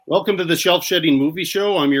Welcome to the Shelf Shedding Movie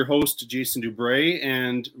Show. I'm your host, Jason Dubray,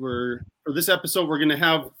 and for this episode, we're going to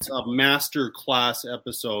have a master class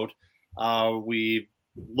episode. We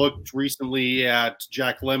looked recently at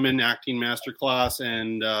Jack Lemmon acting masterclass,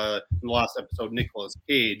 and in the last episode, Nicolas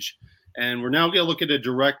Cage. And we're now going to look at a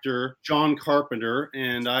director, John Carpenter,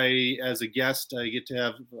 and I, as a guest, I get to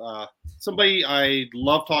have somebody I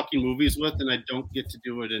love talking movies with, and I don't get to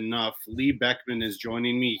do it enough. Lee Beckmann is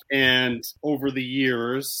joining me. And over the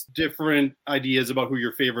years, different ideas about who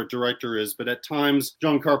your favorite director is, but at times,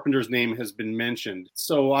 John Carpenter's name has been mentioned.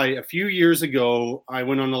 So a few years ago, I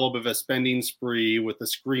went on a little bit of a spending spree with the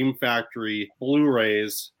Scream Factory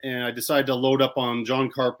Blu-rays, and I decided to load up on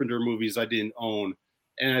John Carpenter movies I didn't own.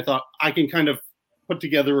 And I thought I can kind of put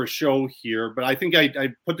together a show here, but I think I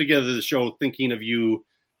put together the show thinking of you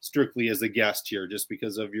strictly as a guest here, just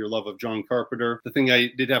because of your love of John Carpenter. The thing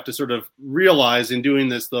I did have to sort of realize in doing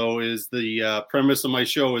this, though, is the premise of my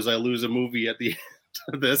show is I lose a movie at the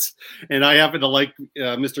end of this. And I happen to like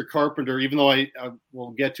Mr. Carpenter, even though I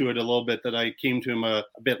will get to it a little bit, that I came to him a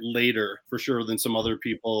bit later, for sure, than some other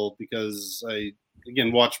people, because I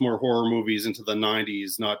again watch more horror movies into the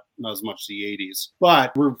 90s, not as much the 80s.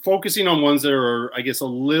 But we're focusing on ones that are, I guess, a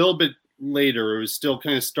little bit later. It was still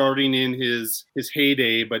kind of starting in his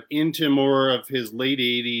heyday, but into more of his late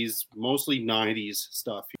 80s, mostly 90s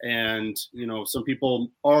stuff. And, you know, some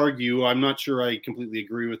people argue, I'm not sure I completely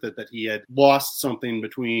agree with it, that he had lost something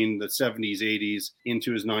between the 70s, 80s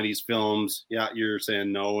into his 90s films. Yeah, you're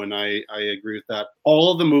saying no, and I agree with that.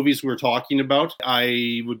 All of the movies we're talking about,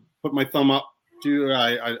 I would put my thumb up to.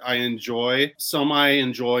 I enjoy. Some I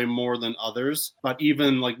enjoy more than others, but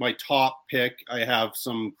even like my top pick, I have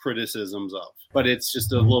some criticisms of. But it's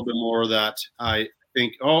just a little bit more that I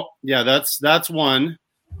think, oh yeah, that's one.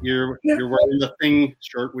 You're wearing the Thing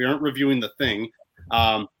shirt. We aren't reviewing The Thing.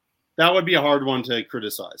 That would be a hard one to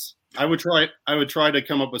criticize. I would try to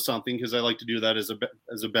come up with something, because I like to do that as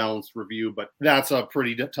a balanced review, but that's a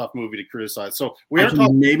pretty tough movie to criticize. So we are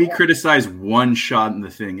maybe criticize one shot in The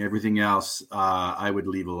Thing. Everything else, I would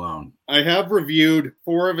leave alone. I have reviewed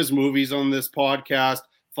 4 of his movies on this podcast,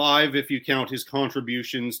 5 if you count his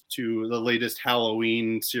contributions to the latest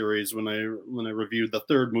Halloween series when I reviewed the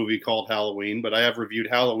 3rd movie called Halloween. But I have reviewed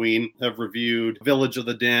Halloween, have reviewed Village of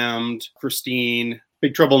the Damned, Christine,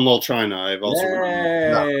 Big Trouble in Little China. I've also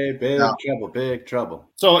Big Trouble.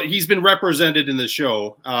 So he's been represented in the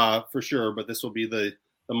show for sure, but this will be the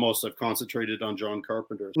most I've concentrated on John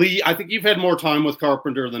Carpenter. Lee, I think you've had more time with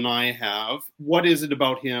Carpenter than I have. What is it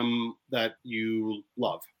about him that you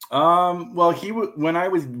love? Well, when I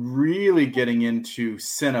was really getting into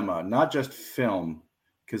cinema, not just film,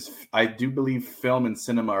 because I do believe film and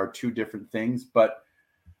cinema are 2 different things, but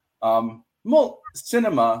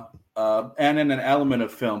cinema and in an element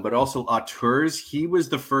of film, but also auteurs. He was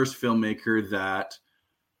the first filmmaker that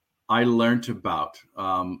I learned about.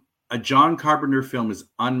 A John Carpenter film is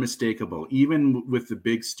unmistakable. Even with the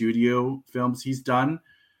big studio films he's done,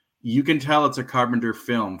 you can tell it's a Carpenter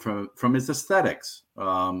film from his aesthetics,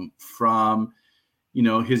 from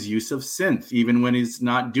his use of synth, even when he's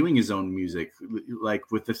not doing his own music, like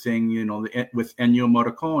with The Thing, with Ennio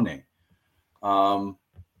Morricone.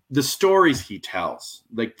 The stories he tells,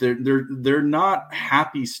 like they're not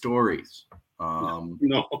happy stories.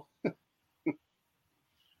 No.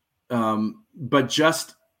 But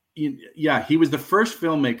just, he was the first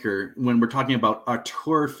filmmaker, when we're talking about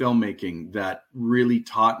auteur filmmaking, that really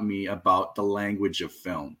taught me about the language of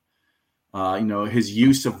film. His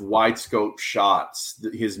use of wide scope shots,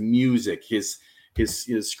 his music, his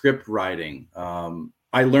script writing.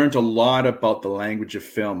 I learned a lot about the language of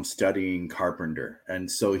film studying Carpenter.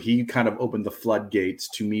 And so he kind of opened the floodgates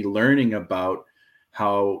to me learning about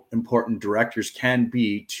how important directors can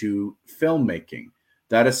be to filmmaking.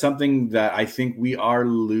 That is something that I think we are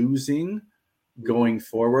losing going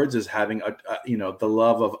forwards, is having the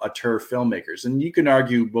love of auteur filmmakers. And you can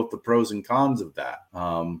argue both the pros and cons of that.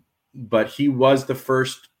 But he was the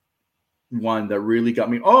first one that really got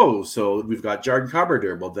me. Oh, so we've got John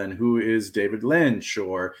Carpenter. Well, then who is David Lynch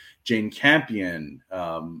or Jane Campion?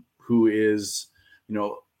 Who is,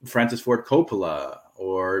 Francis Ford Coppola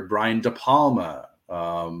or Brian De Palma?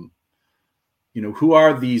 Who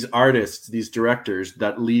are these artists, these directors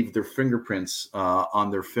that leave their fingerprints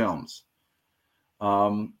on their films?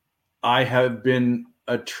 I have been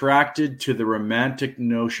attracted to the romantic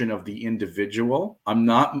notion of the individual. I'm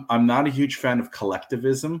not a huge fan of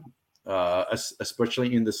collectivism.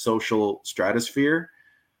 Especially in the social stratosphere.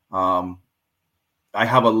 I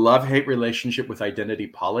have a love-hate relationship with identity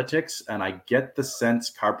politics, and I get the sense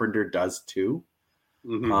Carpenter does too.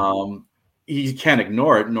 Mm-hmm. He can't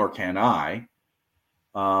ignore it, nor can I.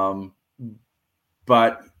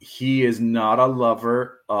 But he is not a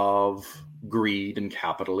lover of greed and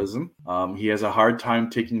capitalism. He has a hard time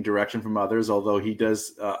taking direction from others, although he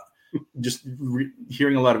does,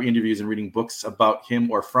 hearing a lot of interviews and reading books about him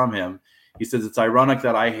or from him, he says it's ironic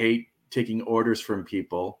that I hate taking orders from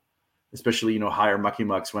people, especially, hire mucky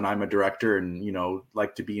mucks when I'm a director and,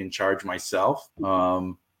 like to be in charge myself.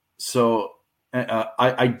 So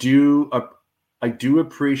I do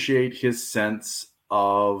appreciate his sense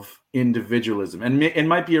of individualism, and it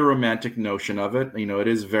might be a romantic notion of it. It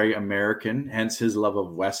is very American, hence his love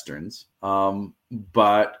of Westerns.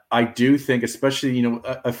 But I do think, especially,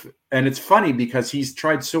 and it's funny because he's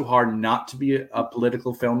tried so hard not to be a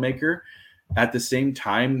political filmmaker. At the same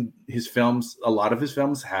time, a lot of his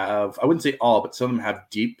films have, I wouldn't say all, but some of them have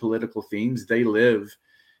deep political themes. They Live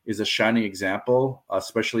is a shining example,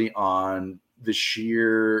 especially on the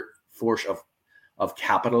sheer force of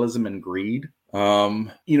capitalism and greed.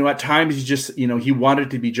 At times he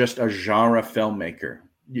wanted to be just a genre filmmaker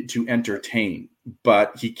to entertain,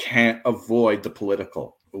 but he can't avoid the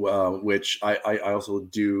political, which I also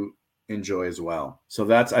do enjoy as well.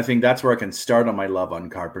 So I think that's where I can start on my love on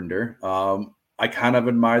Carpenter. I kind of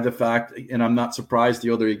admire the fact, and I'm not surprised the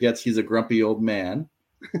older he gets, he's a grumpy old man.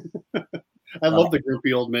 I love the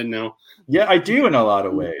grumpy old men now. Yeah, I do in a lot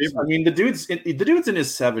of ways. I mean, the dude's in his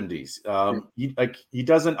 70s. He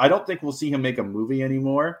doesn't. I don't think we'll see him make a movie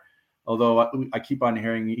anymore. Although I keep on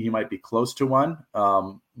hearing he might be close to one.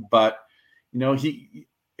 But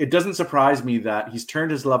it doesn't surprise me that he's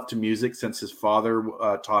turned his love to music since his father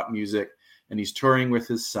taught music, and he's touring with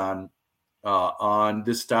his son on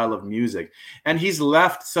this style of music, and he's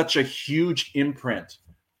left such a huge imprint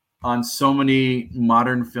on so many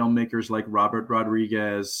modern filmmakers like Robert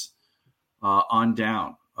Rodriguez on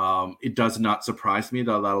down. It does not surprise me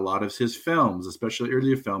that a lot of his films, especially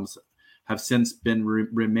earlier films, have since been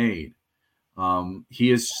remade.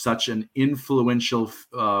 He is such an influential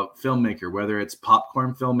filmmaker, whether it's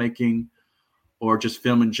popcorn filmmaking or just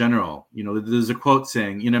film in general. There's a quote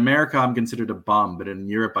saying, in America, I'm considered a bum, but in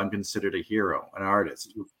Europe, I'm considered a hero, an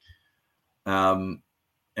artist.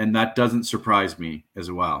 And that doesn't surprise me as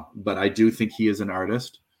well. But I do think he is an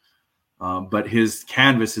artist. But his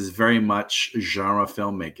canvas is very much genre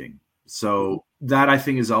filmmaking. So that, I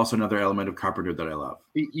think, is also another element of Carpenter that I love.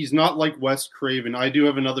 He's not like Wes Craven. I do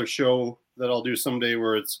have another show that I'll do someday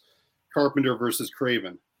where it's Carpenter versus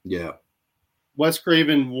Craven. Yeah. Wes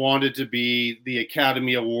Craven wanted to be the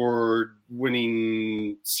Academy Award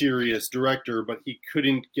winning serious director, but he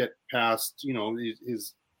couldn't get past,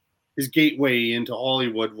 his gateway into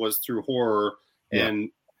Hollywood was through horror, and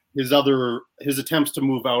his attempts to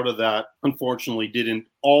move out of that, unfortunately, didn't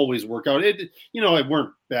always work out. It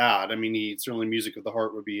weren't bad. I mean, certainly Music of the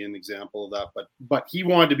Heart would be an example of that, but he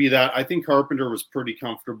wanted to be that. I think Carpenter was pretty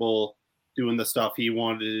comfortable doing the stuff he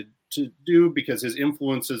wanted to do because his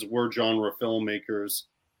influences were genre filmmakers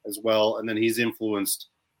as well. And then he's influenced,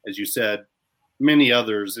 as you said, many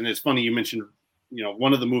others. And it's funny you mentioned,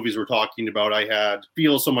 one of the movies we're talking about,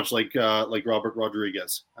 feels so much like Robert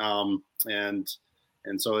Rodriguez. And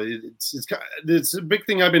so it's a big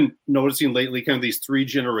thing I've been noticing lately, kind of these three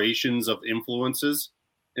generations of influences.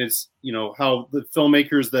 It's, how the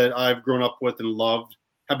filmmakers that I've grown up with and loved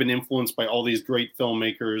have been influenced by all these great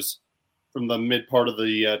filmmakers from the mid part of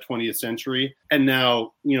the 20th century. And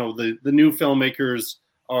now, the new filmmakers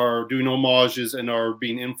are doing homages and are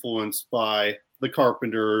being influenced by the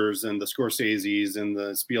Carpenters and the Scorseses and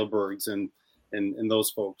the Spielbergs and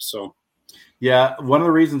those folks. So, yeah, one of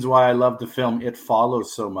the reasons why I love the film It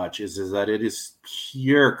Follows so much is that it is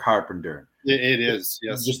pure Carpenter. It is,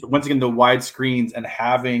 yes. Just once again, the wide screens and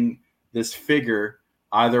having this figure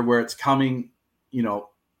either where it's coming,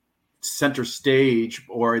 center stage,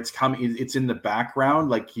 or it's in the background.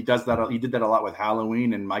 Like he did that a lot with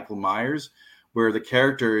Halloween and Michael Myers, where the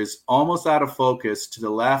character is almost out of focus to the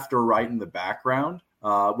left or right in the background,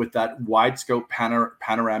 with that wide scope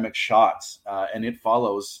panoramic shots. And It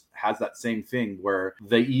Follows has that same thing where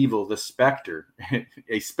the specter,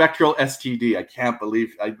 a spectral STD. I can't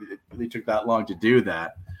believe it took that long to do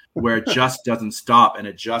that, where it just doesn't stop. And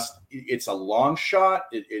it's a long shot.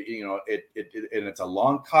 And it's a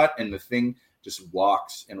long cut, and the thing just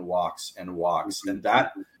walks and walks and walks. And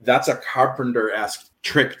that's a Carpenter-esque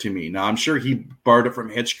trick to me. Now, I'm sure he borrowed it from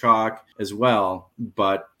Hitchcock as well,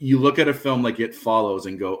 but you look at a film like It Follows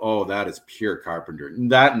and go, oh, that is pure Carpenter.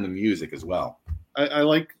 And that and the music as well. I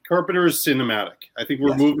like Carpenter's cinematic. I think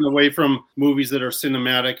we're moving away from movies that are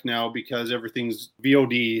cinematic now because everything's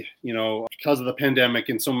VOD, because of the pandemic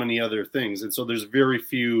and so many other things. And so there's very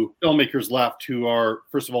few filmmakers left who are,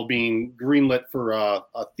 first of all, being greenlit for a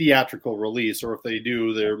theatrical release, or if they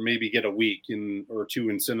do, they maybe get a week or two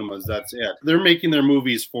in cinemas. That's it. They're making their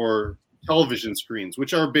movies for television screens,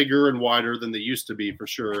 which are bigger and wider than they used to be, for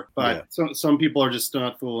sure. But some people are just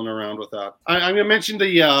not fooling around with that. I'm going to mention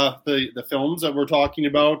the films that we're talking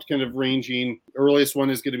about, kind of ranging. Earliest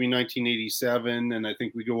one is going to be 1987, and I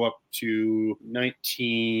think we go up to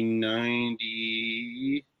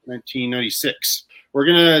 1996. We're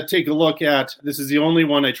going to take a look at, this is the only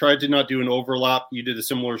one I tried to not do an overlap. You did a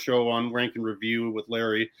similar show on Rank and Review with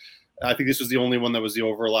Larry. I think this was the only one that was the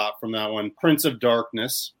overlap from that one. Prince of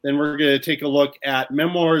Darkness. Then we're going to take a look at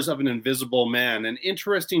Memoirs of an Invisible Man, an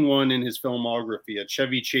interesting one in his filmography, a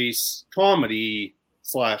Chevy Chase comedy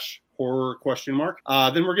 / horror ?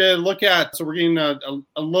 Then we're going to look at, so we're getting a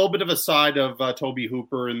little bit of a side of Tobe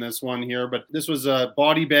Hooper in this one here, but this was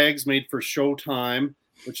Body Bags, made for Showtime,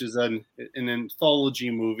 which is an anthology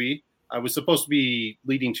movie. I was supposed to be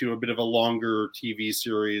leading to a bit of a longer TV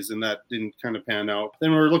series, and that didn't kind of pan out.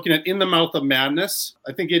 Then we're looking at In the Mouth of Madness.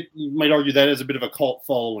 I think you might argue that is a bit of a cult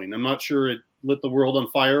following. I'm not sure it lit the world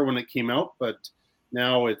on fire when it came out, but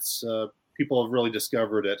now it's people have really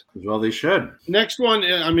discovered it. Well, they should. Next one,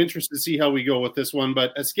 I'm interested to see how we go with this one,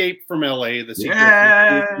 but Escape from LA, the sequel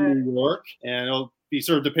to New York, and it'll be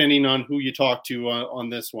sort of depending on who you talk to on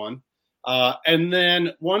this one. And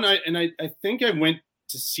then one, I think I went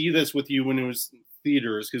to see this with you when it was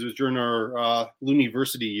theaters, because it was during our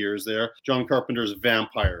Luniversity years there. John Carpenter's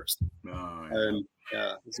Vampires. And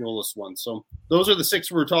it's the oldest one. So those are the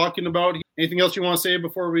 6 we're talking about. Anything else you want to say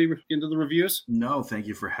before we get into the reviews? No, thank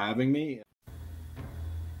you for having me.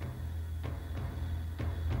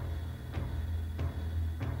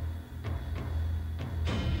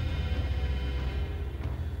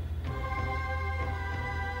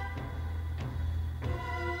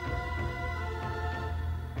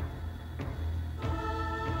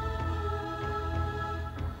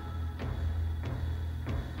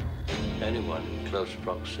 Anyone in close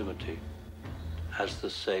proximity has the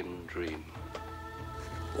same dream.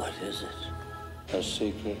 What is it? A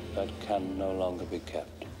secret that can no longer be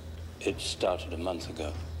kept. It started a month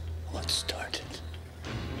ago. What started?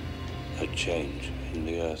 A change in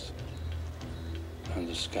the earth and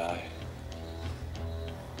the sky.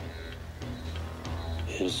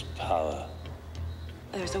 His power.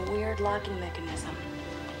 There's a weird locking mechanism.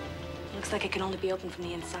 Looks like it can only be opened from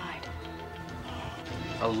the inside.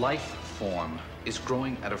 A life form is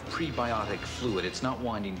growing out of prebiotic fluid. It's not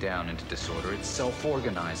winding down into disorder. It's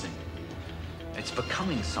self-organizing. It's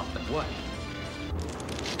becoming something. What?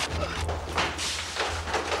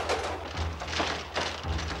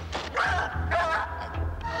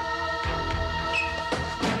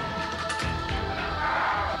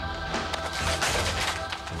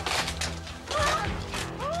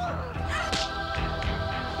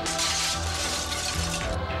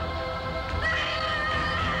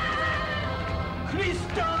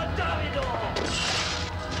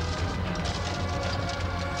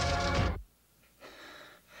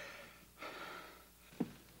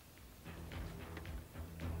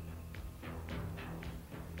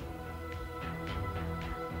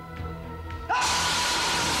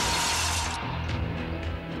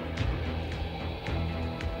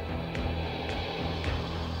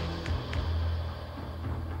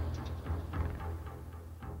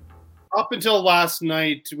 Up until last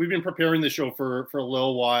night, we've been preparing the show for a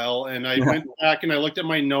little while, and I went back and I looked at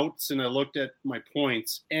my notes and I looked at my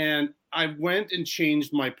points, and I went and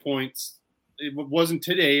changed my points. It wasn't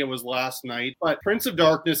today, it was last night. But Prince of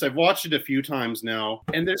Darkness, I've watched it a few times now,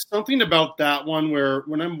 and there's something about that one where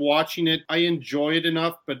when I'm watching it, I enjoy it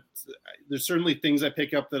enough, but there's certainly things I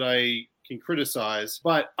pick up that I can criticize.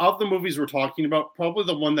 But of the movies we're talking about, probably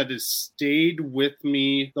the one that has stayed with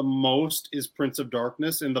me the most is Prince of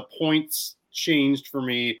Darkness, and the points changed for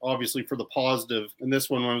me, obviously for the positive. And this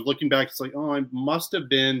one, when I was looking back, it's like, oh, I must have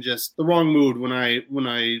been just the wrong mood when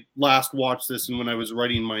I last watched this and when I was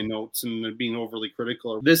writing my notes and being overly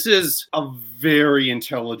critical. This is a very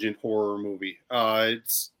intelligent horror movie.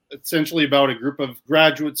 It's essentially about a group of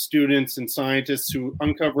graduate students and scientists who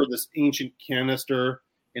uncover this ancient canister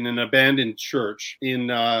in an abandoned church in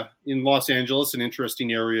Los Angeles, an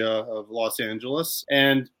interesting area of Los Angeles.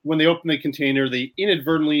 And when they open the container, they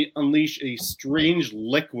inadvertently unleash a strange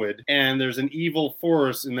liquid, and there's an evil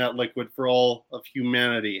force in that liquid for all of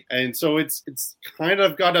humanity. And so it's kind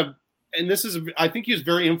of got a, and this is, I think he was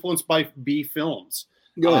very influenced by B films.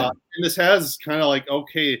 And this has kind of like,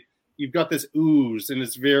 okay, you've got this ooze, and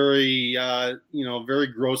it's very, very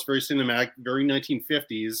gross, very cinematic, very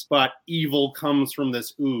 1950s, but evil comes from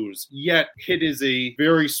this ooze. Yet it is a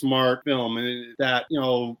very smart film that,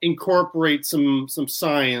 incorporates some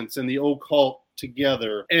science and the occult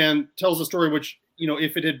together and tells a story which,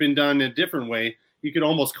 if it had been done in a different way, you could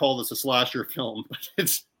almost call this a slasher film, but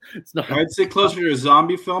it's not. I'd say closer to a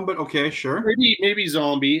zombie film, but okay, sure. Maybe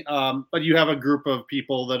zombie, but you have a group of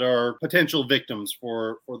people that are potential victims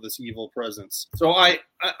for this evil presence. So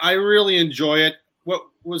I really enjoy it. What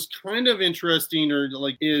was kind of interesting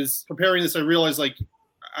is comparing this, I realized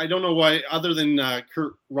I don't know why, other than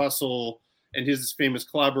Kurt Russell and his famous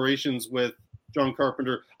collaborations with John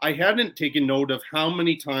Carpenter, I hadn't taken note of how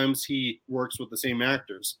many times he works with the same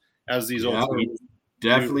actors as these old movies.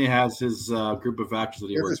 Definitely has his group of actors that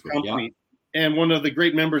he works with. Yeah. And one of the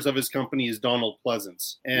great members of his company is Donald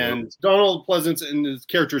Pleasance. And Donald Pleasance and his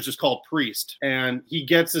character is just called Priest. And he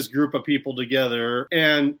gets this group of people together.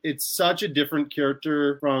 And it's such a different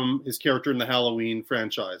character from his character in the Halloween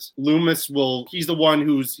franchise. Loomis he's the one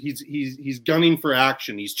he's gunning for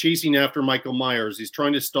action. He's chasing after Michael Myers. He's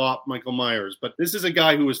trying to stop Michael Myers. But this is a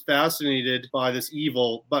guy who is fascinated by this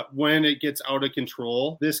evil. But when it gets out of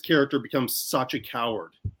control, this character becomes such a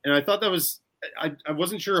coward. And I thought that was... I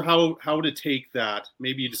wasn't sure how to take that.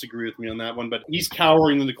 Maybe you disagree with me on that one, but he's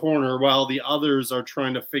cowering in the corner while the others are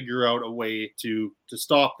trying to figure out a way to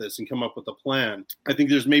stop this and come up with a plan. I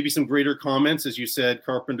think there's maybe some greater comments, as you said,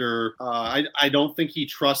 Carpenter. I don't think he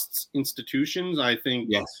trusts institutions. I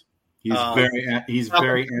think he's very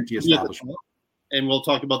anti-establishment. And we'll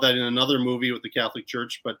talk about that in another movie with the Catholic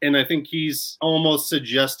Church. And I think he's almost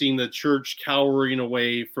suggesting the church cowering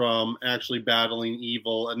away from actually battling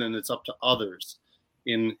evil, and then it's up to others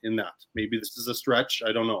in that. Maybe this is a stretch.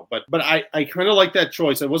 I don't know. But I kind of like that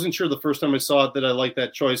choice. I wasn't sure the first time I saw it that I liked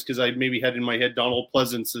that choice, because I maybe had in my head Donald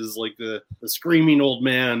Pleasance is like the screaming old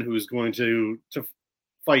man who's going to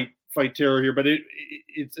fight terror here, but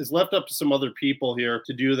it's left up to some other people here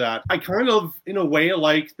to do that. I kind of, in a way,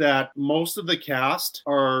 like that most of the cast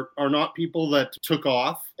are not people that took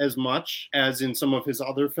off as much as in some of his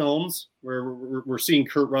other films, where we're seeing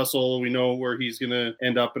Kurt Russell. We know where he's going to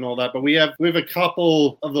end up and all that, but we have a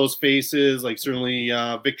couple of those faces, like certainly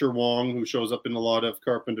Victor Wong, who shows up in a lot of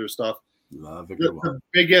Carpenter stuff. Love Victor Wong. The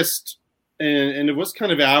biggest. And it was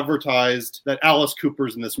kind of advertised that Alice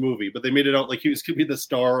Cooper's in this movie, but they made it out like he was going to be the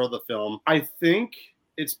star of the film. I think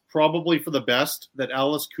it's probably for the best that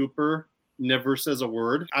Alice Cooper never says a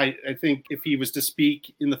word. I think if he was to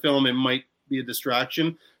speak in the film, it might be a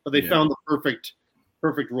distraction, but they found the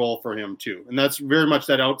perfect role for him too. And that's very much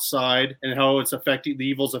that outside and how it's affecting the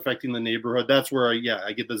evil's affecting the neighborhood. That's where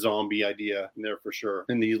I get the zombie idea in there for sure.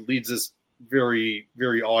 And he leads this very,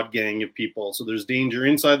 very odd gang of people. So there's danger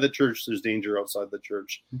inside the church. There's danger outside the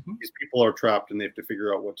church. Mm-hmm. These people are trapped and they have to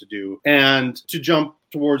figure out what to do. And to jump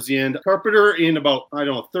towards the end, Carpenter in about,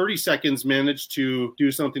 30 seconds managed to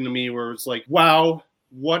do something to me where it's like, wow,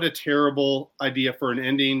 what a terrible idea for an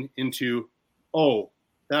ending into, oh,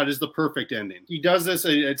 that is the perfect ending. He does this.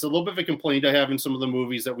 It's a little bit of a complaint I have in some of the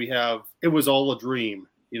movies that we have. It was all a dream.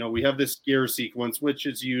 We have this scare sequence, which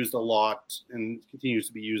is used a lot and continues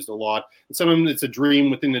to be used a lot. And some of them, it's a dream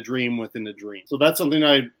within a dream within a dream. So that's something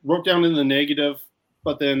I wrote down in the negative.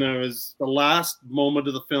 But then there was the last moment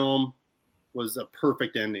of the film was a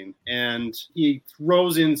perfect ending. And he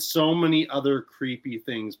throws in so many other creepy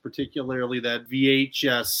things, particularly that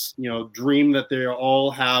VHS, dream that they're all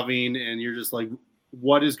having. And you're just like,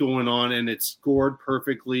 what is going on? And it's scored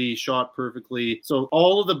perfectly, shot perfectly. So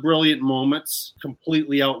all of the brilliant moments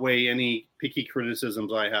completely outweigh any picky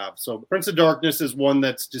criticisms I have. So Prince of Darkness is one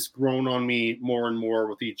that's just grown on me more and more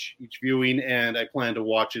with each viewing, and I plan to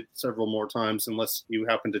watch it several more times unless you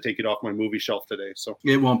happen to take it off my movie shelf today. So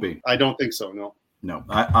it won't be. I don't think so. No.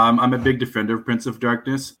 I'm a big defender of Prince of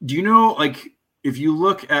Darkness. Do you know, if you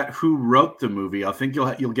look at who wrote the movie, I think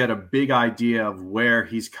you'll get a big idea of where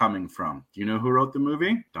he's coming from. Do you know who wrote the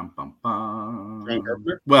movie? Dum, bum, bum.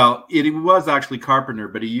 Carpenter? Well, it was actually Carpenter,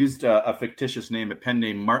 but he used a fictitious name, a pen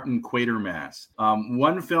name, Martin Quatermass.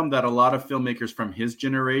 One film that a lot of filmmakers from his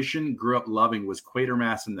generation grew up loving was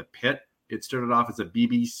Quatermass in the Pit. It started off as a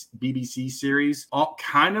BBC series, all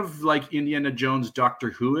kind of like Indiana Jones, Doctor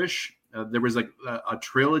Who-ish. There was a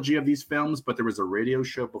trilogy of these films, but there was a radio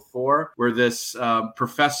show before where this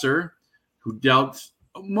professor who dealt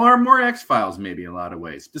more X-Files, maybe in a lot of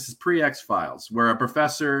ways. This is pre-X-Files, where a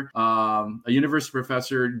professor, a university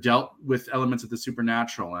professor, dealt with elements of the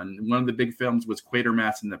supernatural. And one of the big films was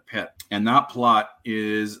Quatermass in the Pit. And that plot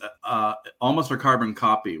is almost a carbon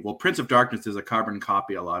copy. Well, Prince of Darkness is a carbon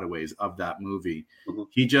copy, a lot of ways, of that movie. Mm-hmm.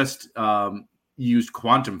 He just... used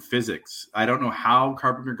quantum physics. I don't know how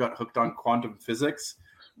Carpenter got hooked on quantum physics.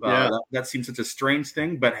 That seems such a strange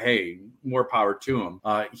thing, but hey, more power to him.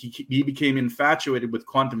 He became infatuated with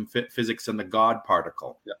quantum physics and the God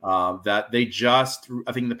particle. That they just,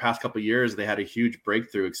 I think in the past couple of years, they had a huge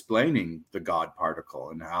breakthrough explaining the God particle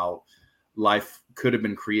and how life could have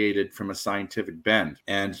been created from a scientific bend.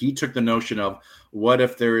 And he took the notion of, what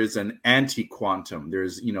if there is an anti-quantum?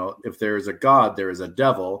 There's, if there is a God, there is a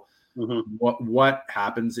devil. Mm-hmm. What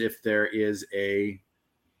happens if there is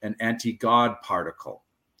an anti-God particle?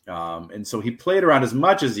 And so he played around as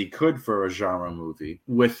much as he could for a genre movie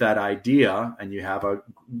with that idea. And you have a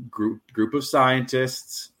group of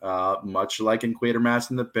scientists, much like in Quatermass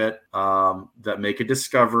in the Pit, that make a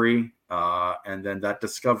discovery. And then that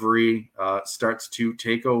discovery starts to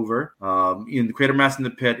take over. In Quatermass in the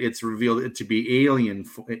Pit, it's revealed it to be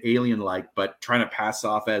alien-like, but trying to pass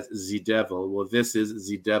off as the devil. Well, this is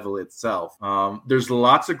the devil itself. There's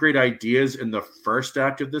lots of great ideas in the first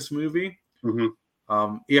act of this movie. Mm-hmm.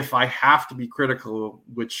 If I have to be critical,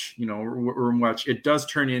 which, it does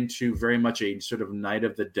turn into very much a sort of Night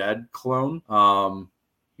of the Dead clone.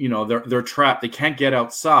 They're trapped. They can't get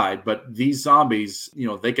outside, but these zombies,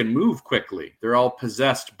 they can move quickly. They're all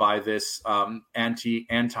possessed by this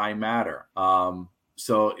antimatter.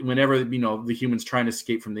 So whenever, the humans try and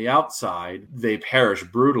escape from the outside, they perish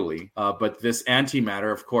brutally. But this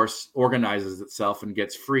antimatter, of course, organizes itself and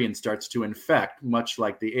gets free and starts to infect, much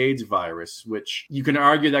like the AIDS virus, which you can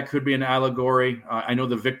argue that could be an allegory. I know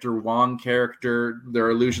the Victor Wong character, there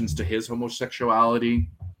are allusions to his homosexuality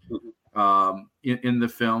in the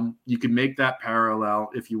film. You can make that parallel,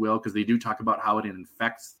 if you will, because they do talk about how it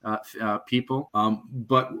infects people.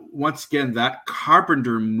 But once again, that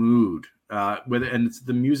Carpenter mood, and it's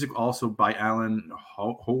the music also by Alan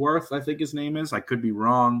Howarth, I think his name is. I could be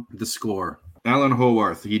wrong. The score. Alan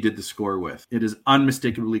Howarth, he did the score with. It is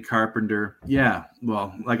unmistakably Carpenter. Yeah,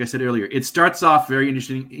 well, like I said earlier, it starts off very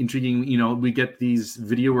intriguing. We get these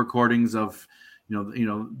video recordings of,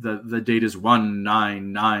 the date is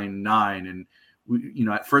 1999, and we,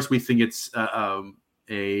 at first we think it's a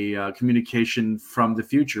communication from the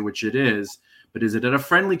future, which it is. But is it a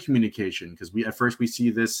friendly communication? Because at first we see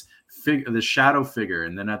this shadow figure,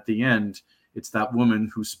 and then at the end, it's that woman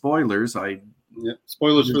who, spoilers.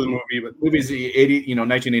 Spoilers for the movie, but movie's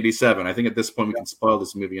 1987. I think at this point we can spoil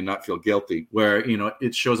this movie and not feel guilty. Where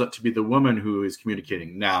it shows up to be the woman who is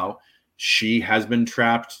communicating. Now she has been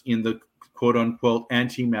trapped in the quote unquote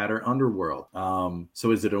antimatter underworld.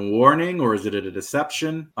 So is it a warning or is it a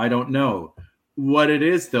deception? I don't know. What it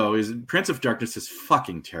is, though, is Prince of Darkness is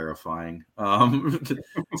fucking terrifying.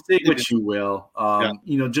 Say what you will.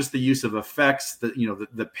 Just the use of effects,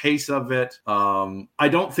 the pace of it. I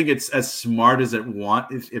don't think it's as smart as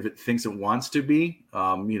if it thinks it wants to be.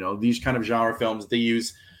 These kind of genre films, they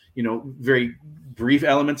use, very brief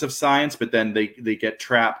elements of science, but then they get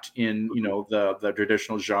trapped in, the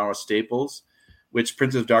traditional genre staples, which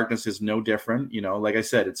Prince of Darkness is no different. Like I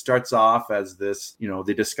said, it starts off as this,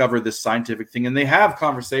 they discover this scientific thing, and they have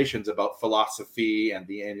conversations about philosophy and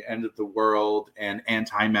the end of the world and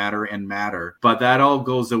antimatter and matter. But that all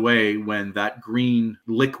goes away when that green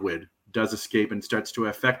liquid does escape and starts to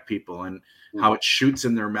affect people, and how it shoots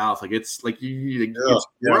in their mouth. It's gross. You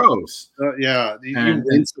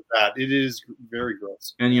rinse with that. It is very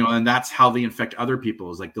gross. And, and that's how they infect other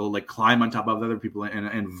people, is they'll climb on top of other people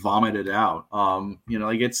and vomit it out.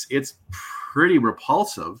 It's pretty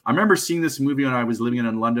repulsive. I remember seeing this movie when I was living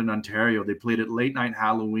in London, Ontario. They played it late night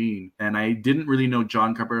Halloween, and I didn't really know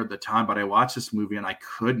John Carpenter at the time, but I watched this movie and I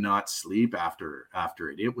could not sleep after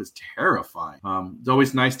it. It was terrifying. It's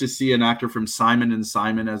always nice to see an actor from Simon &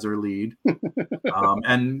 Simon as our lead.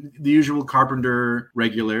 And the usual Carpenter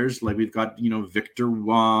regulars, like we've got, Victor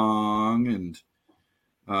Wong and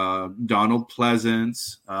Donald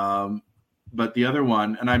Pleasance. But the other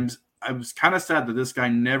one, and I was kind of sad that this guy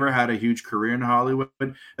never had a huge career in Hollywood,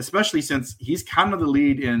 especially since he's kind of the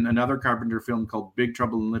lead in another Carpenter film called Big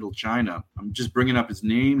Trouble in Little China. I'm just bringing up his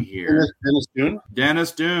name here. Dennis Dune?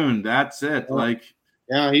 Dennis Dune, that's it. Oh.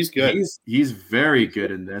 Yeah, he's good. He's very good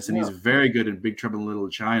in this, and he's very good in Big Trouble in Little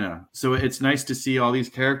China. So it's nice to see all these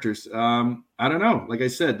characters. I don't know. Like I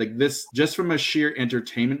said, this just from a sheer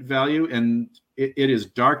entertainment value, and it is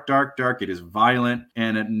dark. It is violent,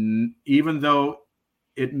 and even though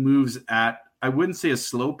it moves at, I wouldn't say a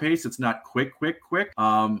slow pace. It's not quick.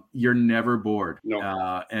 You're never bored.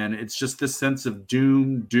 No. And it's just this sense of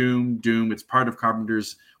doom. It's part of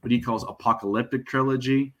Carpenter's, what he calls apocalyptic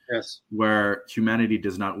trilogy. Yes. Where humanity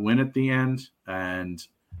does not win at the end. And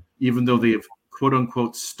even though they've quote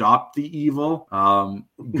unquote stopped the evil.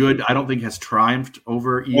 Good, I don't think, has triumphed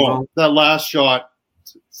over evil. Well, that last shot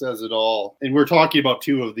says it all. And we're talking about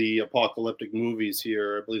two of the apocalyptic movies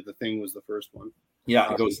here. I believe The Thing was the first one.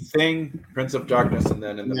 Yeah, it goes Thing, Prince of Darkness, and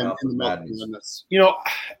then In the Mouth of Madness. You know,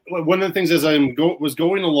 one of the things as I was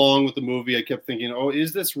going along with the movie, I kept thinking, oh,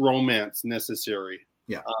 is this romance necessary?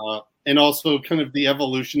 Yeah. And also kind of the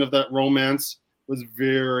evolution of that romance was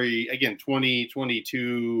very, again,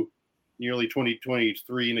 2022, nearly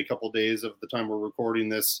 2023 in a couple of days of the time we're recording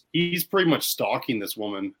this. He's pretty much stalking this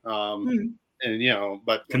woman. And, you know,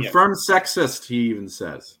 but. Confirmed sexist, he even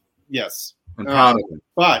says. Yes.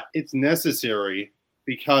 But it's necessary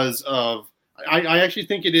because of, I actually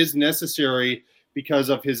think it is necessary because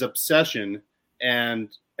of his obsession and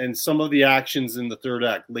some of the actions in the third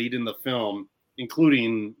act late in the film,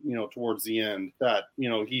 including, you know, towards the end, that, you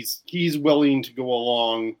know, he's willing to go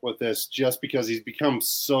along with this just because he's become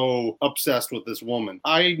so obsessed with this woman.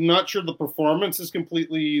 I'm not sure the performance is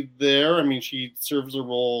completely there. I mean, she serves a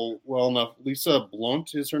role well enough. Lisa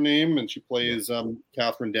Blunt is her name, and she plays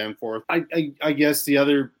Catherine Danforth. I guess the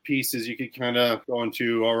other piece is you could kind of go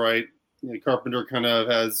into, all right, you know, Carpenter kind of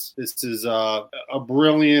has, this is a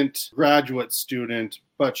brilliant graduate student,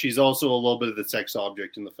 but she's also a little bit of the sex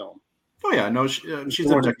object in the film. Oh yeah, no,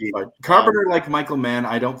 she's objectified. Carpenter, like Michael Mann,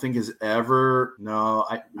 I don't think is ever. No,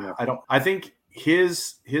 I don't. I think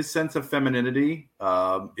his sense of femininity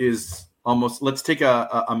is almost. Let's take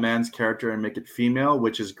a man's character and make it female,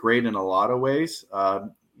 which is great in a lot of ways.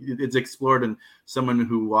 It's explored in Someone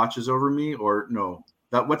Who Watches Over Me, or no.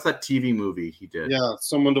 What's that TV movie he did? Yeah,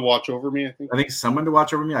 Someone to Watch Over Me, I think. Someone to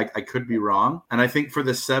Watch Over Me. I could be wrong. And I think for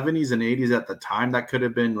the 70s and 80s at the time, that could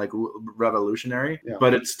have been like revolutionary. Yeah.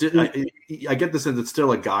 But it's still, I get the sense it's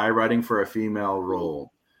still a guy writing for a female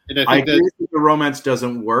role. And I agree that the romance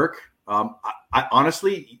doesn't work. I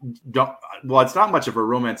honestly don't. Well, it's not much of a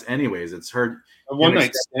romance anyways. It's her a one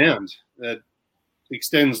night stand that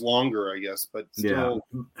extends longer, I guess. But still,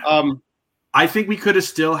 yeah. I think we could have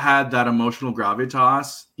still had that emotional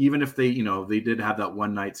gravitas, even if they did have that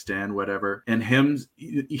one night stand, whatever. And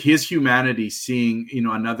his humanity, seeing,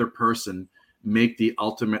 another person make the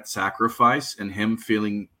ultimate sacrifice, and him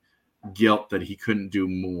feeling guilt that he couldn't do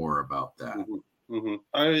more about that. Mm-hmm.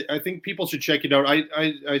 Mm-hmm. I think people should check it out.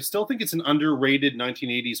 I still think it's an underrated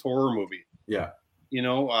 1980s horror movie. Yeah.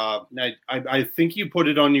 I think you put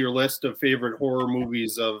it on your list of favorite horror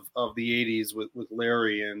movies of the 80s with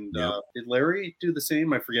Larry. And did Larry do the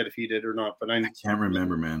same? I forget if he did or not, but I can't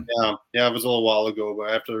remember, man. Yeah, it was a little while ago, but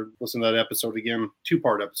I have to listen to that episode again.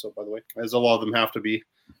 2-part episode, by the way, as a lot of them have to be.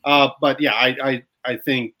 But yeah, I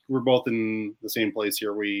think we're both in the same place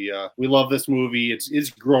here. We love this movie.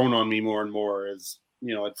 It's grown on me more and more. As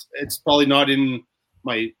it's probably not in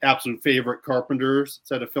my absolute favorite Carpenter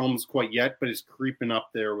set of films quite yet, but it's creeping up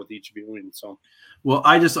there with each viewing. So, well,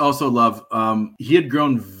 I just also love, he had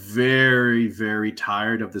grown very, very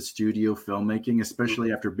tired of the studio filmmaking,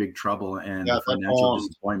 especially after Big Trouble and Financial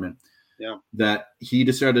Disappointment. Yeah. That he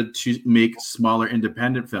decided to make smaller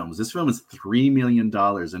independent films. This film is $3 million.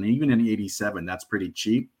 And even in 87, that's pretty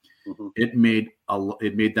cheap. Mm-hmm. It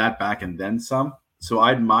made that back and then some. So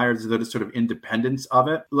I admire the sort of independence of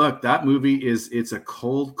it. Look, that movie it's a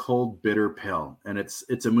cold, cold, bitter pill. And it's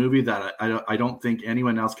a movie that I don't think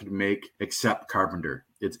anyone else could make except Carpenter.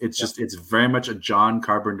 It's very much a John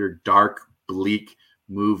Carpenter, dark, bleak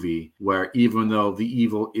movie where even though the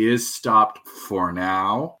evil is stopped for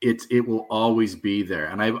now, it will always be there.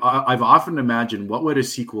 And I've often imagined, what would a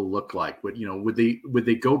sequel look like? Would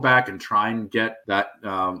they go back and try and get that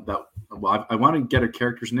I want to get a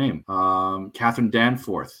character's name, Catherine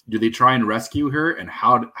Danforth. Do they try and rescue her, and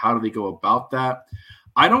how do they go about that?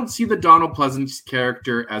 I don't see the Donald Pleasance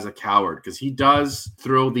character as a coward, because he does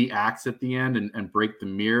throw the axe at the end and break the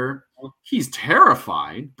mirror. He's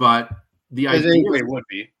terrified, but the idea it would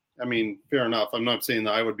be. I mean, fair enough. I'm not saying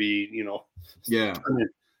that I would be,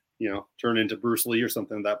 turn into Bruce Lee or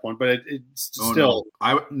something at that point, but it's still.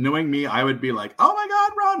 No. Knowing me, I would be like, oh my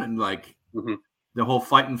God, run! And like the whole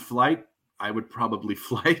fight and flight, I would probably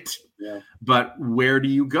flight. Yeah. But where do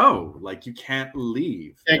you go? Like, you can't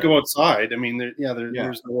leave. Can't go outside. I mean,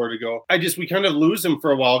 there's nowhere to go. We kind of lose him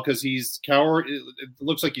for a while because he's coward. It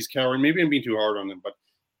looks like he's cowering. Maybe I'm being too hard on him, but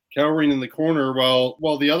cowering in the corner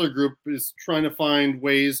while the other group is trying to find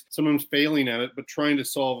ways. Someone's failing at it, but trying to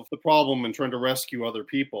solve the problem and trying to rescue other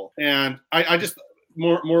people. And I just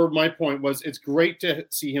more my point was, it's great to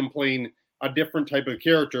see him playing a different type of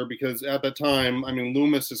character, because at the time, I mean,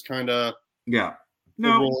 Loomis is kind of the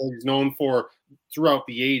role he's known for throughout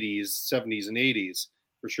the 80s, 70s, and 80s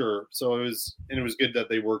for sure. So it was good that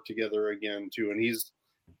they worked together again too. And he's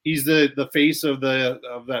he's the face of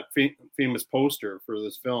that famous poster for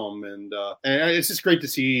this film, and it's just great to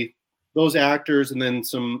see those actors and then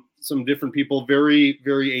some different people. Very,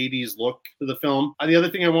 very 80s look to the film. The other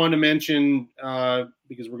thing I wanted to mention,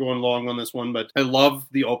 because we're going long on this one, but I love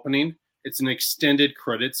the opening. It's an extended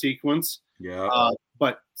credit sequence. Yeah.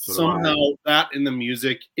 But somehow that and the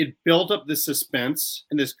music, it built up this suspense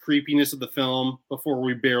and this creepiness of the film before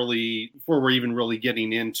we're even really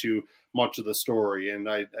getting into much of the story. And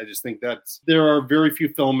I just think there are very few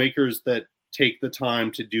filmmakers that take the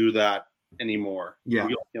time to do that anymore. Yeah.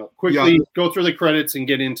 Quickly go through the credits and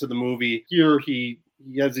get into the movie. Here he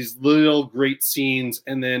has these little great scenes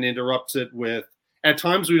and then interrupts it with, at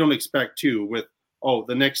times we don't expect to, with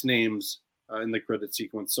the next names in the credit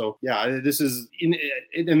sequence. So this is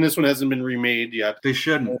and this one hasn't been remade yet. They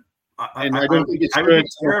shouldn't. I don't think it's I good. would be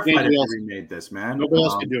terrified if they remade this, man. Nobody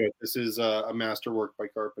else can do it. This is a masterwork by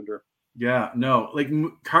Carpenter. Yeah, no, like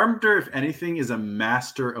Carpenter, if anything, is a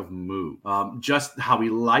master of move. Just how he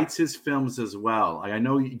lights his films as well. I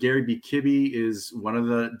know Gary B. Kibbe is one of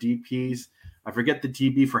the DPs. I forget the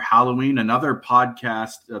DP for Halloween. Another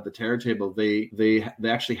podcast, The Terror Table, they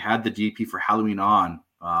actually had the DP for Halloween on.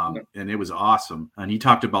 And it was awesome. And he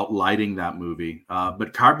talked about lighting that movie.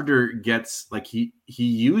 But Carpenter gets he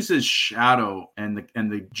uses shadow and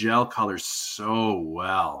the gel colors so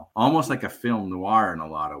well, almost like a film noir in a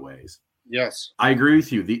lot of ways. Yes, I agree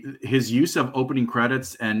with you. His use of opening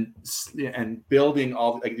credits and building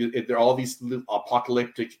all these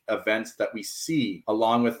apocalyptic events that we see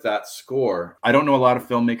along with that score. I don't know a lot of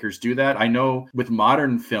filmmakers do that. I know with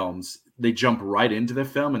modern films, they jump right into the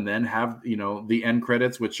film and then have, the end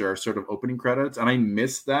credits, which are sort of opening credits. And I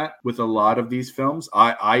miss that with a lot of these films.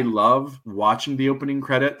 I love watching the opening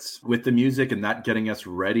credits with the music and that getting us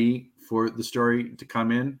ready for the story to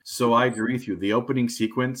come in. So I agree with you. The opening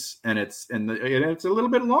sequence, and it's a little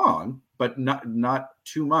bit long, but not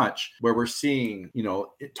too much, where we're seeing,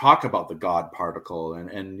 talk about the God particle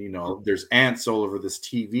and there's ants all over this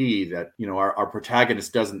TV that, our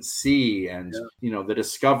protagonist doesn't see. And, the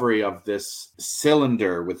discovery of this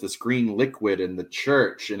cylinder with this green liquid in the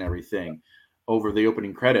church and everything over the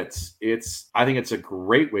opening credits. I think it's a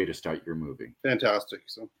great way to start your movie. Fantastic.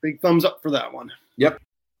 So big thumbs up for that one. Yep.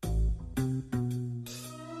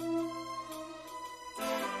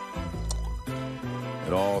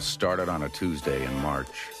 It all started on a Tuesday in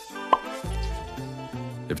March.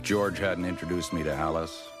 If George hadn't introduced me to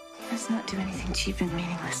Alice... Let's not do anything cheap and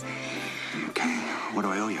meaningless. Okay, what do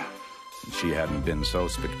I owe you? She hadn't been so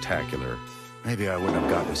spectacular. Maybe I wouldn't have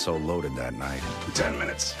gotten so loaded that night. 10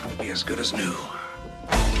 minutes. I'll be as good as new.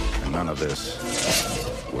 And none of this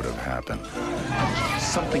would have happened.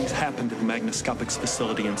 Something's happened at the Magnoscopics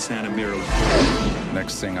facility in Santa Mira.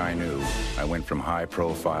 Next thing I knew, I went from high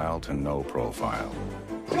profile to no profile.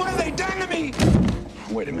 What have they done to me?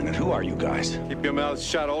 Wait a minute, who are you guys? Keep your mouths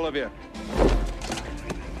shut, all of you.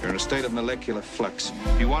 You're in a state of molecular flux.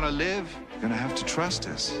 If you want to live, you're going to have to trust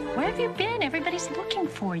us. Where have you been? Everybody's looking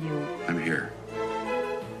for you. I'm here.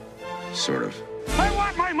 Sort of. I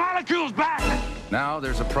want my molecules back! Now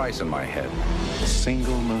there's a price in my head. The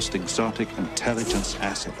single most exotic intelligence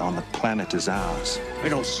asset on the planet is ours. I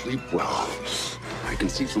don't sleep well. I can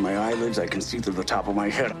see through my eyelids. I can see through the top of my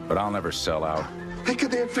head. But I'll never sell out. Think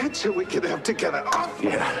of the adventure we could have together. Oh,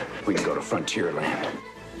 yeah, we can go to Frontierland.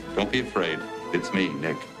 Don't be afraid. It's me,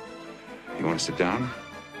 Nick. You want to sit down?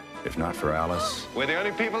 If not for Alice, we're the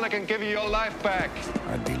only people that can give you your life back.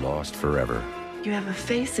 I'd be lost forever. You have a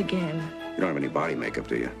face again. You don't have any body makeup,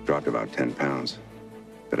 do you? Dropped about 10 pounds.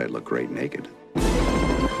 Bet I'd look great naked.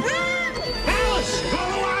 Alice! Go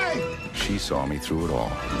away! She saw me through it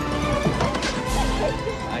all.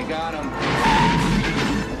 I got him.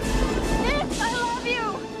 Nick, I love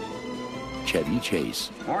you! Chevy Chase.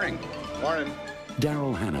 Morning. Morning.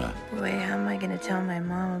 Daryl Hannah. Boy, how am I going to tell my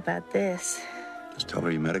mom about this? Just tell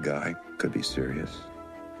her you met a guy. Could be serious.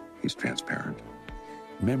 He's transparent.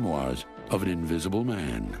 Memoirs of an Invisible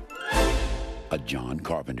Man. A John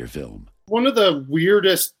Carpenter film. One of the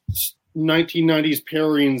weirdest 1990s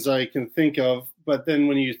pairings I can think of, but then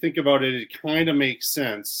when you think about it, it kind of makes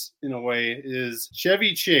sense in a way, is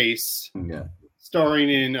Chevy Chase starring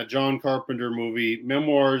in a John Carpenter movie,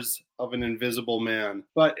 Memoirs of an Invisible Man.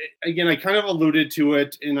 But again, I kind of alluded to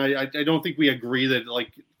it, and I don't think we agree that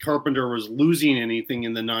Carpenter was losing anything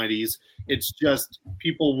in the 90s. It's just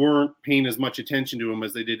people weren't paying as much attention to him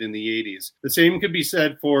as they did in the 80s. The same could be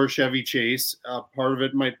said for Chevy Chase. Part of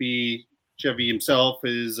it might be Chevy himself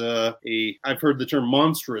is I've heard the term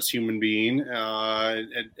monstrous human being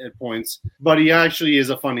at points, but he actually is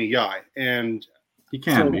a funny guy. And he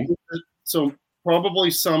can be. So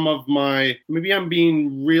probably some of my, maybe I'm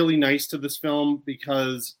being really nice to this film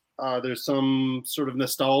because there's some sort of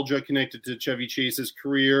nostalgia connected to Chevy Chase's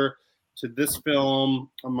career, to this film,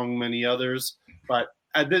 among many others. But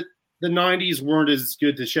the 90s weren't as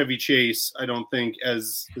good to Chevy Chase, I don't think,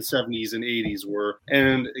 as the 70s and 80s were.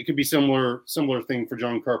 And it could be similar thing for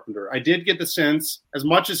John Carpenter. I did get the sense, as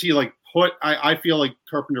much as he I feel like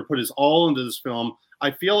Carpenter put his all into this film, I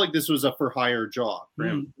feel like this was a for hire job for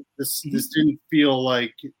him. This didn't feel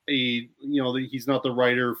like he's not the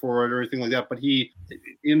writer for it or anything like that. But he,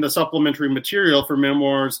 in the supplementary material for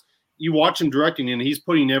Memoirs, you watch him directing and he's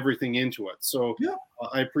putting everything into it. So yeah.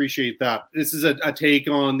 I appreciate that. This is a take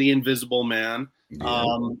on the Invisible Man. Yeah.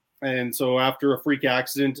 And so after a freak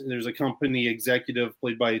accident, there's a company executive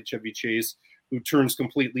played by Chevy Chase who turns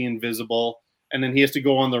completely invisible. And then he has to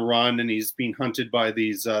go on the run, and he's being hunted by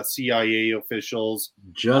these CIA officials.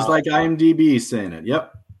 Just like IMDb saying it.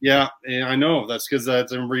 Yep. Yeah, and I know. That's because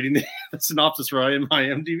I'm reading the synopsis right in my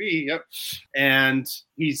IMDb. Yep. And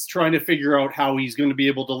he's trying to figure out how he's going to be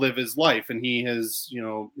able to live his life. And he has,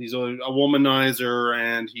 he's a womanizer,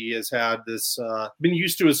 and he has had this, been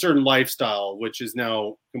used to a certain lifestyle, which is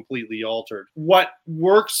now completely altered. What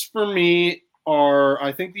works for me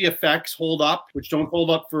I think the effects hold up, which don't hold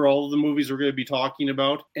up for all of the movies we're going to be talking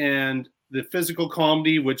about, and the physical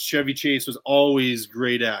comedy, which Chevy Chase was always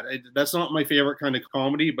great at. That's not my favorite kind of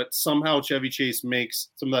comedy, but somehow Chevy Chase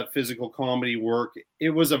makes some of that physical comedy work.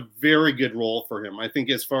 It was a very good role for him. I think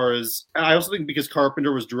I also think because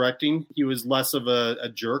Carpenter was directing, he was less of a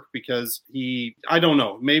jerk because I don't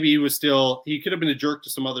know, maybe he could have been a jerk to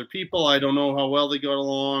some other people. I don't know how well they got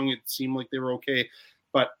along. It seemed like they were okay,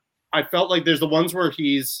 but I felt like there's the ones where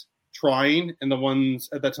he's trying and the ones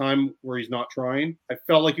at that time where he's not trying. I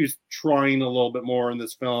felt like he was trying a little bit more in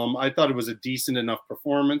this film. I thought it was a decent enough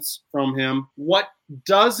performance from him. What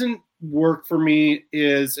doesn't work for me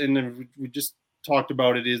is, and we just talked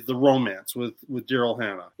about it, is the romance with Daryl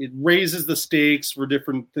Hannah. It raises the stakes for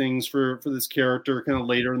different things for this character kind of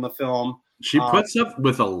later in the film. She puts up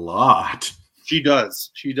with a lot. She does.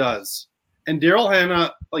 And Daryl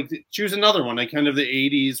Hannah, she was another one. Kind of the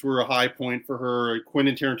 80s were a high point for her.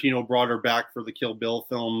 Quentin Tarantino brought her back for the Kill Bill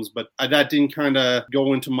films, but that didn't kind of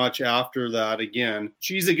go into much after that again.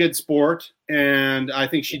 She's a good sport, and I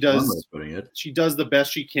think she does the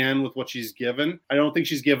best she can with what she's given. I don't think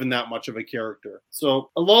she's given that much of a character. So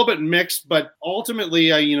a little bit mixed, but ultimately,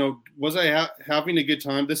 was I having a good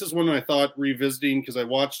time? This is one I thought revisiting because I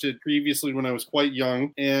watched it previously when I was quite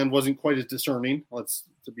young and wasn't quite as discerning,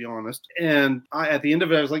 to be honest. And at the end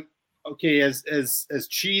of it, I was like, okay, as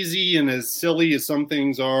cheesy and as silly as some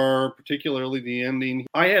things are, particularly the ending,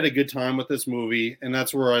 I had a good time with this movie, and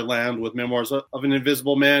that's where I land with Memoirs of an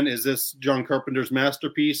Invisible Man. Is this John Carpenter's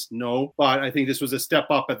masterpiece? No, but I think this was a step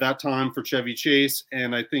up at that time for Chevy Chase,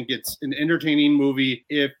 and I think it's an entertaining movie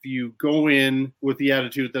if you go in with the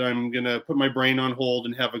attitude that I'm going to put my brain on hold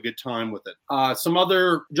and have a good time with it. Some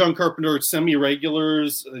other John Carpenter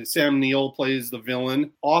semi-regulars, Sam Neill plays the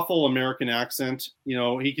villain. Awful American accent.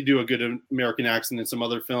 He could do a good American accent in some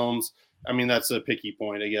other films. I mean, that's a picky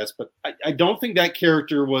point, I guess. But I don't think that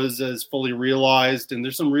character was as fully realized. And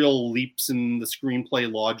there's some real leaps in the screenplay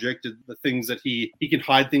logic to the things that he can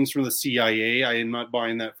hide things from the CIA. I am not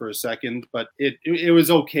buying that for a second. But it was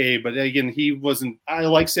okay. But again, he wasn't. I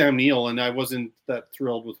like Sam Neill, and I wasn't that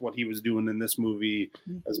thrilled with what he was doing in this movie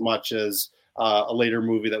as much as a later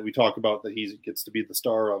movie that we talk about that he gets to be the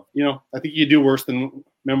star of. I think you do worse than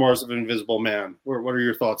Memoirs of an Invisible Man. What are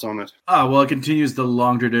your thoughts on it? Well, it continues the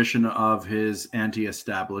long tradition of his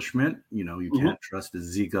anti-establishment. You can't trust the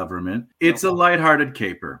Z government. It's a lighthearted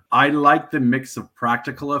caper. I like the mix of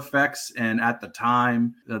practical effects, and at the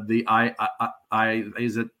time, the ILB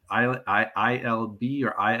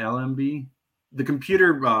or ILMB? The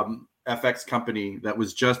computer FX company that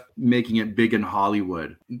was just making it big in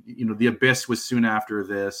Hollywood. The Abyss was soon after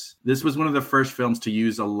this. This was one of the first films to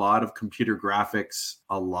use a lot of computer graphics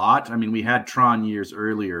a lot. I mean, we had Tron years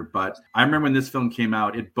earlier, but I remember when this film came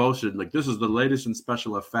out, it boasted this is the latest in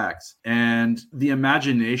special effects. And the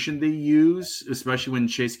imagination they use, especially when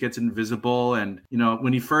Chase gets invisible and,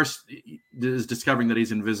 when he first is discovering that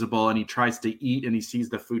he's invisible and he tries to eat and he sees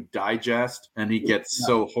the food digest and he gets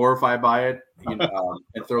so horrified by it, and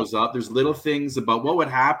throws up. There's little things about what would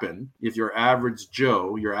happen if your average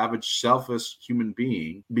Joe, your average selfish human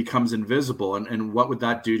being, becomes invisible, and what would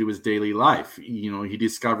that do to his daily life? He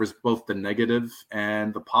discovers both the negative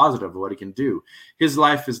and the positive of what he can do. His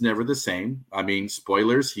life is never the same. I mean,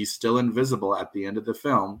 spoilers, he's still invisible at the end of the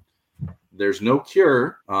film. There's no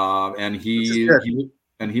cure, and he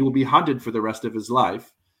will be hunted for the rest of his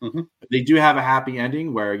life. Mm-hmm. They do have a happy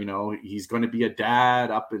ending where, you know, he's going to be a dad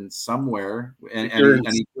up in somewhere, and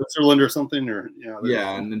Switzerland or something, or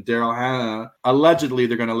and then Daryl Hannah, allegedly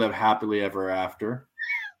they're going to live happily ever after.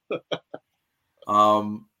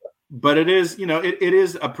 But it is, you know, it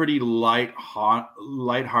is a pretty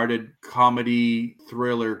lighthearted comedy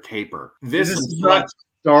thriller caper. This is not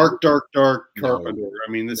dark Carpenter. No. I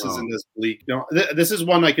mean, this isn't this bleak. No, this is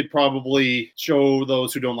one I could probably show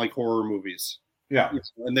those who don't like horror movies. Yeah,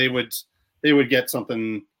 and they would get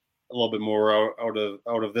something a little bit more out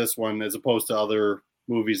of this one as opposed to other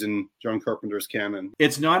movies in John Carpenter's canon.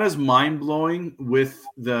 It's not as mind-blowing with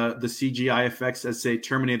the CGI effects as, say,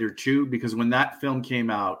 Terminator 2, because when that film came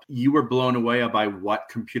out, you were blown away by what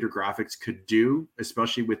computer graphics could do,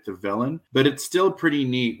 especially with the villain. But it's still pretty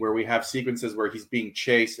neat where we have sequences where he's being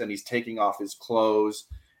chased and he's taking off his clothes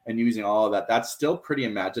and using all of that. That's still pretty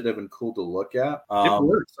imaginative and cool to look at. It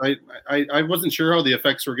works. I wasn't sure how the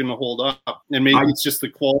effects were going to hold up, and maybe it's just the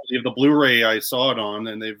quality of the Blu-ray I saw it on,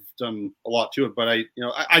 and they've done a lot to it. But I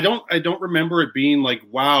don't remember it being like,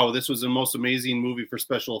 wow, this was the most amazing movie for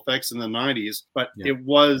special effects in the 90s. But it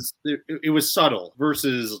was subtle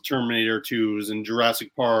versus Terminator 2s and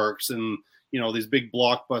Jurassic Parks and these big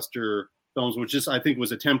blockbuster films, which I think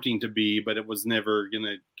was attempting to be, but it was never going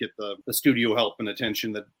to get the studio help and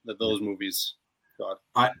attention that those movies got.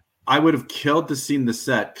 I would have killed to see the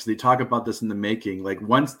set, because they talk about this in the making. Like,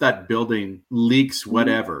 once that building leaks,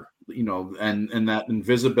 whatever, and that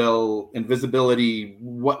invisibility,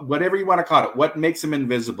 whatever you want to call it, what makes him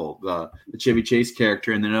invisible, the Chevy Chase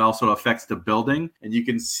character, and then it also affects the building, and you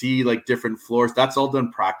can see like different floors. That's all done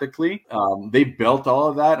practically. They built all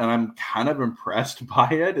of that, and I'm kind of impressed by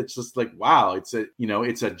it. It's just like, wow, it's a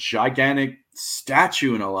gigantic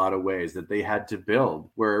statue in a lot of ways that they had to build,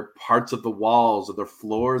 where parts of the walls or the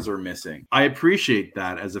floors are missing. I appreciate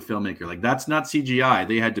that as a filmmaker. Like, that's not CGI.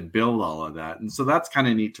 They had to build all of that. And so that's kind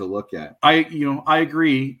of neat to look at. I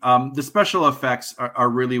agree. The special effects are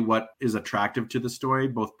really what is attractive to the story,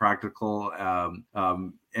 both practical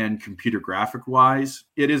and computer graphic wise.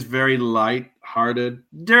 It is very light-hearted.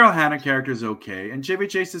 Daryl Hannah character is okay, and Chevy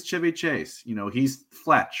Chase is Chevy Chase. He's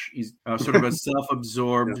Fletch. He's sort of a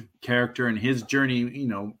self-absorbed character, and his journey,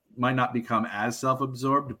 might not become as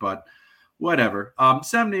self-absorbed, but whatever.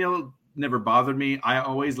 Sam Neill never bothered me. I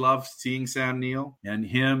always loved seeing Sam Neill and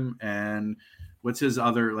him, and what's his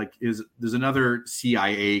other, there's another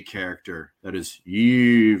CIA character that is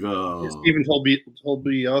evil. Stephen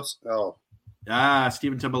Tobolowsky.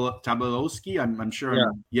 Stephen Tobolowsky. I'm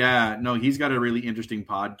sure. No, he's got a really interesting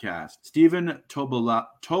podcast. Stephen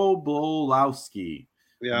Tobolowsky.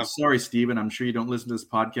 Yeah. I'm sorry, Stephen. I'm sure you don't listen to this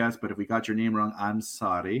podcast, but if we got your name wrong, I'm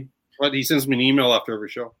sorry. But he sends me an email after every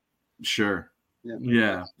show. Sure.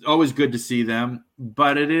 Yeah. Always good to see them.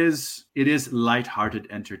 But it is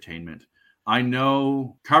lighthearted entertainment. I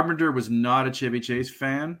know Carpenter was not a Chevy Chase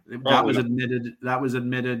fan. That was admitted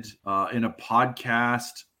in a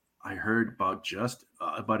podcast I heard about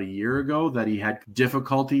about a year ago, that he had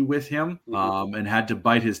difficulty with him and had to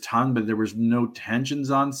bite his tongue, but there was no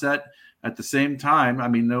tensions on set. At the same time,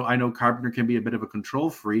 I know Carpenter can be a bit of a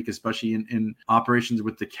control freak, especially in operations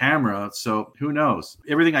with the camera. So who knows?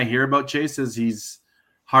 Everything I hear about Chase is he's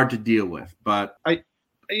hard to deal with. But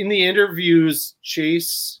in the interviews,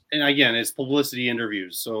 Chase, and again, it's publicity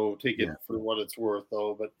interviews, so take it for what it's worth,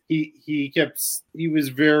 though. But he was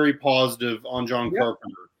very positive on John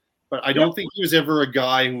Carpenter. But I don't think he was ever a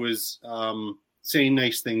guy who was saying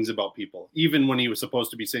nice things about people, even when he was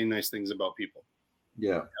supposed to be saying nice things about people.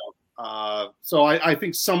 Yeah. So I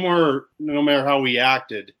think somewhere, no matter how he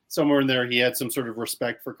acted, somewhere in there, he had some sort of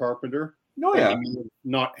respect for Carpenter. No, yeah. He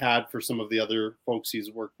not had for some of the other folks he's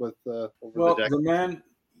worked with over the decades. The man,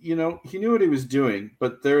 he knew what he was doing,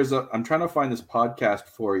 but I'm trying to find this podcast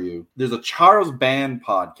for you. There's a Charles Band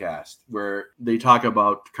podcast where they talk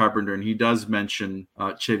about Carpenter, and he does mention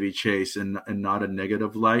Chevy Chase and not a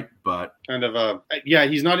negative light, but kind of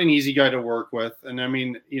he's not an easy guy to work with. And I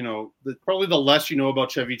mean, probably the less you know about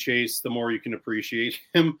Chevy Chase, the more you can appreciate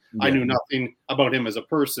him. Yeah. I knew nothing about him as a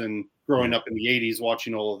person growing up in the 80s,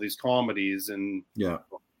 watching all of these comedies and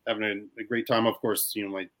having a great time. Of course,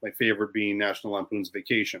 my favorite being National Lampoon's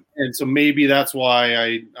Vacation. And so maybe that's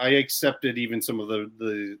why I accepted even some of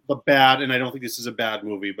the bad, and I don't think this is a bad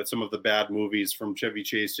movie, but some of the bad movies from Chevy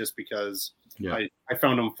Chase, just because I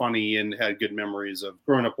found him funny and had good memories of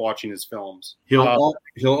growing up watching his films. He'll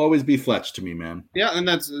always be Fletch to me, man. Yeah, and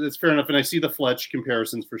that's fair enough. And I see the Fletch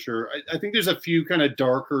comparisons for sure. I think there's a few kind of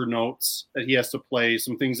darker notes that he has to play,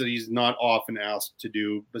 some things that he's not often asked to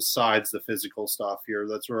do besides the physical stuff here.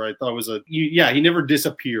 That's where I thought was he never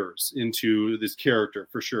disappears into this character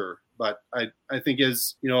for sure. but I think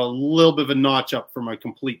is, a little bit of a notch up from a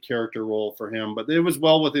complete character role for him. But it was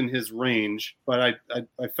well within his range. But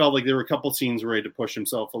I felt like there were a couple scenes where he had to push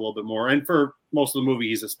himself a little bit more. And for most of the movie,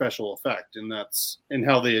 he's a special effect, and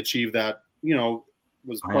how they achieved that,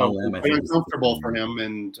 was probably quite uncomfortable for him.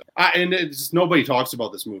 And it's just, nobody talks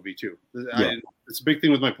about this movie too. Yeah. It's a big thing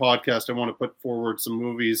with my podcast. I want to put forward some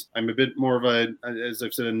movies. I'm a bit more of as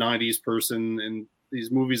I've said, a 90s person, and these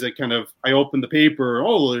movies that kind of, I open the paper,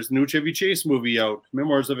 there's a new Chevy Chase movie out,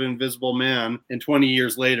 Memoirs of an Invisible Man, and 20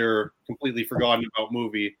 years later, completely forgotten about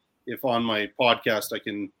movie. If on my podcast I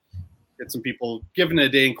can get some people given a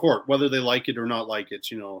day in court, whether they like it or not like it,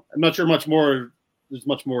 I'm not sure there's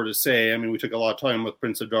much more to say. I mean, we took a lot of time with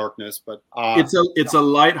Prince of Darkness, but it's a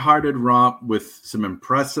lighthearted romp with some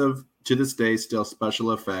impressive, to this day, still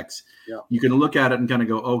special effects. Yeah. You can look at it and kind of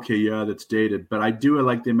go, okay, yeah, that's dated. But I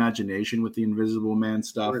like the imagination with the Invisible Man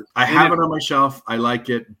stuff. I have it on my shelf. I like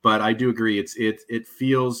it, but I do agree. It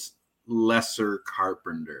feels lesser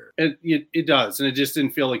Carpenter. It does, and it just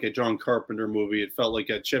didn't feel like a John Carpenter movie. It felt like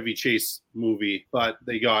a Chevy Chase movie, but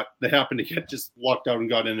they happened to get just lucked out and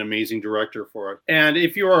got an amazing director for it. And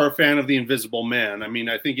if you are a fan of The Invisible Man, I mean,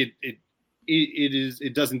 I think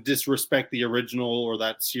it doesn't disrespect the original or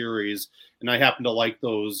that series, and I happen to like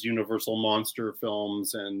those Universal monster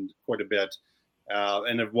films and quite a bit,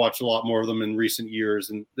 and I've watched a lot more of them in recent years,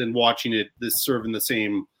 and then watching it this serving the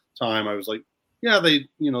same time, I was like, yeah,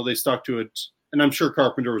 they stuck to it, and I'm sure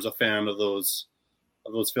Carpenter was a fan of those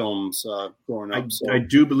films growing up. I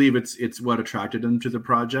do believe it's what attracted him to the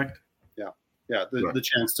project. Yeah, the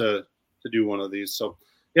chance to do one of these. So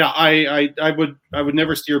yeah, I would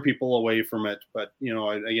never steer people away from it, but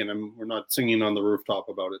we're not singing on the rooftop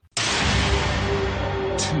about it.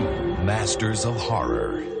 Two masters of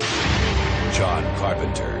horror. John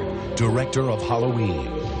Carpenter, director of Halloween,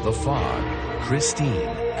 The Fog, Christine,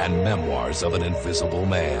 and Memoirs of an Invisible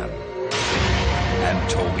Man. And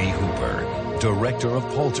Toby Hooper, director of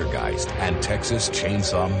Poltergeist and Texas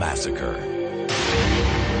Chainsaw Massacre.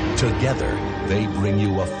 Together, they bring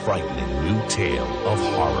you a frightening new tale of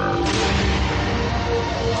horror.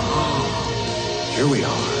 Here we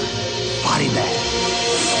are. Body bag.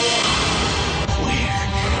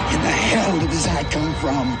 Where in the hell does that come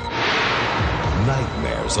from?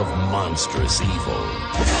 Nightmares of monstrous evil.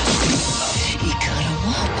 He cut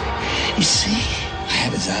him up. You see? I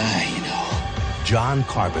have his eye, John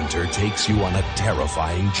Carpenter takes you on a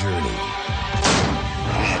terrifying journey.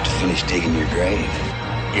 I have to finish digging your grave.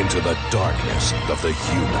 Into the darkness of the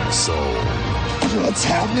human soul. What's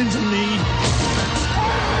happening to me?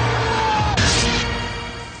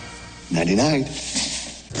 99.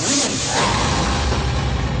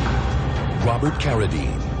 Robert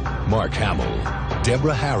Carradine, Mark Hamill,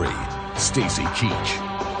 Deborah Harry, Stacy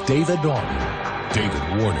Keach, David Naughton,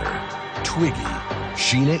 David Warner, Twiggy,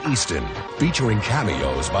 Sheena Easton, featuring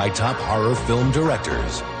cameos by top horror film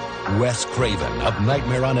directors. Wes Craven of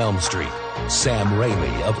Nightmare on Elm Street, Sam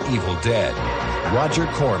Raimi of Evil Dead, Roger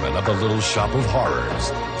Corman of The Little Shop of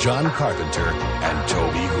Horrors, John Carpenter, and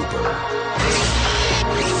Toby Hooper.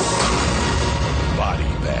 Body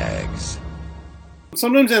bags.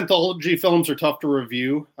 Sometimes anthology films are tough to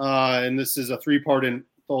review, and this is a 3-part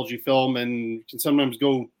anthology film and can sometimes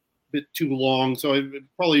go a bit too long, so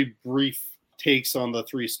probably brief takes on the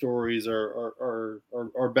 3 stories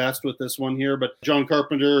are best with this one here. But John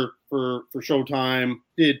Carpenter for Showtime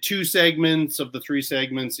did 2 segments of the 3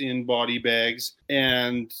 segments in Body Bags,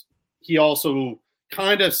 and he also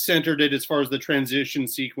kind of centered it as far as the transition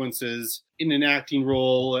sequences in an acting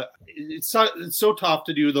role. It's so tough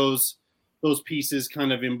to do those pieces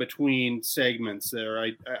kind of in between segments there,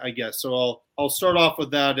 I guess. So I'll start off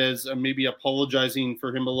with that as maybe apologizing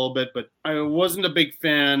for him a little bit, but I wasn't a big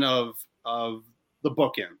fan of the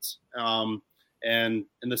bookends and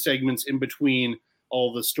the segments in between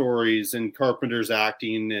all the stories and Carpenter's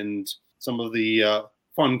acting and some of the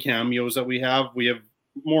fun cameos that we have. We have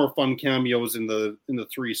more fun cameos in the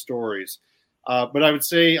 3 stories. But I would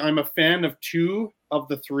say I'm a fan of 2 of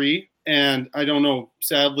the 3. And I don't know,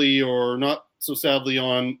 sadly or not so sadly,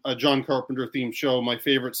 on a John Carpenter themed show, my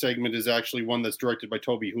favorite segment is actually one that's directed by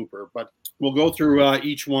Toby Hooper. But we'll go through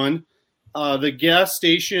each one. The gas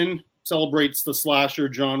station celebrates the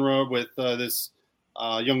slasher genre with this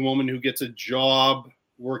young woman who gets a job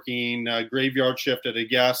working graveyard shift at a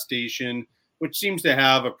gas station, which seems to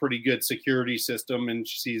have a pretty good security system, and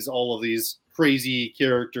she sees all of these crazy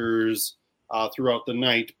characters throughout the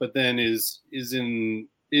night, but then is in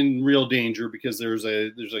real danger because there's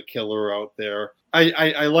a killer out there.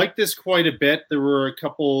 I like this quite a bit. There were a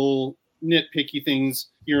couple nitpicky things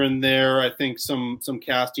here and there. I think some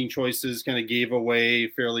casting choices kind of gave away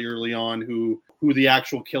fairly early on who the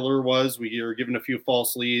actual killer was. We are given a few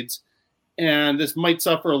false leads, and this might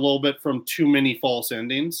suffer a little bit from too many false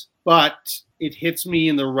endings, but it hits me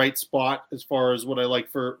in the right spot as far as what I like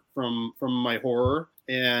from my horror.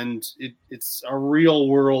 And it's a real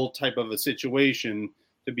world type of a situation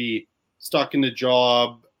to be stuck in a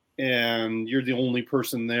job and you're the only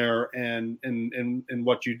person there, and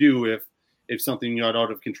what you do if something got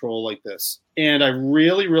out of control like this. And I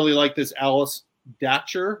really, really like this Alice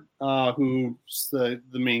Datcher, who's the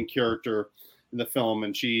main character in the film,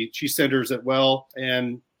 and she centers it well.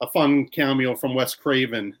 And a fun cameo from Wes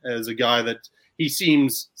Craven as a guy that he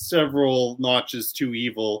seems several notches too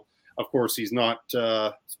evil. Of course, he's not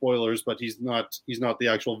spoilers, but he's not the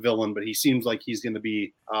actual villain. But he seems like he's going to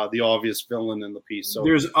be the obvious villain in the piece. So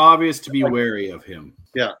there's obvious to be wary of him.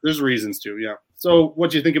 Yeah, there's reasons to. Yeah. So, what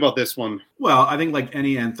do you think about this one? Well, I think like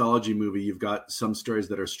any anthology movie, you've got some stories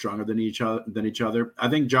that are stronger than each other. I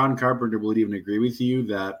think John Carpenter will even agree with you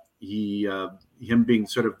that him being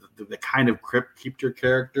sort of the kind of crypt keeper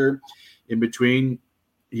character in between.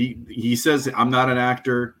 He says, "I'm not an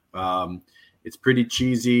actor. It's pretty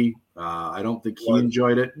cheesy. I don't think he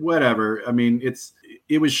enjoyed it. Whatever. I mean,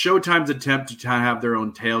 it was Showtime's attempt to have their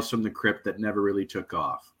own Tales from the Crypt that never really took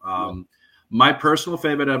off. My personal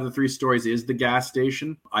favorite of the three stories is The Gas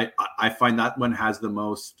Station. I find that one has the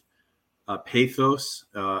most pathos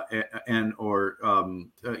or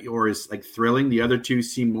is like thrilling. The other two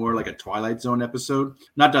seem more like a Twilight Zone episode.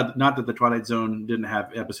 Not that the Twilight Zone didn't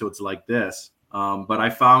have episodes like this, but I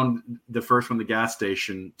found the first one, The Gas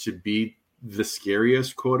Station, to be the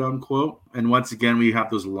scariest, quote unquote. And once again, we have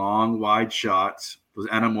those long, wide shots, those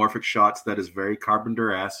anamorphic shots that is very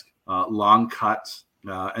Carpenter-esque, long cuts,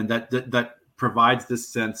 and that provides this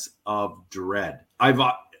sense of dread.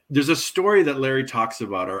 There's a story that Larry talks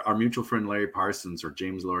about, our mutual friend Larry Parsons, or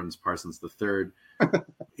James Lawrence Parsons III.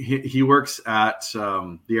 he works at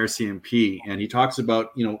the RCMP, and he talks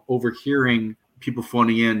about, overhearing people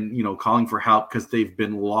phoning in, calling for help because they've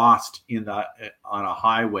been lost on a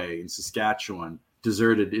highway in Saskatchewan,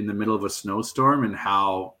 deserted in the middle of a snowstorm, and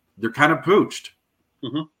how they're kind of pooched.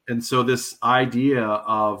 Mm-hmm. And so this idea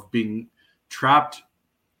of being trapped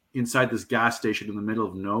inside this gas station in the middle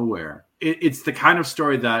of nowhere, it's the kind of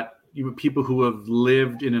story that people who have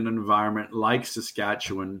lived in an environment like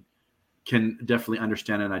Saskatchewan can definitely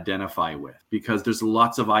understand and identify with, because there's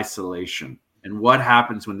lots of isolation. And what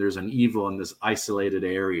happens when there's an evil in this isolated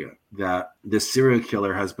area, that this serial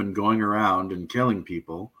killer has been going around and killing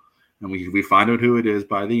people, and we find out who it is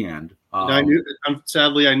by the end. I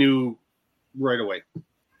knew right away.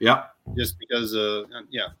 Yeah. Just because,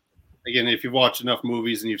 again, if you've watched enough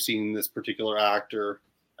movies and you've seen this particular actor,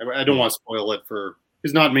 I don't want to spoil it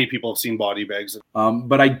because not many people have seen Body Bags.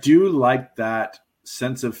 But I do like that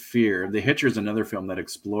sense of fear. The Hitcher is another film that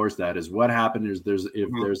explores that. Is what happens if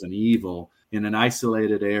there's an evil in an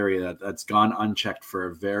isolated area that's gone unchecked for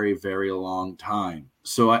a very, very long time.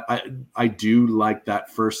 So I do like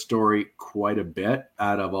that first story quite a bit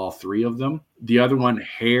out of all three of them. The other one,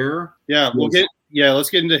 Hair. Let's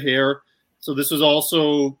get into Hair. So this was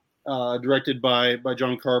also directed by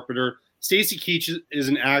John Carpenter. Stacy Keach is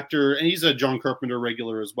an actor, and he's a John Carpenter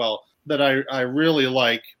regular as well, that I really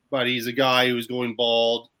like. But he's a guy who's going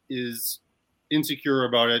bald, is insecure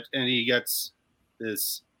about it, and he gets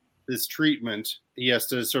this treatment. He has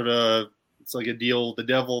to it's like a deal with the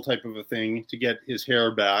devil type of a thing to get his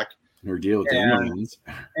hair back. Or deal with the aliens.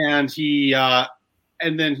 And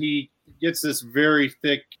then he gets this very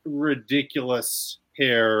thick, ridiculous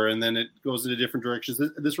hair, and then it goes into different directions.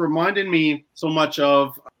 This reminded me so much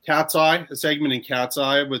of Cat's Eye, a segment in Cat's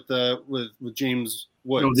Eye with James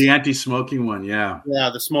Woods. Oh, the anti-smoking one, yeah. Yeah,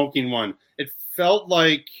 the smoking one. It felt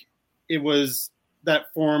like it was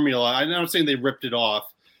that formula. I'm not saying they ripped it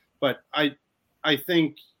off, but I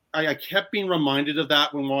think I kept being reminded of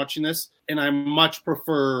that when watching this, and I much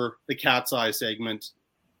prefer the Cat's Eye segment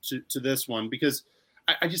to this one, because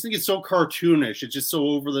I just think it's so cartoonish. It's just so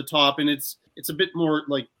over the top, and it's a bit more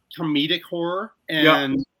like comedic horror.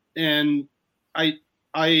 And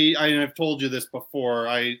I've told you this before.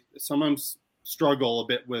 I sometimes struggle a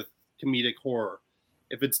bit with comedic horror.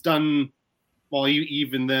 If it's done well,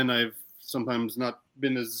 even then I've sometimes not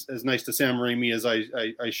been as nice to Sam Raimi as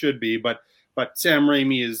I should be, but Sam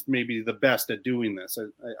Raimi is maybe the best at doing this,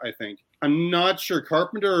 I think. I'm not sure.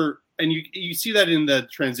 Carpenter, and you see that in the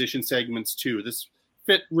transition segments too. This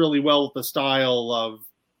fit really well with the style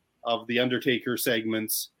of the Undertaker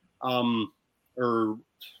segments, or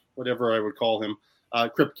whatever I would call him.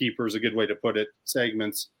 Crypt Keeper is a good way to put it,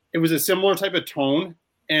 segments. It was a similar type of tone,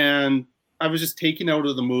 and I was just taken out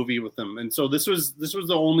of the movie with him. And so this was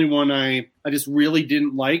the only one I just really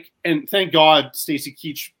didn't like. And thank God Stacy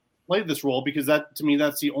Keach played this role, because that, to me,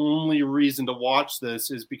 that's the only reason to watch this,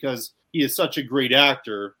 is because he is such a great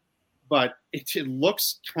actor. But it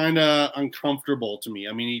looks kind of uncomfortable to me.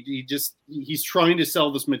 I mean, he's trying to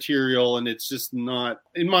sell this material, and it's just not,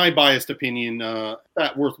 in my biased opinion,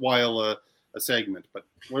 that worthwhile a segment. But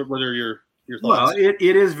what are your thoughts? Well, it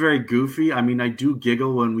is very goofy. I mean, I do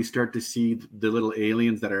giggle when we start to see the little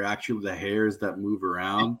aliens that are actually the hairs that move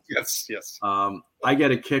around. Yes. I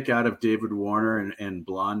get a kick out of David Warner and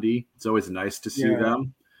Blondie. It's always nice to see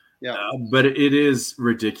them. Yeah. But it is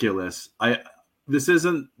ridiculous. This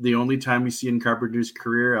isn't the only time we see in Carpenter's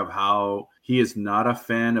career of how he is not a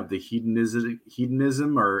fan of the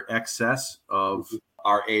hedonism or excess of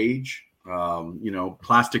our age.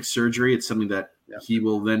 Plastic surgery. It's something that he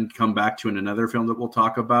will then come back to in another film that we'll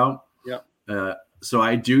talk about. Yeah. So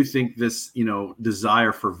I do think this,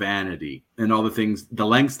 desire for vanity and all the things, the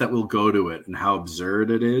lengths that will go to it and how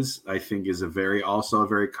absurd it is, I think is also a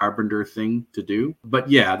very Carpenter thing to do. But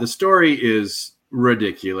yeah, the story is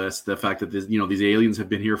ridiculous. The fact that these aliens have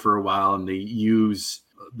been here for a while and they use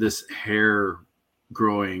this hair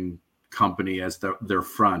growing company as their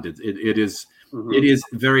front. It is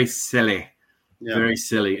very silly, very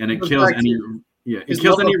silly, and it kills any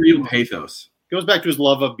real pathos. Goes back to his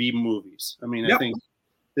love of B movies. I mean, I think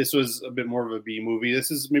this was a bit more of a B movie.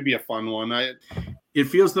 This is maybe a fun one. It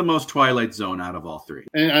feels the most Twilight Zone out of all three,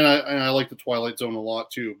 and I like the Twilight Zone a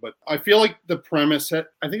lot too. But I feel like the premise, I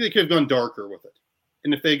think they could have gone darker with it.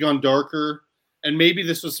 And if they had gone darker, and maybe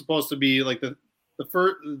this was supposed to be like the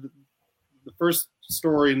first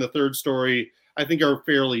story and the third story, I think are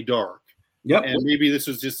fairly dark. Yep. And maybe this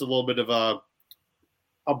was just a little bit of a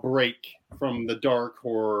break from the dark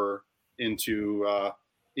horror into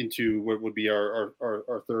what would be our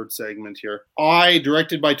third segment here.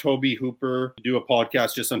 Directed by Tobe Hooper. Do a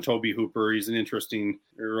podcast just on Tobe Hooper. He's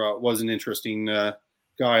was an interesting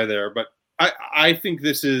guy there, but I think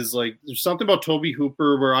this is like, there's something about Tobe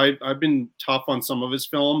Hooper where I've been tough on some of his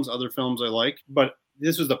films, other films I like, but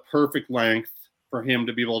this was the perfect length for him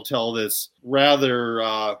to be able to tell this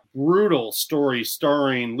rather brutal story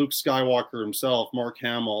starring Luke Skywalker himself, Mark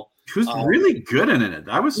Hamill. Who's really good in it.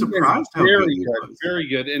 I was surprised how good he was. Very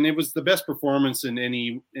good. And it was the best performance in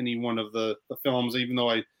any one of the films, even though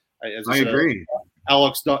I agree.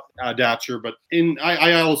 Alex Datcher, but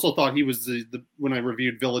I also thought he was when I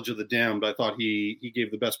reviewed Village of the Damned, I thought he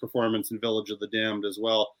gave the best performance in Village of the Damned as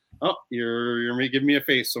well. Oh, you're giving me a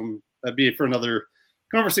face, so that'd be for another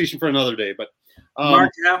conversation for another day. But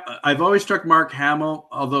I've always struck Mark Hamill,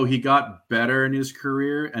 although he got better in his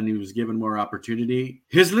career and he was given more opportunity.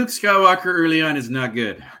 His Luke Skywalker early on is not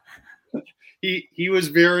good. He was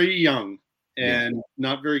very young and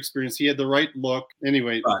not very experienced. He had the right look.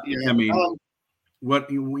 Anyway, I mean. What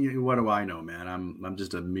do I know, man? I'm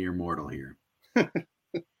just a mere mortal here.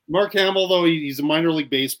 Mark Hamill, though, he's a minor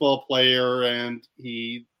league baseball player, and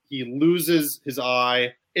he loses his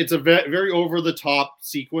eye. It's a very over the top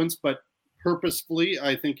sequence, but purposefully,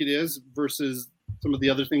 I think it is, versus some of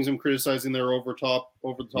the other things I'm criticizing. They're over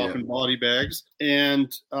the top and body bags,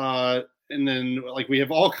 and then like we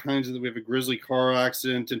have all kinds of. We have a grisly car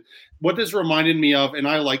accident, and what this reminded me of, and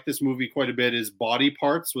I like this movie quite a bit, is Body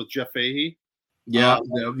Parts with Jeff Fahey. Yeah.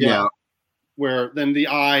 Where then the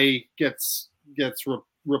eye gets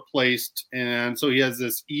replaced, and so he has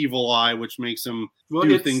this evil eye, which makes him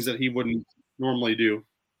do things that he wouldn't normally do.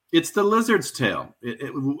 It's the lizard's tail.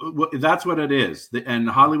 That's what it is. And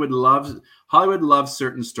Hollywood loves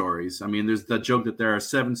certain stories. I mean, there's the joke that there are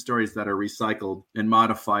 7 stories that are recycled and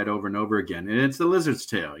modified over and over again, and it's the lizard's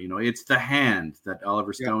tail. It's the hand that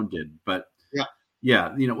Oliver Stone did, but.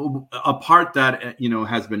 Yeah, a part that,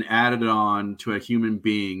 has been added on to a human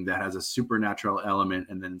being that has a supernatural element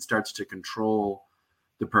and then starts to control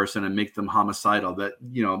the person and make them homicidal.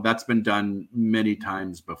 That's been done many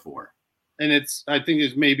times before. And I think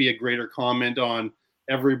it's maybe a greater comment on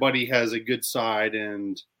everybody has a good side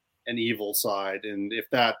and an evil side. And if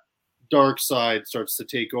that dark side starts to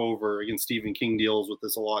take over, again, Stephen King deals with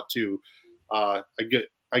this a lot too. A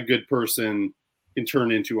good person can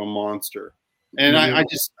turn into a monster. And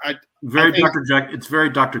it's very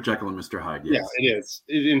Dr. Jekyll and Mr. Hyde. Yes. Yeah, it is.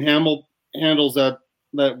 And Hamill handles that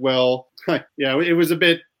well. Yeah, it was a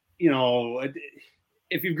bit,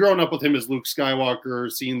 if you've grown up with him as Luke Skywalker,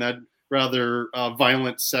 seeing that rather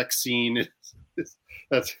violent sex scene,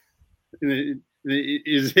 that's a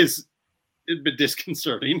bit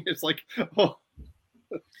disconcerting. It's like, oh.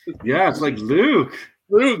 Yeah, it's like Luke,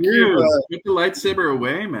 put the lightsaber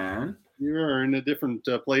away, man. You're in a different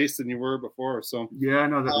place than you were before. So yeah,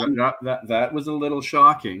 no, that was a little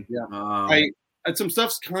shocking. Yeah, some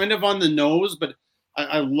stuff's kind of on the nose, but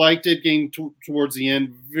I liked it getting towards the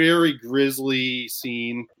end. Very grisly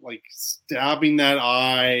scene, like stabbing that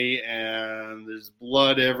eye, and there's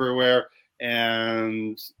blood everywhere,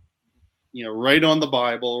 and right on the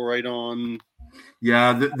Bible, right on.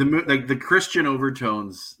 Yeah, the Christian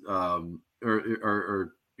overtones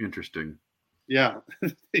are interesting. Yeah,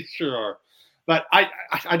 they sure are. But I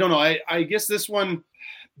don't know. I guess this one,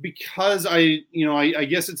 because I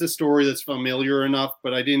guess it's a story that's familiar enough,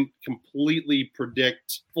 but I didn't completely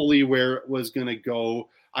predict fully where it was going to go.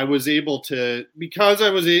 I was able to, because I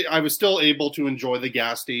was still able to enjoy the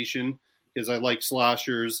gas station because I like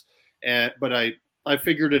slashers, but I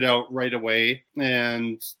figured it out right away,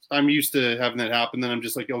 and I'm used to having that happen. Then I'm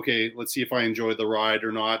just like, okay, let's see if I enjoy the ride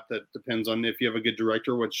or not. That depends on if you have a good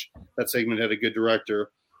director, which that segment had a good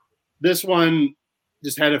director. This one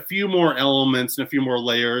just had a few more elements and a few more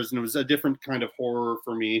layers, and it was a different kind of horror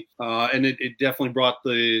for me. And it definitely brought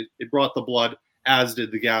the blood, as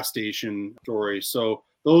did the gas station story. So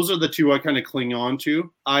those are the two I kind of cling on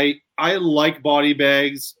to. I like Body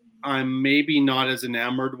Bags. I'm maybe not as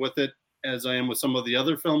enamored with it as I am with some of the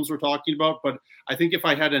other films we're talking about, but I think if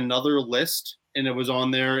I had another list and it was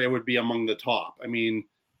on there, it would be among the top. I mean,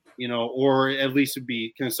 or at least it'd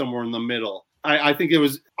be kind of somewhere in the middle. I think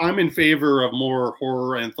I'm in favor of more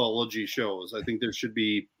horror anthology shows. I think there should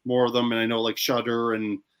be more of them. And I know like Shudder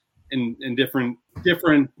and different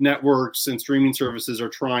networks and streaming services are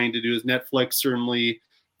trying to do this. Netflix, certainly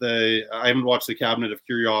I haven't watched the Cabinet of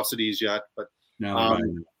Curiosities yet, but no,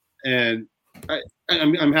 and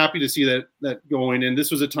I'm happy to see that going. And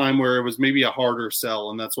this was a time where it was maybe a harder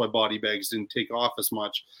sell, and that's why Body Bags didn't take off as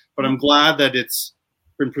much. But I'm glad that it's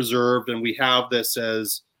been preserved, and we have this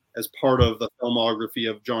as part of the filmography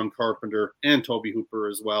of John Carpenter and Tobe Hooper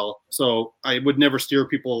as well. So I would never steer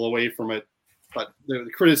people away from it. But the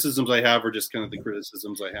criticisms I have are just kind of the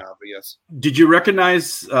criticisms I have, I guess. Did you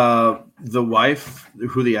recognize the wife,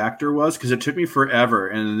 who the actor was? Because it took me forever.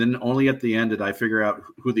 And then only at the end did I figure out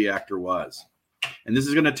who the actor was. And this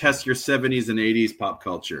is going to test your 70s and 80s pop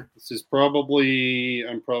culture. This is probably,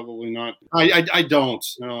 I'm probably not. I don't.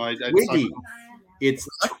 No, Twiggy. It's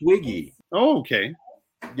Twiggy. Oh, okay.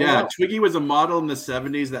 Yeah, Twiggy was a model in the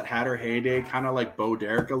 70s that had her heyday, kind of like Bo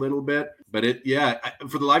Derek a little bit. But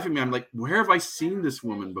for the life of me, I'm like, where have I seen this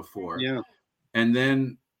woman before? Yeah. And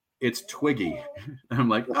then it's Twiggy. And I'm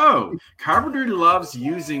like, oh, Carpenter loves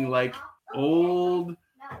using like old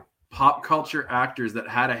pop culture actors that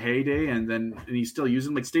had a heyday, and he's still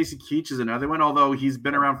using, like Stacy Keach is another one, although he's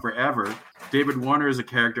been around forever. David Warner is a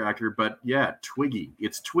character actor, but yeah, Twiggy.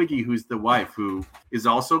 It's Twiggy who's the wife, who is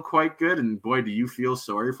also quite good, and boy, do you feel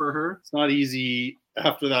sorry for her. It's not easy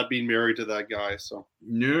after that being married to that guy, so.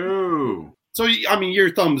 No. So, I mean,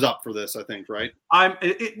 your thumbs up for this, I think, right?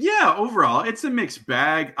 Yeah, overall, it's a mixed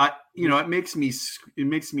bag. It makes me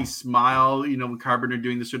smile, with Carpenter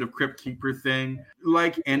doing the sort of Crypt Keeper thing.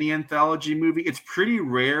 Like any anthology movie, it's pretty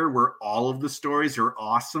rare where all of the stories are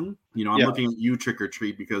awesome. I'm looking at you, Trick or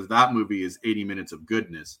Treat, because that movie is 80 minutes of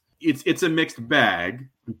goodness. It's a mixed bag,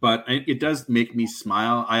 but it does make me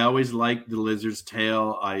smile. I always like The Lizard's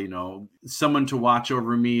Tale. Someone to Watch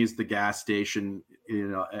Over Me is The Gas Station,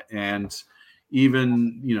 and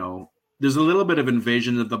even, there's a little bit of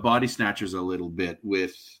Invasion of the Body Snatchers a little bit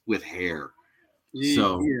with hair.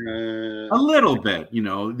 So a little bit,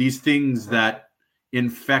 these things that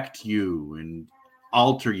infect you and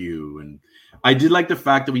alter you. And I did like the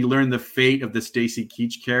fact that we learned the fate of the Stacy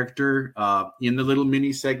Keach character in the little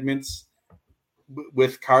mini segments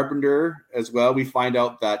with Carpenter as well. We find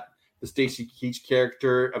out that the Stacy Keach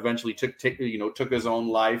character eventually took his own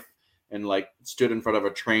life and like stood in front of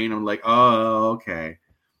a train. I'm like, oh, okay.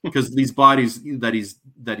 Because these bodies that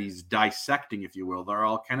he's dissecting, if you will, they're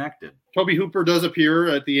all connected. Tobe Hooper does appear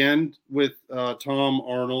at the end with Tom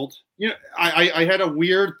Arnold. I had a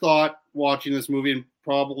weird thought watching this movie, and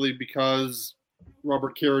probably because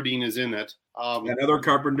Robert Carradine is in it. Another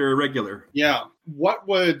Carpenter regular. Yeah. What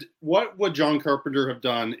would John Carpenter have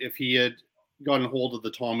done if he had gotten hold of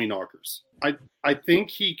the Tommyknockers? I think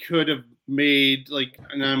he could have made, like,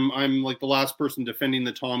 and I'm like the last person defending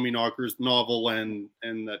the Tommyknockers novel and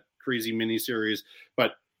that crazy miniseries,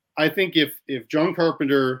 but I think if John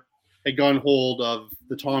Carpenter had gotten hold of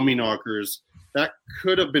the Tommyknockers, that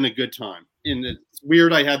could have been a good time. And it's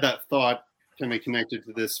weird I had that thought kind of connected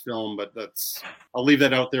to this film, but I'll leave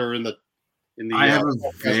that out there in the. I have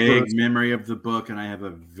a vague memory of the book, and I have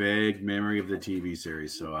a vague memory of the TV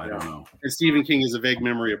series, so I don't know. And Stephen King has a vague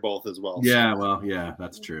memory of both as well. Yeah, well, yeah,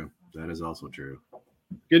 that's true. That is also true.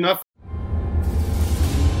 Good enough.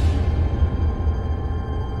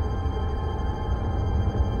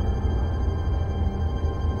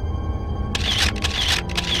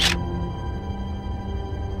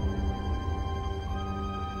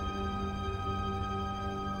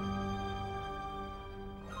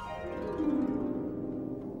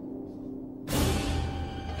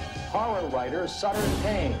 horror writer Sutter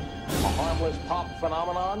Kane, a harmless pop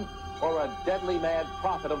phenomenon, or a deadly mad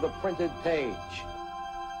prophet of the printed page?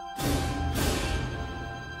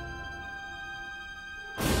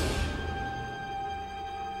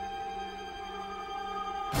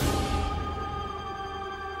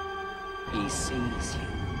 He sees you.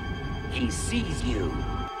 He sees you.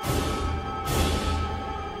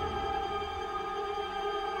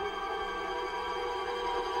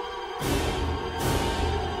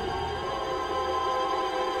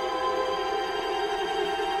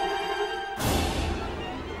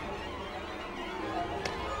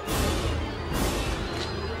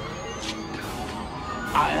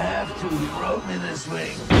 I have to. He wrote me this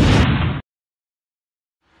thing.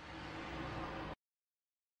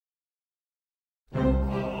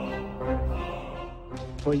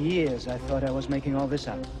 For years, I thought I was making all this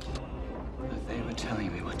up. But they were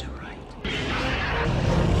telling me what to write.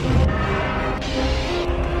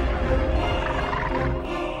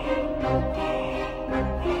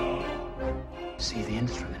 See the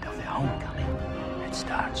instrument of the homecoming. It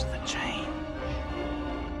starts the change.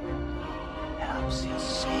 Helps you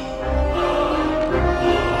see.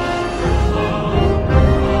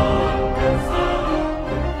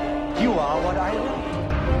 You are what I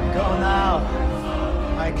wrote. Go now.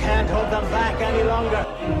 I can't hold them back any longer.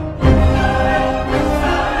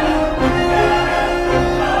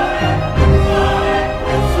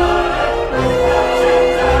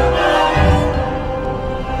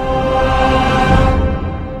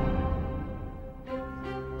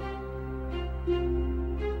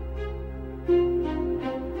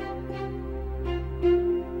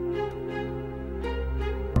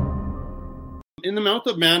 In the Mouth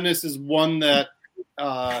of Madness is one that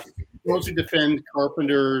mostly defend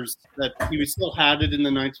Carpenter's, that he still had it in the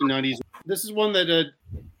 1990s. This is one that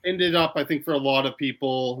ended up, I think, for a lot of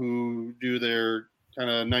people who do their kind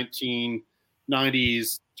of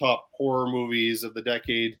 1990s top horror movies of the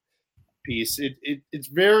decade piece. It's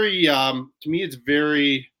very, to me, it's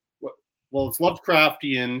very, well, it's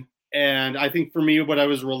Lovecraftian. And I think for me, what I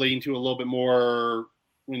was relating to a little bit more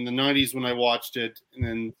in the 90s when I watched it, and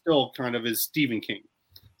then still kind of is Stephen King.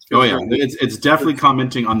 Oh yeah, it's definitely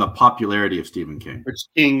commenting on the popularity of Stephen King. Which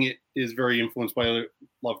King is very influenced by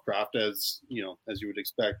Lovecraft, as you know, as you would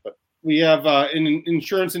expect. But we have an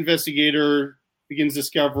insurance investigator begins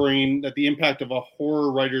discovering that the impact of a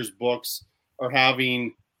horror writer's books are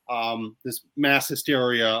having this mass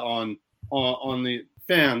hysteria on the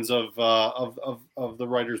fans of the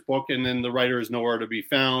writer's book, and then the writer is nowhere to be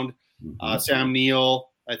found. Mm-hmm. Sam Neill,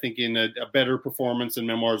 I think, in a better performance in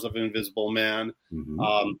Memoirs of an Invisible Man,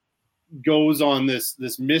 Mm-hmm. Goes on this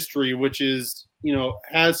mystery, which is, you know,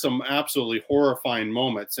 has some absolutely horrifying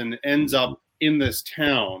moments, and ends up in this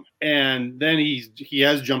town. And then he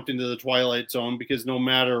has jumped into the Twilight Zone, because no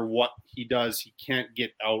matter what he does, he can't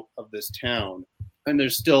get out of this town. And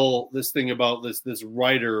there's still this thing about this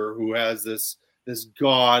writer who has this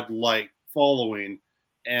god-like following,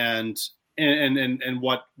 and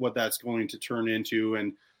what that's going to turn into.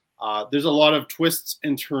 And there's a lot of twists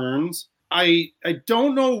and turns. I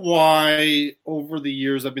don't know why over the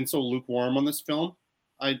years I've been so lukewarm on this film.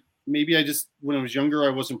 Maybe I just, when I was younger, I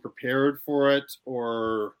wasn't prepared for it,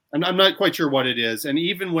 or I'm not quite sure what it is. And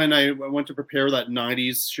even when I went to prepare that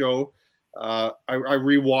 90s show, I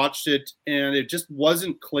rewatched it, and it just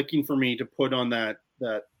wasn't clicking for me to put on that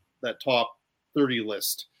top 30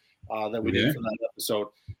 list that we did for that episode.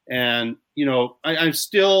 And, you know, I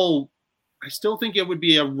still think it would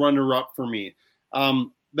be a runner-up for me.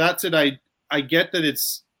 That said, I get that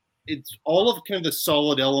it's all of kind of the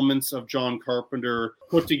solid elements of John Carpenter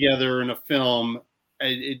put together in a film.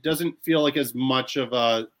 It doesn't feel like as much of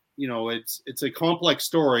a, you know, it's a complex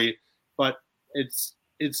story, but it's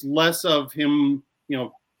less of him, you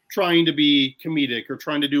know, trying to be comedic or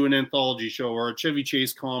trying to do an anthology show or a Chevy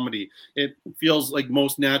Chase comedy. It feels like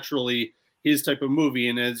most naturally his type of movie.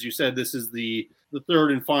 And as you said, this is the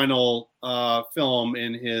third and final film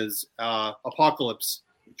in his Apocalypse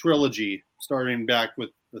trilogy, starting back with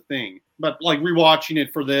The Thing. But like rewatching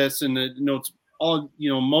it for this, and the notes all, you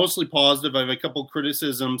know, mostly positive. I have a couple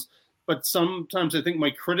criticisms, but sometimes I think my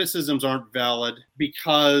criticisms aren't valid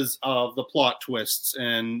because of the plot twists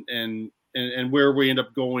and where we end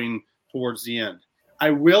up going towards the end. I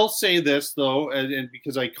will say this, though, and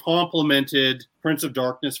because I complimented Prince of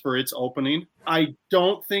Darkness for its opening, I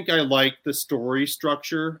don't think I like the story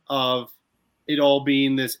structure of it all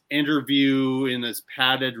being this interview in this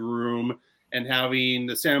padded room and having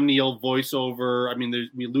the Sam Neill voiceover. I mean,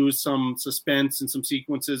 we lose some suspense in some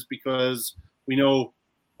sequences because we know,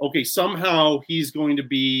 okay, somehow he's going to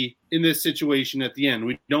be in this situation at the end.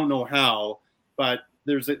 We don't know how, but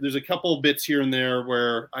there's a couple of bits here and there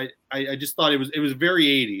where I just thought it was very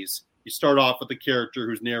 80s. You start off with the character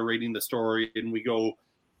who's narrating the story, and we go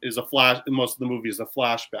is a flash. Most of the movie is a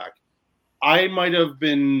flashback. I might have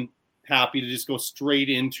been happy to just go straight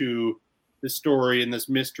into the story and this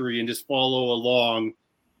mystery and just follow along,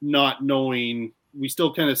 not knowing. We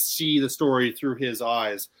still kind of see the story through his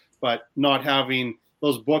eyes, but not having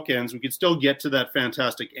those bookends. We could still get to that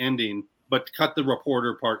fantastic ending, but cut the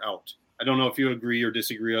reporter part out. I don't know if you agree or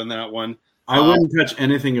disagree on that one. I wouldn't touch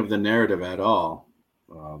anything of the narrative at all.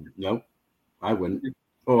 Nope, I wouldn't.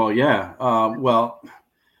 Oh, yeah. Well,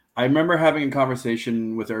 I remember having a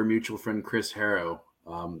conversation with our mutual friend Chris Harrow,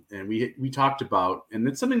 and we talked about, and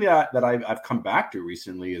it's something that I've come back to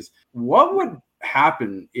recently, is what would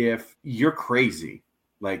happen if you're crazy,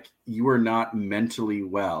 like you are not mentally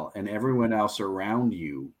well, and everyone else around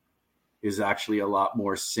you is actually a lot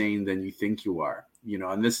more sane than you think you are.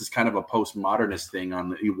 And this is kind of a postmodernist thing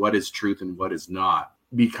on what is truth and what is not,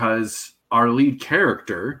 because our lead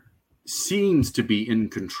character seems to be in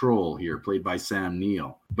control here, played by Sam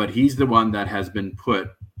Neill, but he's the one that has been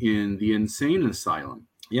put in the insane asylum.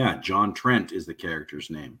 Yeah, John Trent is the character's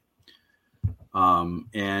name.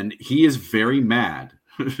 And he is very mad.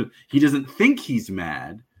 He doesn't think he's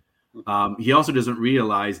mad. He also doesn't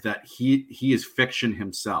realize that he is fiction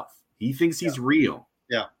himself. He thinks he's real.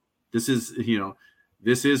 Yeah. This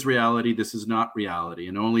is reality. This is not reality.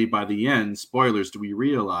 And only by the end, spoilers, do we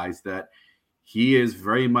realize that he is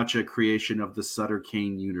very much a creation of the Sutter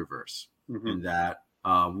Kane universe. Mm-hmm. And that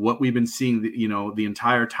what we've been seeing, the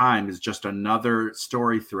entire time is just another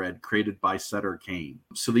story thread created by Sutter Kane.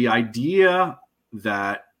 So the idea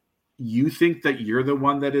that you think that you're the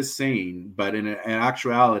one that is sane, but in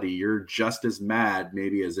actuality, you're just as mad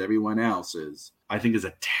maybe as everyone else is, I think is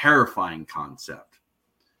a terrifying concept.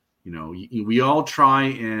 We all try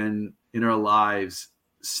and in our lives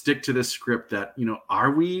stick to the script that,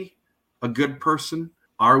 are we a good person?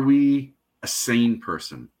 Are we a sane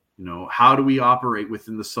person? How do we operate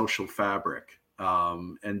within the social fabric?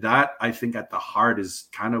 And that, I think, at the heart is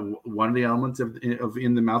kind of one of the elements of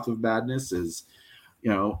In the Mouth of Madness is,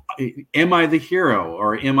 am I the hero,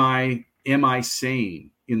 or am I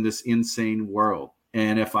sane in this insane world?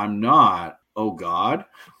 And if I'm not, oh God.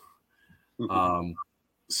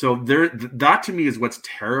 So that to me is what's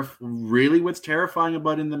terrifying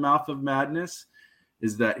about In the Mouth of Madness,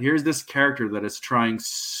 is that here's this character that is trying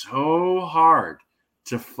so hard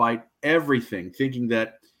to fight everything, thinking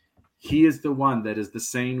that he is the one that is the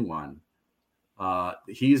sane one.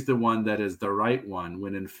 He's the one that is the right one,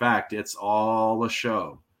 when in fact it's all a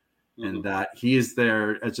show. Mm-hmm. And that he is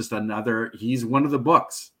there as just he's one of the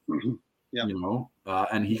books. Mm-hmm. Yeah.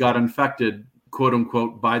 And he got infected, quote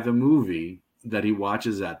unquote, by the movie that he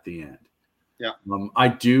watches at the end. Yeah. I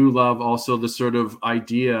do love also the sort of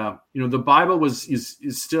idea, the Bible is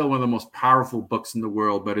still one of the most powerful books in the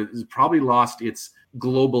world, but it has probably lost its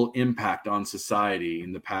global impact on society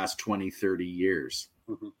in the past 20, 30 years.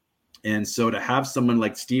 Mm-hmm. And so to have someone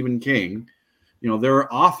like Stephen King, there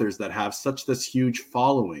are authors that have this huge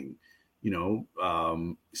following.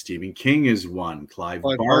 Stephen King is one, Clive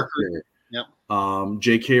Barker. Yep.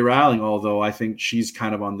 J.K. Rowling, although I think she's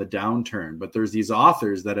kind of on the downturn, but there's these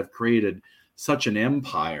authors that have created such an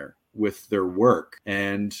empire with their work.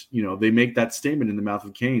 And, they make that statement in The Mouth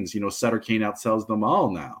of Canes, Sutter Kane outsells them all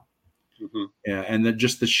now. Mm-hmm. And then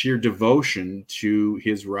just the sheer devotion to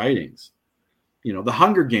his writings. The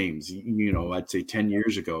Hunger Games, I'd say 10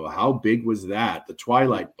 years ago, how big was that? The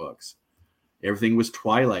Twilight books, everything was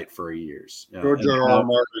Twilight for years. George R.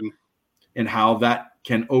 Martin. And how that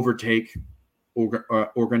can overtake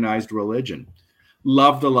organized religion.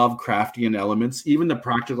 Love the Lovecraftian elements, even the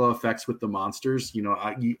practical effects with the monsters.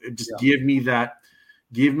 Give me that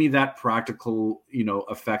practical,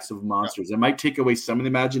 effects of monsters. It might take away some of the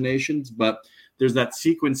imaginations, but there's that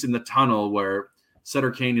sequence in the tunnel where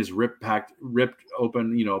Sutter Kane is ripped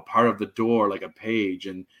open, part of the door like a page,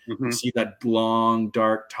 and you see that long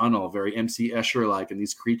dark tunnel, very MC Escher like, and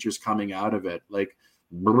these creatures coming out of it, like.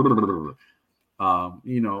 As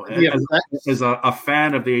a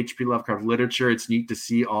fan of the H.P. Lovecraft literature, it's neat to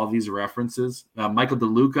see all these references. Michael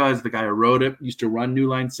DeLuca is the guy who wrote it, used to run New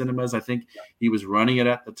Line Cinemas. I think he was running it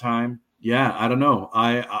at the time. Yeah, I don't know.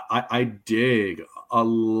 I dig a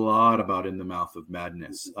lot about In the Mouth of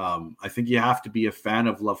Madness. I think you have to be a fan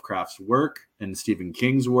of Lovecraft's work and Stephen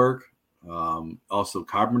King's work, also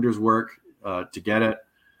Carpenter's work to get it.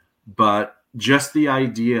 But just the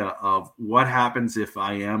idea of what happens if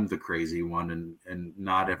I am the crazy one and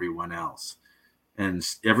not everyone else. And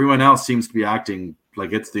everyone else seems to be acting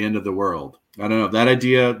like it's the end of the world. I don't know. That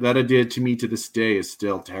idea to me to this day is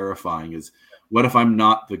still terrifying, is What if I'm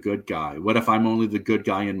not the good guy? What if I'm only the good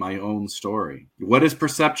guy in my own story? What is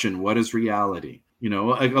perception? What is reality? You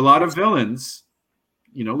know, a lot of villains,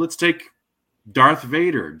 you know, let's take Darth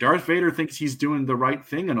Vader. Darth Vader thinks he's doing the right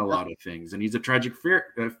thing in a lot of things, and he's a tragic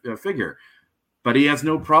figure, but he has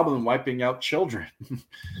no problem wiping out children.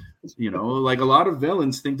 You know, like a lot of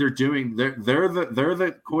villains think they're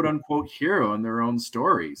the quote unquote hero in their own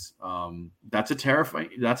stories. That's a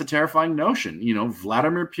terrifying notion. You know,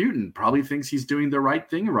 Vladimir Putin probably thinks he's doing the right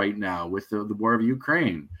thing right now with the war of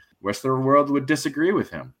Ukraine. Western world would disagree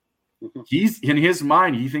with him. He's in his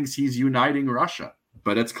mind, he thinks he's uniting Russia,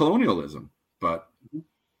 but it's colonialism. But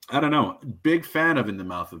I don't know. Big fan of In the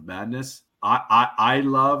Mouth of Madness. I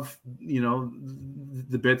love, you know,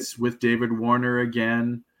 the bits with David Warner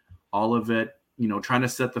again, all of it, you know, trying to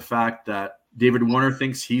set the fact that David Warner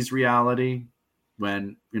thinks he's reality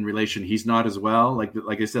when in relation he's not as well.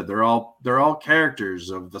 Like I said, they're all characters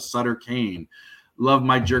of the Sutter Kane. Love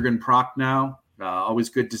my Jürgen Prochnow. Always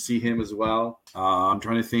good to see him as well. I'm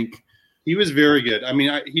trying to think. He was very good. I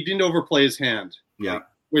mean, he didn't overplay his hand. Yeah. Like,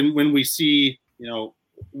 when we see, you know,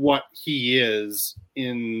 what he is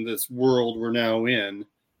in this world we're now in,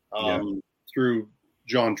 through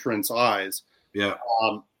John Trent's eyes. Yeah.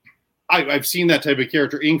 I've seen that type of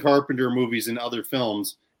character in Carpenter movies and other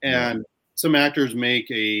films, and some actors make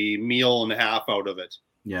a meal and a half out of it.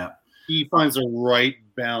 Yeah. He finds the right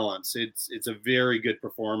balance. It's a very good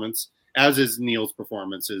performance, as is Neil's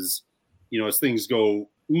performances, you know, as things go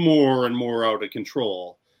more and more out of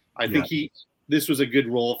control. I think this was a good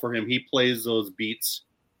role for him. He plays those beats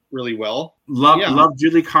really well. Love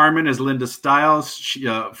Julie Carmen as Linda Stiles. She,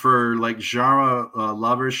 for like genre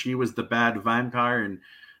lovers, she was the bad vampire in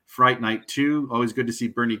Fright Night 2. Always good to see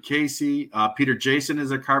Bernie Casey. Peter Jason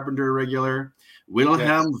is a Carpenter regular.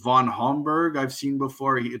 Wilhelm von Homburg I've seen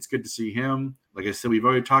before. It's good to see him. Like I said, we've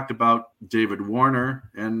already talked about David Warner,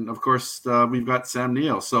 and of course we've got Sam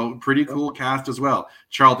Neill. So pretty cool cast as well.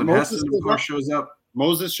 Charlton Heston, of course, shows up.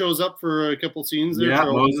 Moses shows up for a couple scenes there. Yeah,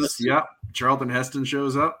 Moses. Yeah, Charlton Heston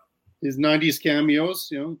shows up. His 90s cameos,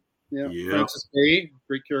 you know. Yeah. Francis Bay,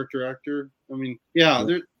 great character actor. I mean,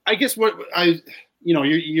 I guess what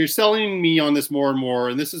you're selling me on this more and more,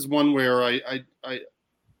 and this is one where I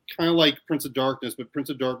kind of like Prince of Darkness, but Prince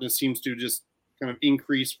of Darkness seems to just kind of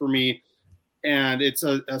increase for me, and it's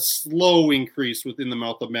a slow increase within the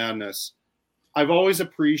Mouth of Madness. I've always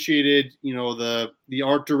appreciated, you know, the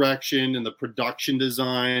art direction and the production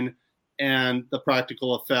design and the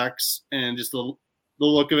practical effects and just the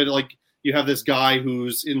look of it. Like, you have this guy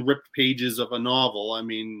who's in ripped pages of a novel. I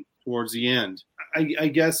mean, towards the end, I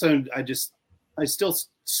guess I still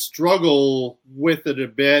struggle with it a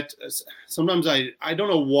bit. Sometimes I don't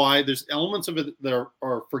know why. There's elements of it that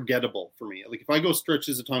are forgettable for me. Like, if I go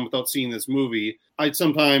stretches of time without seeing this movie, I'd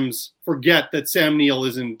sometimes forget that Sam Neill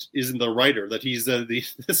isn't the writer, that he's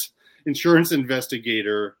this insurance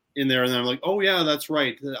investigator in there. And then I'm like, oh yeah, that's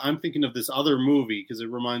right. I'm thinking of this other movie because it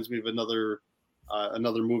reminds me of another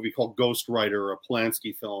movie called Ghost Rider, a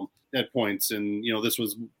Polanski film at points. And, you know, this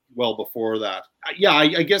was well before that.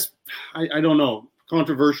 I guess I don't know.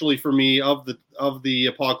 Controversially for me, of the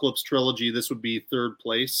Apocalypse trilogy, this would be third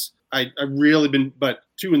place. I've really been, but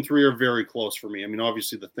 2 and 3 are very close for me. I mean,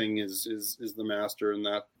 obviously The Thing is the master in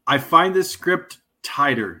that. I find this script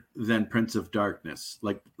tighter than Prince of Darkness.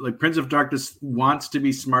 Like Prince of Darkness wants to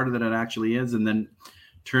be smarter than it actually is, and then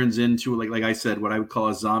turns into, like I said, what I would call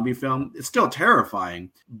a zombie film. It's still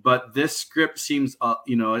terrifying, but this script seems,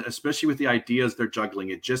 especially with the ideas they're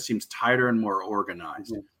juggling, it just seems tighter and more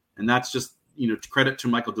organized. Mm-hmm. And that's just, credit to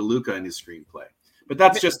Michael DeLuca and his screenplay. But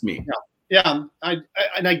that's just me. Yeah, I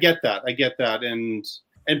get that.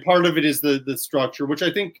 And part of it is the structure, which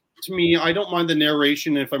I think, to me, I don't mind the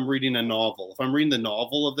narration if I'm reading a novel. If I'm reading the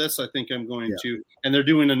novel of this, I think I'm going to. And they're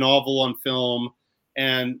doing a novel on film,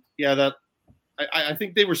 and I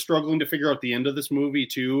think they were struggling to figure out the end of this movie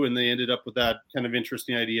too, and they ended up with that kind of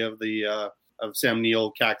interesting idea of of Sam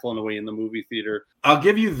Neill cackling away in the movie theater. I'll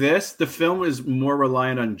give you this: the film is more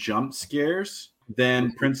reliant on jump scares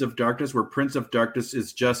than Prince of Darkness, where Prince of Darkness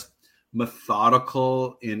is just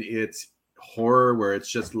methodical in its horror, where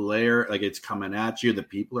it's just it's coming at you, the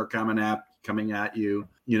people are coming at you.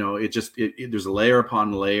 There's a layer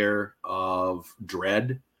upon layer of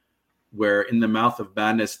dread, where In the Mouth of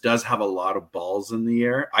Madness does have a lot of balls in the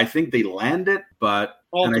air. I think they land it,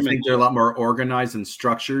 and I think they're a lot more organized and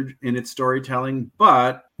structured in its storytelling.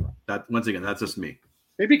 But that, once again, that's just me.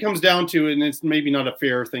 Maybe it comes down to, and it's maybe not a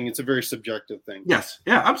fair thing, it's a very subjective thing. Yes.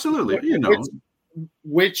 Yeah, absolutely.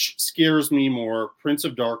 Which scares me more, Prince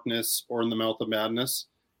of Darkness or In the Mouth of Madness?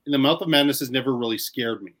 In the Mouth of Madness has never really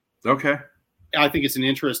scared me. Okay. I think it's an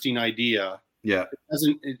interesting idea. Yeah.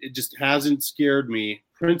 It just hasn't scared me.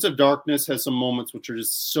 Prince of Darkness has some moments which are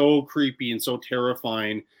just so creepy and so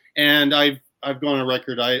terrifying. And I've gone on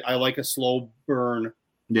record. I like a slow burn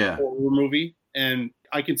horror movie, and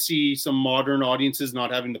I can see some modern audiences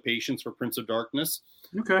not having the patience for Prince of Darkness.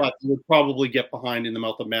 Okay. But would probably get behind In the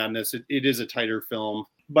Mouth of Madness. It is a tighter film,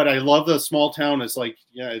 but I love the small town. It's like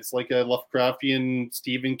a Lovecraftian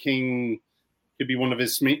Stephen King could be one of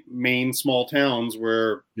his main small towns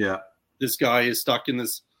where this guy is stuck in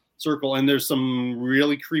this circle, and there's some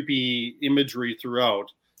really creepy imagery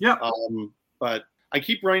throughout. Yeah. But I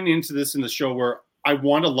keep running into this in the show where I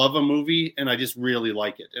want to love a movie and I just really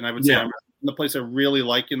like it. And I would say I'm in the place I really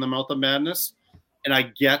like In the Mouth of Madness. And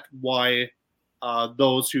I get why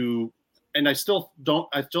those who, and I still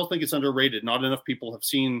think it's underrated. Not enough people have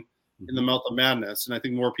seen In the Mouth of Madness. And I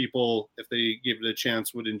think more people, if they gave it a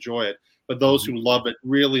chance, would enjoy it. But those who love it,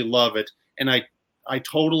 really love it. And I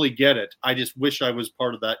totally get it. I just wish I was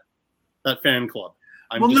part of that fan club.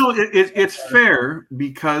 It's fair,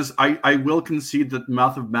 because I will concede that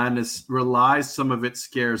Mouth of Madness relies some of its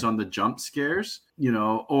scares on the jump scares,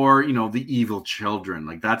 or the evil children.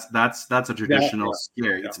 Like that's a traditional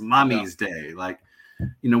scare. It's Mummy's Day. Like,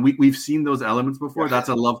 we've seen those elements before. That's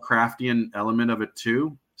a Lovecraftian element of it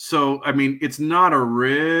too. So, I mean, it's not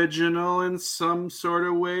original in some sort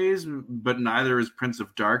of ways, but neither is Prince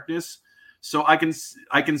of Darkness. So I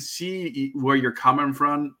can see where you're coming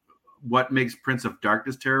from. What makes Prince of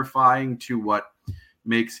Darkness terrifying to what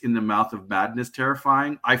makes In the Mouth of Madness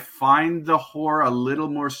terrifying. I find the horror a little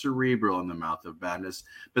more cerebral in The Mouth of Madness,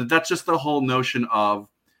 but that's just the whole notion of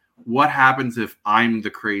what happens if I'm the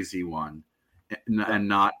crazy one and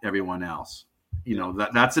not everyone else.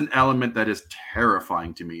 That's an element that is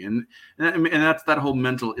terrifying to me, and that's that whole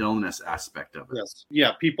mental illness aspect of it. Yes,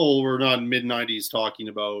 yeah. People were not in mid-90s talking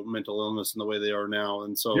about mental illness in the way they are now,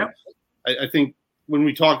 and so I think when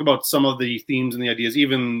we talk about some of the themes and the ideas,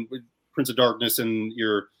 even with Prince of Darkness and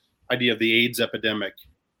your idea of the AIDS epidemic,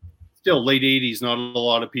 still late 80s, not a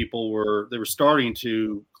lot of people were starting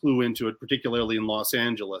to clue into it, particularly in Los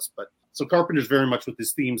Angeles. But so Carpenter's very much with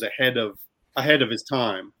his themes ahead of his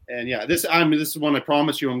time. And this is one I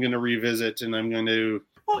promise you I'm going to revisit, and I'm going to.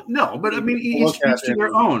 Well, no, but I mean, each to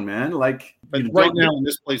their own, man. Like, but right now in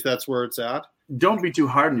this place, that's where it's at. Don't be too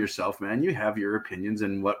hard on yourself, man. You have your opinions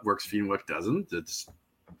and what works for you and what doesn't. It's.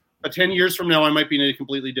 But 10 years from now, I might be in a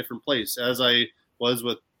completely different place, as I was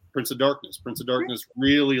with Prince of Darkness. Prince of Darkness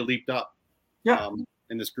really leaped up.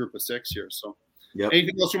 In this group of 6 years. So,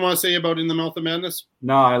 anything else you want to say about In the Mouth of Madness?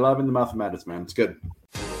 No, I love In the Mouth of Madness, man. It's good.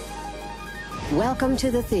 Welcome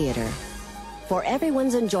to the theater. For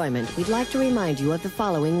everyone's enjoyment, we'd like to remind you of the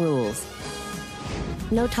following rules.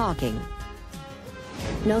 No talking.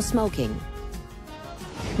 No smoking.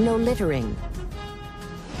 No littering.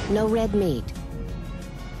 No red meat.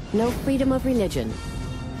 No freedom of religion.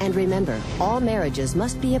 And remember, all marriages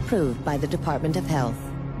must be approved by the Department of Health.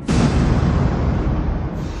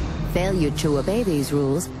 Failure to obey these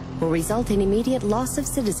rules will result in immediate loss of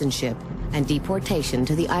citizenship and deportation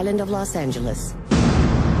to the island of Los Angeles.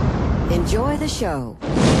 Enjoy the show.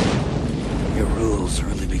 Your rules are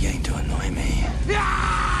really beginning to annoy me.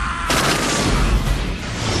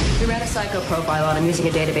 We ran a psycho profile on him using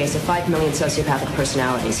a database of 5 million sociopathic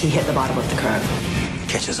personalities. He hit the bottom of the curve.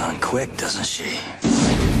 Catches on quick, doesn't she?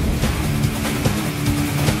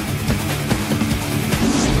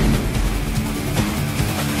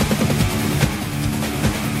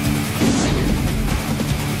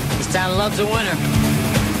 This town loves a winner.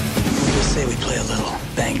 Let's say we play a little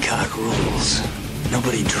Bangkok rules.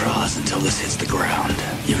 Nobody draws until this hits the ground.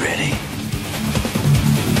 You ready?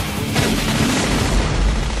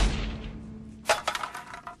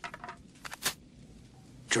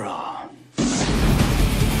 Draw.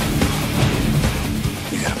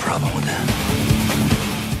 Problem with that.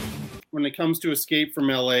 When it comes to Escape from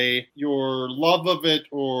LA, your love of it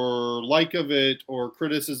or like of it or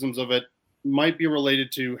criticisms of it might be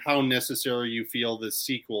related to how necessary you feel this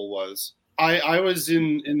sequel was. I was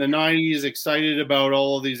in the 90s excited about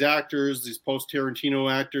all of these actors, these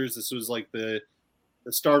post-Tarantino actors. This was like the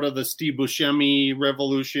start of the Steve Buscemi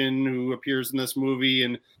revolution who appears in this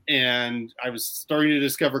movie. And I was starting to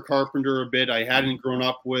discover Carpenter a bit. I hadn't grown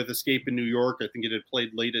up with Escape in New York. I think it had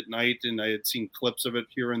played late at night, and I had seen clips of it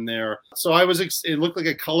here and there. So it looked like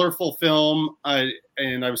a colorful film,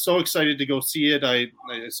 and I was so excited to go see it. I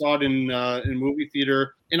saw it in movie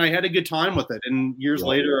theater, and I had a good time with it. And years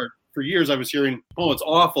later, for years, I was hearing, "Oh, it's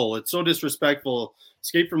awful. It's so disrespectful.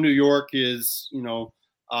 Escape from New York is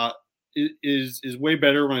way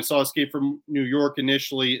better." When I saw Escape from New York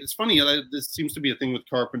initially, it's funny, this seems to be a thing with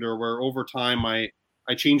Carpenter where over time I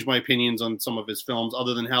I changed my opinions on some of his films,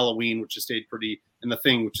 other than Halloween, which has stayed pretty, and The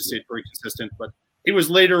Thing, which has stayed pretty consistent. But it was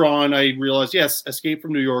later on I realized, yes, Escape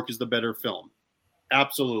from New York is the better film.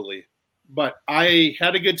 Absolutely. But I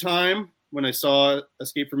had a good time when I saw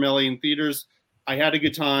Escape from LA in theaters. I had a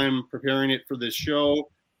good time preparing it for this show.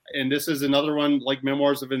 And this is another one, like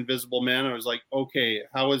Memoirs of Invisible Man. I was like, okay,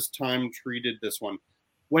 how has time treated this one?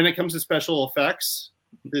 When it comes to special effects,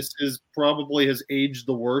 this is probably has aged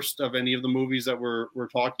the worst of any of the movies that we're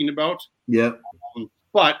talking about. Yep.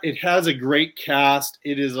 But it has a great cast.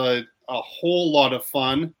 It is a whole lot of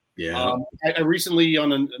fun. Yeah. I recently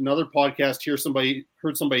on another podcast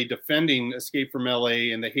heard somebody defending Escape from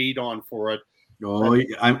LA and the hate on for it. Oh,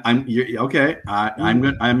 okay.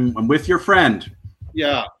 I'm with your friend.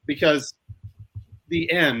 Yeah, because the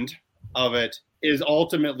end of it is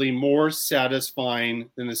ultimately more satisfying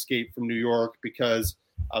than Escape from New York because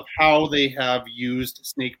of how they have used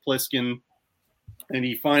Snake Plissken, and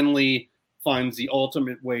he finally finds the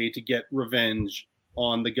ultimate way to get revenge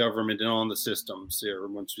on the government and on the systems here.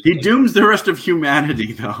 He dooms the rest of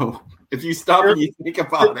humanity, though. If you stop and you think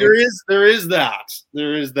about it, there is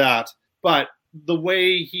that. But the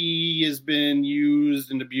way he has been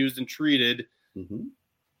used and abused and treated,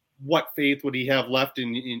 what faith would he have left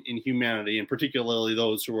in humanity, and particularly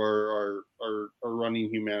those who are running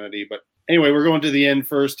humanity? But anyway, we're going to the end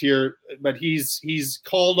first here. But he's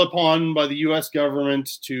called upon by the U.S. government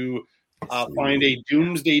to find a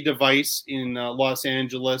doomsday device in Los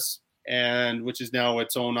Angeles, and which is now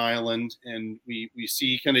its own island. And we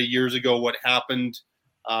see kind of years ago what happened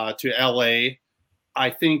to L.A.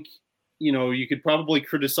 I think, you could probably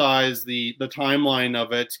criticize the timeline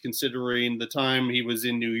of it, considering the time he was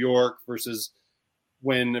in New York versus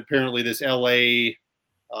when apparently this L.A.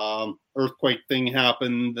 Earthquake thing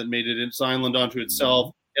happened that made it its island onto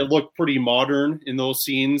itself. It looked pretty modern in those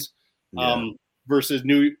scenes. Versus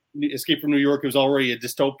Escape from New York, it was already a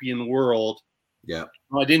dystopian world. Yeah.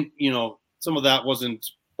 I didn't, some of that wasn't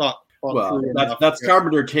thought well, that's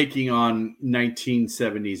Carpenter taking on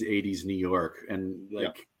 1970s, 80s New York. And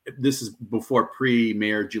this is before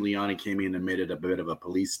Mayor Giuliani came in and made it a bit of a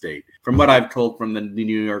police state. From what I've told from the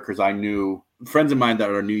New Yorkers, I knew friends of mine that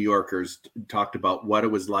are New Yorkers talked about what it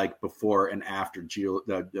was like before and after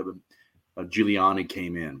Giuliani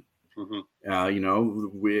came in.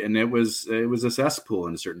 And it was a cesspool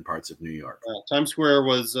in certain parts of New York. Times Square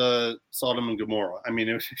was Sodom and Gomorrah. I mean,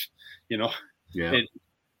 it was,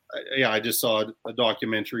 I just saw a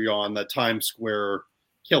documentary on the Times Square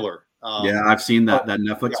killer. I've seen that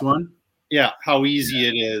Netflix one. Yeah, how easy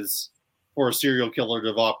it is for a serial killer to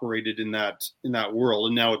have operated in that world,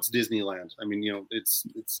 and now it's Disneyland. I mean, it's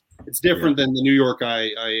different than the New York I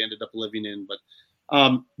ended up living in,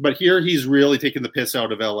 but here he's really taking the piss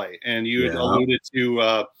out of LA. And you had alluded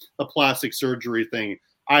to the plastic surgery thing.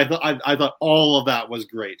 I thought all of that was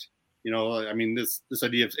great. I mean, this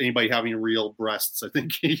idea of anybody having real breasts, I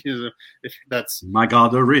think if that's my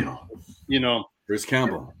God, they're real. Bruce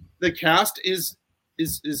Campbell. The cast is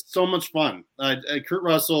so much fun. Kurt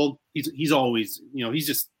Russell, he's always, he's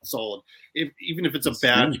just solid. Even if it's a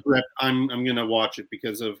bad script, I'm gonna watch it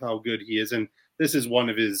because of how good he is. And this is one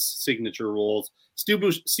of his signature roles. Steve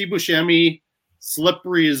Buscemi,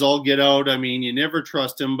 slippery as all get out. I mean, you never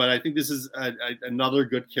trust him, but I think this is another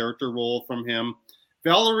good character role from him.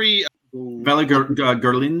 Valerie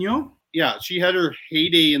Garlino? Yeah, she had her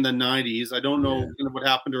heyday in the 90s. I don't know kind of what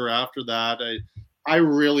happened to her after that. I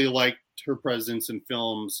really liked her presence in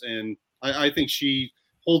films, and I think she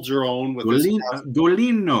holds her own with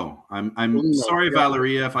Golino. I'm sorry,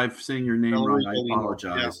 Valeria, if I've saying your name wrong. I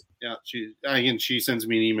apologize. Yeah, she sends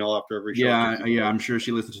me an email after every show. Yeah, I'm sure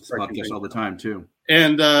she listens to this podcast all the time too.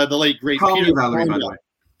 And the late great Peter Valerie, by the way.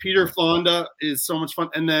 Peter Fonda is so much fun.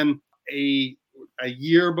 And then a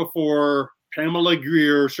year before Pamela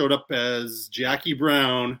Grier showed up as Jackie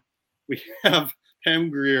Brown, we have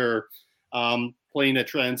Pam Grier playing a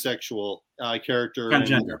transsexual character.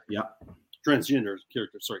 Transgender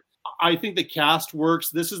character, sorry. I think the cast works.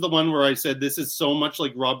 This is the one where I said this is so much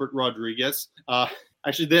like Robert Rodriguez.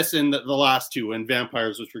 Actually, this and the last two, and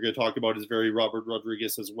Vampires, which we're going to talk about, is very Robert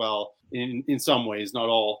Rodriguez as well, in some ways, not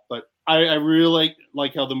all. But I really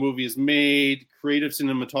like how the movie is made, creative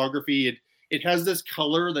cinematography. It has this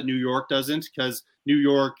color that New York doesn't, because New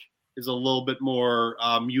York is a little bit more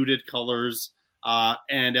muted colors,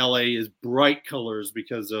 and LA is bright colors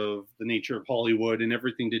because of the nature of Hollywood and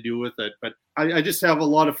everything to do with it. But I just have a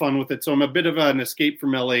lot of fun with it. So I'm a bit of an Escape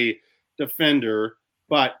from LA defender,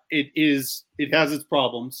 but it has its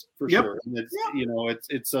problems for sure. And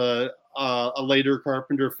it's a later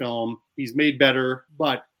Carpenter film. He's made better,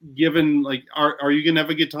 but given are you gonna have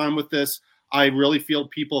a good time with this? I really feel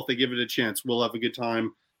people, if they give it a chance, will have a good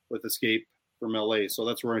time with Escape from LA. So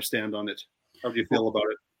that's where I stand on it. How do you feel about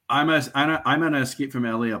it? I'm an Escape from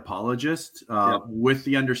LA apologist, with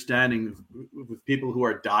the understanding with people who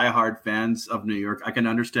are diehard fans of New York. I can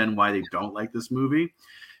understand why they don't like this movie,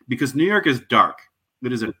 because New York is dark.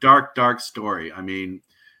 It is a dark, dark story. I mean,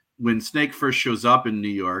 when Snake first shows up in New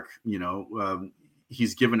York,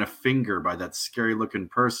 he's given a finger by that scary looking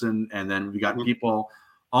person. And then we got people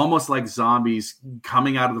almost like zombies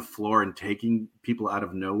coming out of the floor and taking people out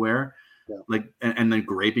of nowhere, and then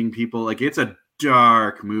raping people. Like, it's a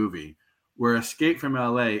dark movie, where Escape from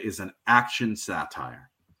LA is an action satire.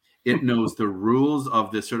 It knows the rules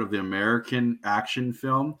of this sort of the American action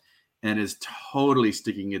film and is totally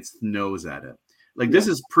sticking its nose at it. Like, this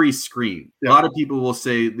is pre-Scream. A lot of people will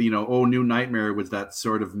say, New Nightmare was that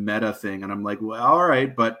sort of meta thing. And I'm like, well, all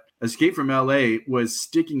right, but Escape from LA was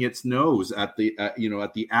sticking its nose at the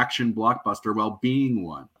action blockbuster while being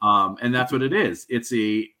one. And that's what it is. It's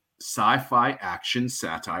a sci-fi action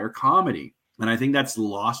satire comedy. And I think that's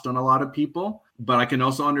lost on a lot of people. But I can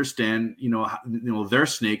also understand, their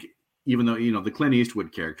Snake, even though, the Clint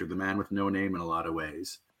Eastwood character, the man with no name in a lot of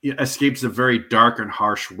ways, escapes a very dark and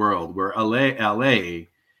harsh world where LA,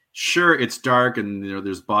 sure, it's dark and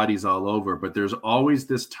there's bodies all over, but there's always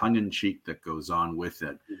this tongue-in-cheek that goes on with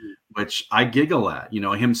it, which I giggle at.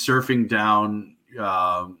 Him surfing down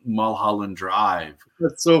Mulholland Drive.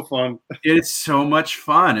 That's so fun. It's so much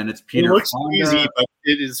fun, and it's Peter. It looks easy, but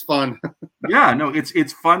it is fun. Yeah, no,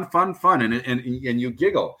 it's fun, and you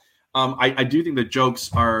giggle. I do think the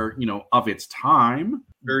jokes are of its time.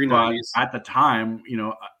 Very nice. At the time,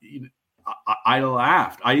 I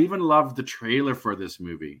laughed. I even loved the trailer for this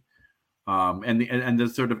movie, and the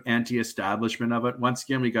sort of anti-establishment of it. Once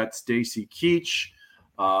again, we got Stacy Keach.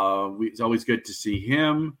 It's always good to see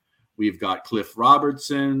him. We've got Cliff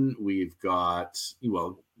Robertson. We've got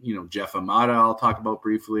Jeff Amata. I'll talk about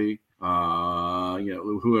briefly.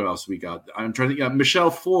 Who else we got? I'm trying to think.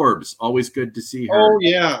 Michelle Forbes. Always good to see her. Oh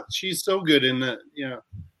yeah, she's so good in that.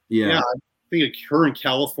 Yeah. I think of her in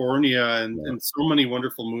California and so many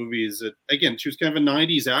wonderful movies. That, again, she was kind of a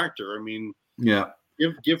 '90s actor. I mean,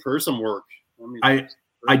 give her some work. I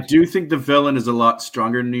do think the villain is a lot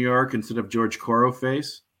stronger in New York instead of George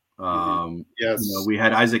Coroface. Yes, we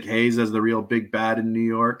had Isaac Hayes as the real big bad in New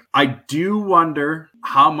York. I do wonder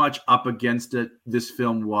how much up against it this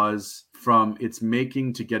film was from its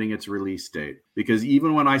making to getting its release date. Because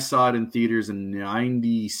even when I saw it in theaters in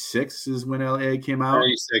 96 is when LA came out.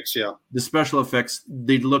 96, yeah. The special effects,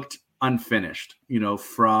 they looked unfinished.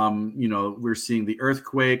 From, we're seeing the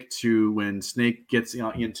earthquake to when Snake gets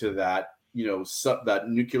into that, that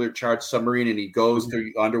nuclear charged submarine and he goes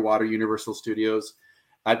through underwater Universal Studios.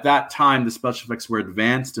 At that time, the special effects were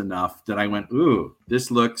advanced enough that I went, ooh,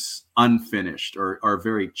 this looks unfinished or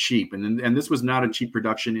very cheap. And this was not a cheap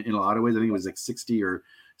production in a lot of ways. I think it was like $60 or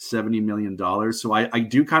 $70 million. So I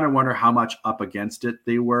do kind of wonder how much up against it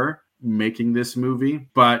they were making this movie.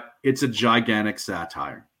 But it's a gigantic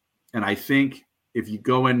satire. And I think if you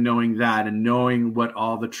go in knowing that and knowing what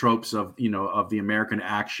all the tropes of the American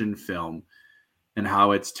action film and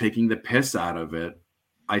how it's taking the piss out of it,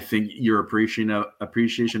 I think your appreciation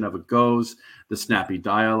of it goes. The snappy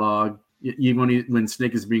dialogue, even when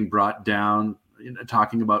Snake is being brought down,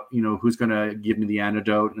 talking about who's going to give me the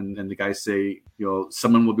antidote, and the guys say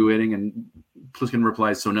someone will be waiting, and Pliskin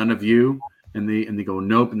replies, so none of you, and they go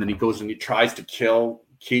nope, and then he goes and he tries to kill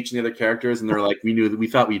Keach and the other characters, and they're like, we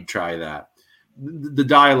thought we'd try that. The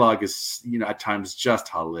dialogue is at times just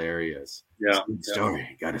hilarious.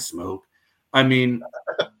 Story, gotta smoke. I mean,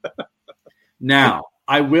 now.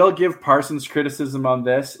 I will give Parsons criticism on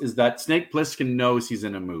this is that Snake Plissken knows he's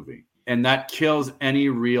in a movie, and that kills any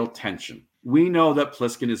real tension. We know that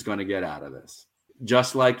Plissken is going to get out of this.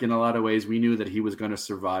 Just like in a lot of ways, we knew that he was going to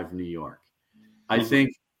survive New York. I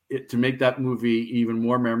think to make that movie even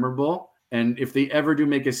more memorable, and if they ever do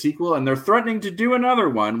make a sequel, and they're threatening to do another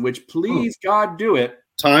one, which please God do it.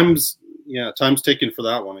 Time's taken for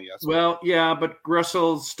that one, I guess. Well, yeah, but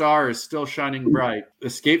Russell's star is still shining bright.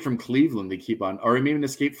 Escape from Cleveland, they keep on, or even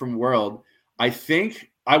Escape from World. I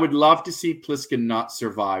think I would love to see Plissken not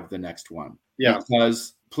survive the next one. Yeah,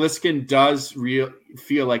 because Plissken does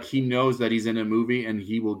feel like he knows that he's in a movie and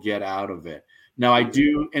he will get out of it. Now I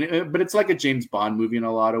do, but it's like a James Bond movie in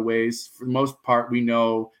a lot of ways. For the most part, we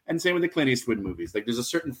know, and same with the Clint Eastwood movies. Like there's a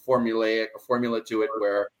certain formula to it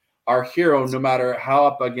where our hero, no matter how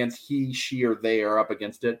up against he, she, or they are up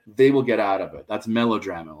against it, they will get out of it. That's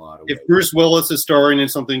melodrama in a lot of ways. If Bruce Willis is starring in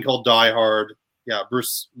something called Die Hard,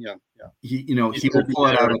 Bruce, he will pull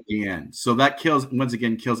it out at the end. So that kills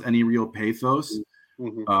any real pathos.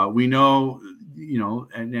 We know,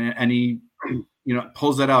 and he,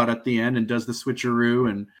 pulls that out at the end and does the switcheroo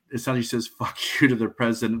and essentially says "fuck you" to the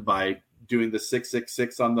president by doing the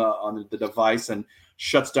 666 on the device and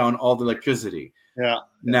shuts down all the electricity. Yeah.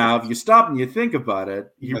 Now, if you stop and you think about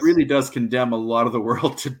it, he really does condemn a lot of the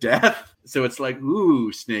world to death. So it's like,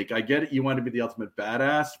 ooh, Snake, I get it. You want to be the ultimate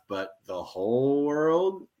badass, but the whole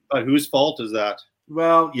world? But whose fault is that?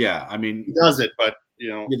 Well, yeah. I mean, he does it, but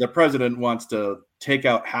the president wants to take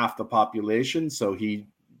out half the population, so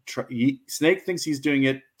Snake thinks he's doing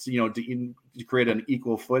it to create an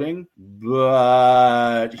equal footing,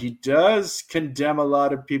 but he does condemn a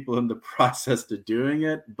lot of people in the process to doing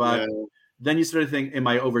it. But then you sort of think, am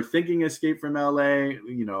I overthinking Escape from LA?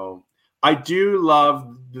 I do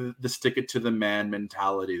love the stick it to the man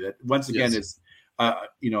mentality that once again is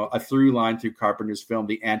a through line through Carpenter's film,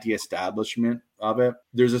 the anti-establishment of it.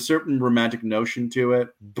 There's a certain romantic notion to it,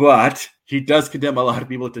 but he does condemn a lot of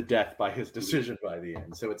people to death by his decision by the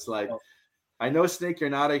end. So it's like, I know, Snake,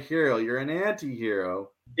 you're not a hero, you're an anti-hero.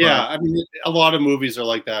 Yeah, I mean, a lot of movies are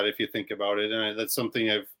like that if you think about it, and that's something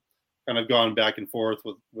I've kind of gone back and forth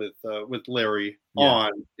with Larry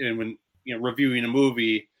on, and when reviewing a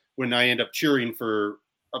movie, when I end up cheering for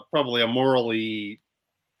probably a morally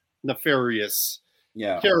nefarious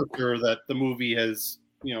character that the movie has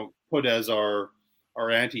put as our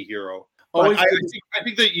anti-hero. I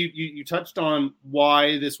think that you touched on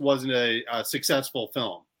why this wasn't a successful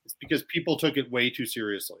film. It's because people took it way too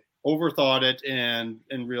seriously, overthought it, and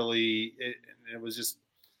really it was just,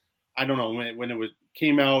 I don't know, when it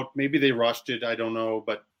came out, maybe they rushed it, I don't know,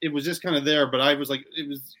 but it was just kind of there. But I was like, it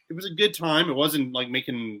was a good time. It wasn't like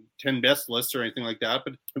making 10 best lists or anything like that,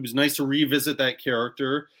 but it was nice to revisit that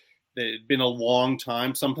character. It had been a long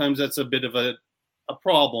time. Sometimes that's a bit of a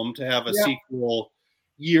problem to have a sequel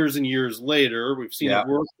years and years later. We've seen it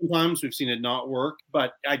work sometimes, we've seen it not work,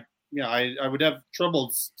 but I would have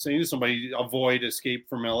trouble saying to somebody avoid Escape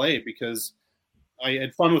from LA because I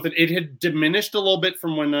had fun with it. It had diminished a little bit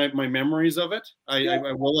from when my memories of it.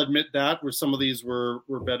 I will admit that, where some of these were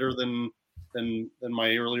better than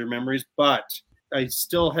my earlier memories, but I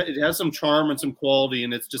still it has some charm and some quality,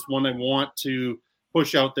 and it's just one I want to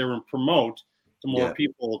push out there and promote to more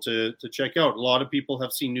people to check out. A lot of people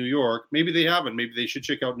have seen New York. Maybe they haven't. Maybe they should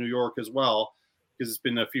check out New York as well because it's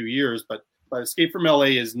been a few years. But Escape from LA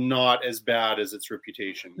is not as bad as its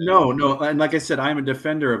reputation. No. And like I said, I'm a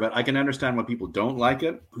defender of it. I can understand why people don't like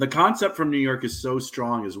it. The concept from New York is so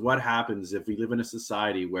strong is what happens if we live in a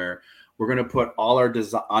society where we're going to put all our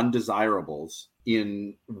undesirables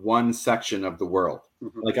in one section of the world.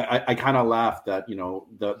 Like I kind of laughed that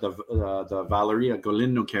the Valeria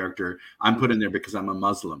Golino character I'm put in there because I'm a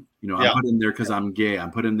Muslim. I'm put in there because I'm gay.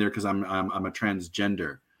 I'm put in there because I'm a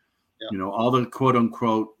transgender. All the quote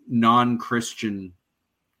unquote non-Christian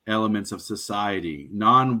elements of society,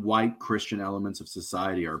 non-white Christian elements of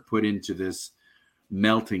society are put into this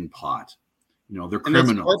melting pot. They're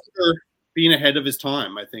criminals. Being ahead of his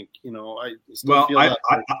time, I think.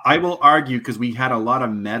 I will argue because we had a lot of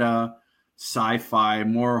meta sci-fi,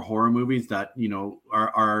 more horror movies that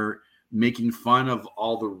are making fun of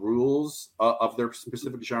all the rules of their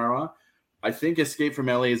specific genre. I think Escape from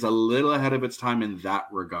LA is a little ahead of its time in that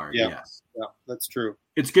regard. Yes, that's true.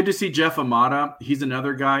 It's good to see Jeff Amata. He's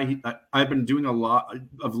another guy. I've been doing a lot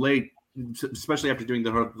of late, especially after doing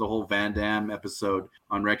the whole Van Damme episode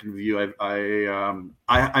on Wreck and Review.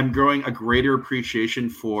 I'm growing a greater appreciation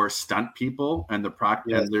for stunt people and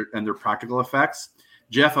their practical effects.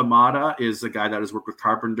 Jeff Amata is a guy that has worked with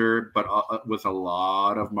Carpenter, but with a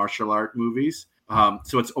lot of martial art movies.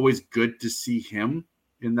 So it's always good to see him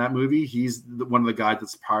in that movie. He's one of the guys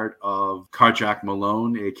that's part of Carjack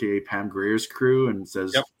Malone, aka Pam Grier's crew, and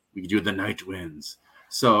says, "We do the night winds."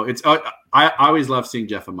 So it's I always love seeing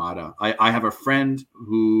Jeff Amata. I have a friend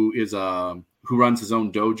who runs his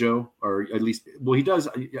own dojo, or at least, he does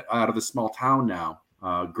out of a small town now.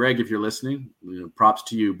 Greg, if you're listening, props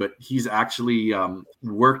to you. But he's actually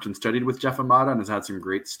worked and studied with Jeff Amata and has had some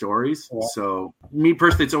great stories. Yeah. So me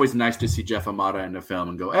personally, it's always nice to see Jeff Amata in a film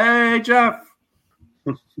and go, "Hey, Jeff."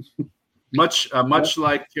 much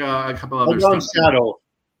like a couple others. Saigon Shadow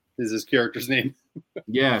is his character's name.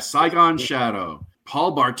 Yeah, Saigon Shadow.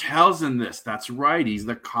 Paul Bartel's in this. That's right. He's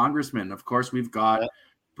the congressman. Of course, we've got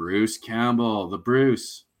Bruce Campbell, the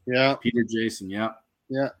Bruce. Yeah. Peter Jason. Yeah.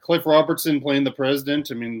 Yeah. Cliff Robertson playing the president.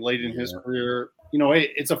 I mean, late in his career.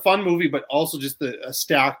 It's a fun movie, but also just a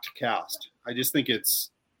stacked cast. I just think it's.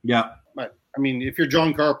 Yeah. I mean, if you're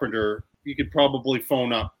John Carpenter, you could probably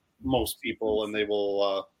phone up most people and they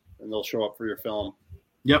will and they'll show up for your film.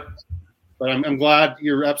 Yep. But I'm glad,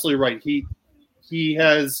 you're absolutely right. He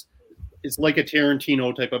has it's like a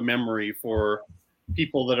Tarantino type of memory for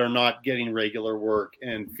people that are not getting regular work,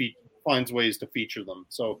 and finds ways to feature them.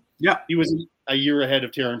 So yeah, he was a year ahead of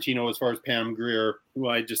Tarantino as far as Pam Grier, who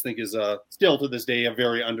I just think is still to this day a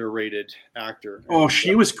very underrated actor. Oh,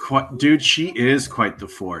 she was quite, dude. She is quite the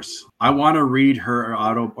force. I want to read her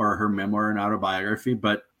her memoir and autobiography,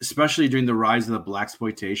 but especially during the rise of the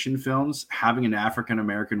blaxploitation films, having an African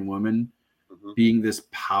American woman being this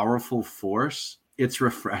powerful force, it's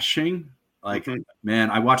refreshing. Like, man,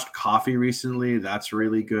 I watched Coffee recently. That's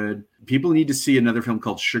really good. People need to see another film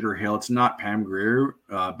called Sugar Hill. It's not Pam Grier,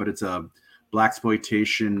 but it's a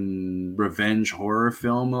blaxploitation revenge horror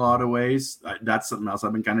film in a lot of ways. That's something else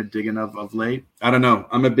I've been kind of digging of late. I don't know.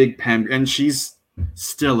 I'm a big Pam, and she's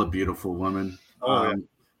still a beautiful woman. I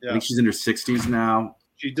think she's in her 60s now.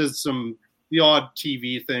 She does the odd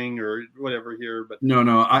TV thing or whatever here, but no,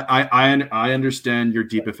 I understand your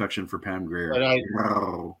deep affection for Pam Grier.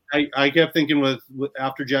 But I kept thinking with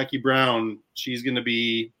after Jackie Brown, she's going to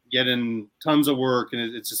be getting tons of work, and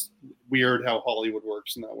it's just weird how Hollywood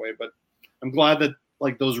works in that way. But I'm glad that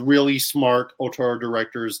like those really smart auteur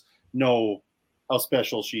directors know how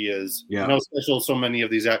special she is. Yeah, and how special so many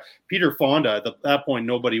of these. Peter Fonda, at that point,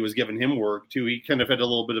 nobody was giving him work too. He kind of had a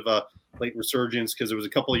little bit of a late resurgence because it was a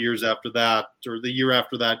couple of years after that, or the year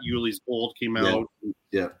after that, Yuli's Gold came out.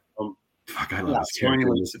 Yeah. Fuck, I love his character.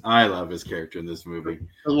 I love his character in this movie.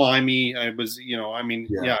 Limey,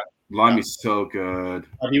 Limey's so good.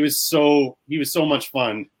 He was so much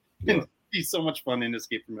fun. Yeah. He's so much fun in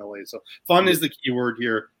Escape from LA. So fun is the key word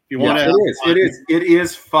here. If you want to, it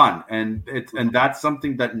is fun, and that's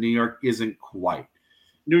something that New York isn't quite.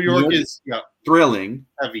 New York is thrilling,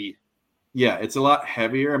 heavy. Yeah, it's a lot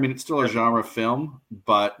heavier. I mean, it's still a genre film,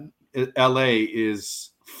 but LA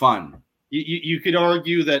is fun. You could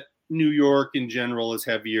argue that New York in general is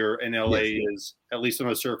heavier, and LA is, at least on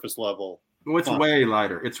a surface level. Oh, it's way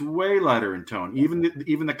lighter. It's way lighter in tone. Even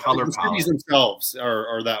the color palette. Cities themselves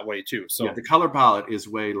are that way too. So the color palette is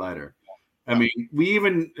way lighter. I mean, we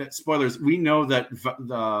even spoilers. We know that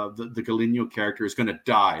the Galeno character is going to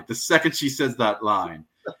die the second she says that line.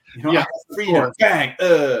 Freedom, bang.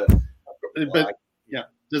 But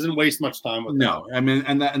doesn't waste much time with that. I mean,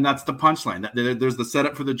 and that's the punchline. There's the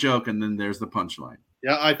setup for the joke, and then there's the punchline.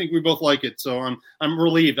 Yeah, I think we both like it, so I'm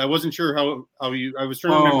relieved. I wasn't sure how you. I was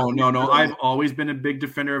trying to remember. No. I've always been a big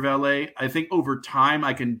defender of LA. I think over time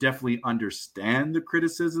I can definitely understand the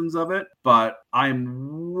criticisms of it, but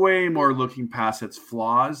I'm way more looking past its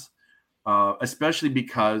flaws, especially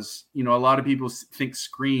because a lot of people think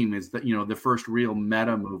Scream is the first real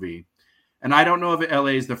meta movie. And I don't know if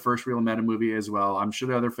LA is the first real meta movie as well. I'm sure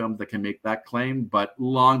there are other films that can make that claim, but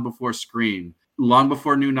long before Scream, long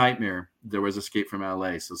before New Nightmare, there was Escape from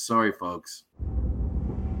LA. So sorry, folks.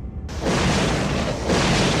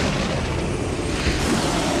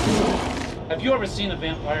 Have you ever seen a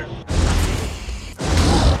vampire?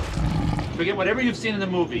 Forget whatever you've seen in the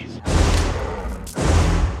movies.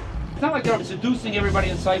 It's not like they're seducing everybody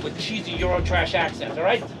in sight with cheesy Eurotrash accents, all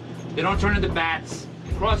right? They don't turn into bats.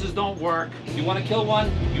 Crosses don't work. You want to kill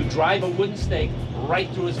one, you drive a wooden stake right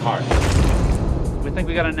through his heart. We think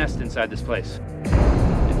we got a nest inside this place.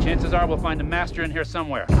 And chances are we'll find a master in here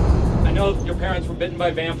somewhere. I know your parents were bitten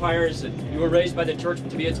by vampires and you were raised by the church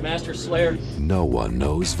to be its master slayer. No one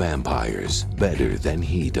knows vampires better than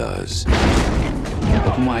he does.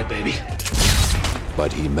 Open wide, baby.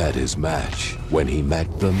 But he met his match when he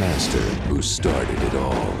met the master who started it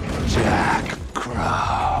all. Jack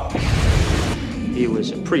Crow. He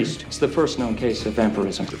was a priest. It's the first known case of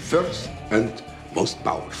vampirism. The first and most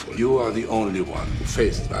powerful. You are the only one who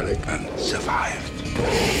faced Alec and survived.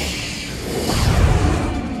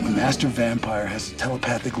 The master vampire has a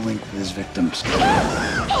telepathic link with his victims.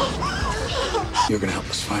 You're gonna help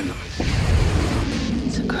us find them.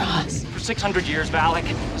 It's a cross. For 600 years, Valak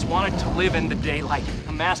has wanted to live in the daylight.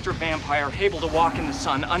 A master vampire able to walk in the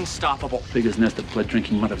sun, unstoppable. Biggest nest of blood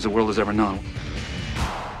drinking mothers the world has ever known.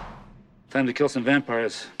 Time to kill some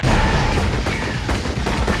vampires.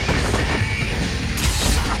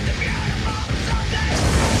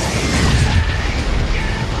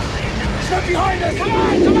 Step behind us! Come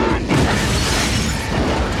on! Come on!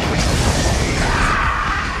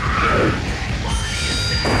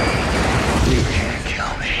 You can't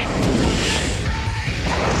kill me.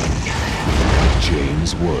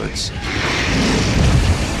 James Woods.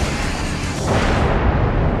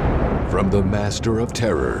 From the master of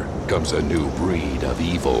terror comes a new breed of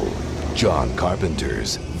evil. John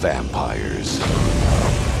Carpenter's vampires.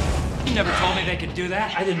 You never told me they could do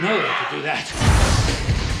that. I didn't know they could do that.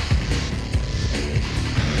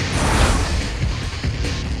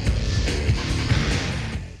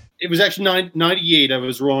 If was actually 98. I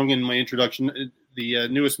was wrong in my introduction. The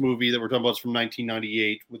newest movie that we're talking about is from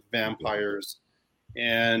 1998 with vampires.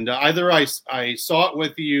 And either I saw it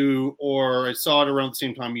with you or I saw it around the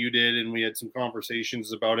same time you did, and we had some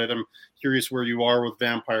conversations about it. I'm curious where you are with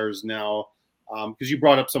vampires now, because you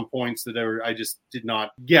brought up some points that I just did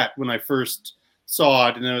not get when I first saw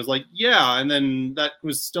it. And I was like, yeah. And then that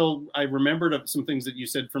was still, I remembered some things that you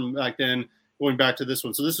said from back then, going back to this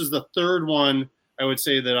one. So this is the third one I would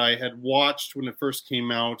say that I had watched when it first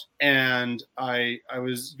came out, and I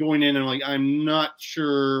was going in and like, I'm not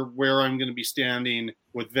sure where I'm going to be standing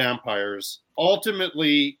with vampires.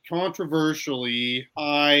 Ultimately, controversially,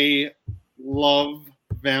 I love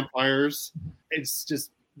vampires. It's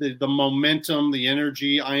just the momentum, the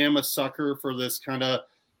energy. I am a sucker for this kind of,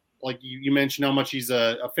 like you mentioned how much he's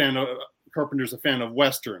a fan of, Carpenter's a fan of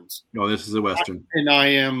Westerns. No, this is a Western. And I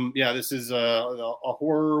am, this is a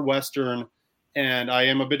horror Western. And I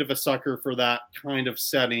am a bit of a sucker for that kind of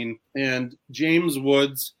setting. And James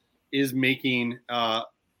Woods is making a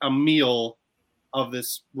meal of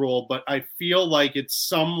this role, but I feel like it's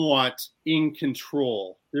somewhat in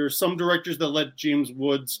control. There are some directors that let James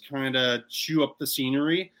Woods kind of chew up the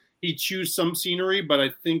scenery. He chews some scenery, but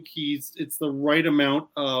I think it's the right amount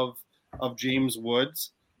of James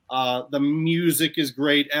Woods. The music is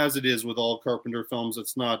great, as it is with all Carpenter films.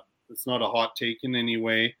 It's not a hot take in any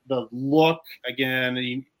way. The look,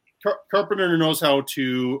 again, Carpenter knows how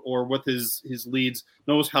to, or with his leads,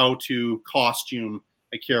 knows how to costume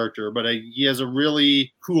a character, but he has a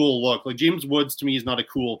really cool look. Like James Woods, to me, is not a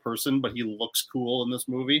cool person, but he looks cool in this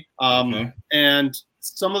movie. And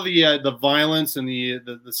some of the violence and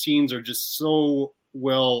the scenes are just so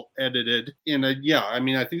well edited. And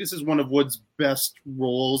I think this is one of Wood's best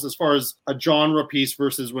roles as far as a genre piece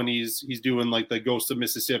versus when he's doing like the Ghost of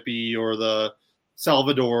Mississippi or the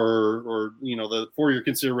Salvador or the For Your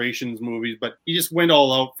Considerations movies, but he just went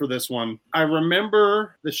all out for this one. I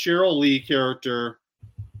remember the Cheryl Lee character.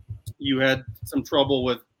 You had some trouble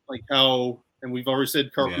with like how, and we've already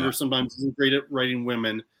said Carpenter sometimes isn't great at writing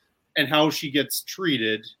women, and how she gets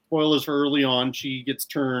treated. Spoilers for early on, she gets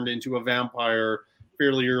turned into a vampire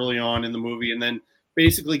fairly early on in the movie, and then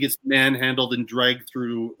basically gets manhandled and dragged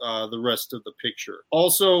through the rest of the picture.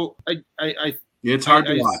 Also, it's hard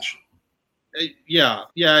to watch.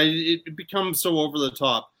 It becomes so over the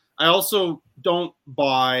top. I also don't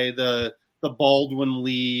buy the Baldwin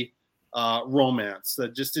Lee romance.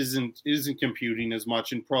 That just isn't computing as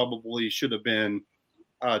much, and probably should have been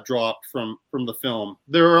dropped from the film.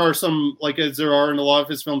 There are some, like as there are in a lot of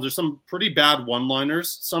his films, there's some pretty bad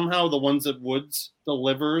one-liners. Somehow the ones that Woods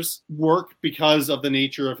delivers work because of the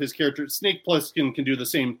nature of his character. Snake Plissken can do the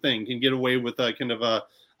same thing, can get away with a kind of a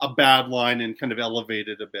bad line and kind of elevate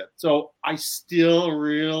it a bit. So I still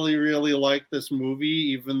really, really like this movie,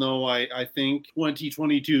 even though I think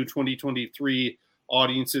 2022, 2023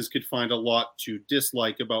 audiences could find a lot to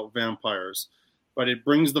dislike about vampires. But it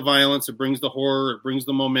brings the violence, it brings the horror, it brings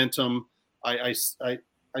the momentum. I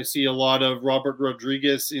see a lot of Robert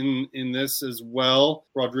Rodriguez in this as well.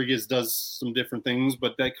 Rodriguez does some different things,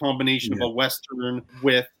 but that combination of a Western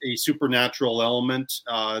with a supernatural element,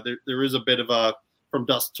 there is a bit of a From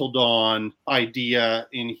Dusk Till Dawn idea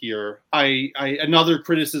in here. Another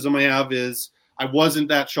criticism I have is I wasn't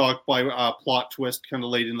that shocked by a plot twist kind of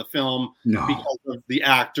late in the film because of the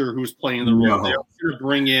actor who's playing the role. They're going to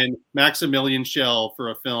bring in Maximilian Schell for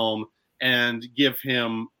a film and give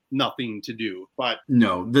him nothing to do. But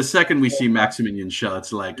no, the second we see Maximilian Schell, it's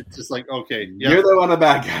just like, okay, you're the one of the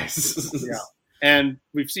bad guys. And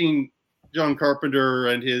we've seen John Carpenter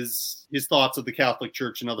and his thoughts of the Catholic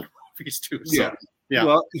Church and other movies too. So,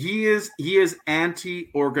 Well, he is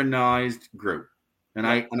anti-organized group. And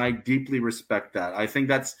I deeply respect that. I think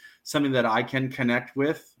that's something that I can connect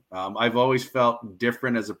with. I've always felt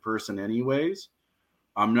different as a person anyways.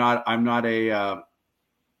 I'm not a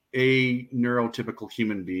neurotypical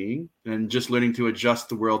human being, and just learning to adjust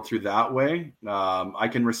the world through that way. I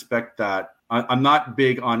can respect that. I'm not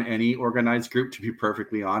big on any organized group, to be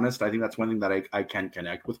perfectly honest. I think that's one thing that I can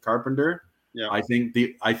connect with Carpenter. Yeah. I think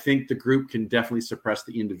the group can definitely suppress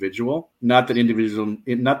the individual. Not that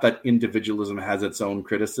individualism has its own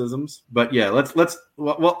criticisms, but yeah, let's.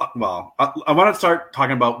 Well, I want to start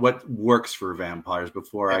talking about what works for vampires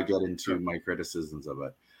before I get into my criticisms of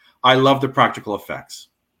it. I love the effects.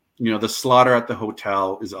 The slaughter at the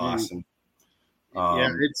hotel is awesome.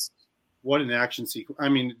 It's what an action sequence. I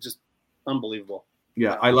mean, just unbelievable.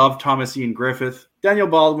 Yeah, I love Thomas Ian Griffith. Daniel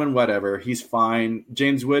Baldwin, whatever. He's fine.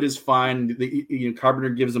 James Wood is fine.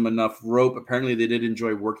 Carpenter gives him enough rope. Apparently, they did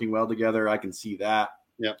enjoy working well together. I can see that.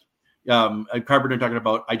 Yeah. Carpenter talking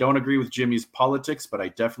about, I don't agree with Jimmy's politics, but I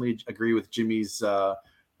definitely agree with Jimmy as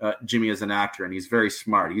an actor, and he's very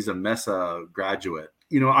smart. He's a Mesa graduate.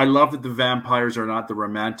 I love that the vampires are not the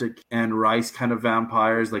romantic Anne Rice kind of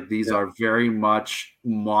vampires. Like, these are very much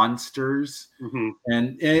monsters. Mm-hmm.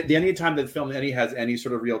 And any time that the film has any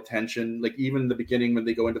sort of real tension, like even in the beginning when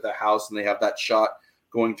they go into the house and they have that shot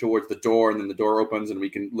going towards the door, and then the door opens and we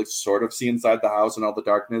can sort of see inside the house and all the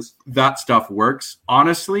darkness. That stuff works.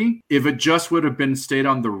 Honestly, if it just would have been stayed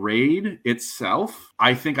on the raid itself,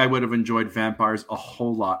 I think I would have enjoyed Vampires a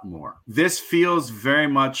whole lot more. This feels very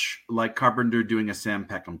much like Carpenter doing a Sam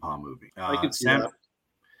Peckinpah movie. I can see that.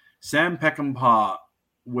 Sam Peckinpah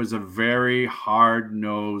was a very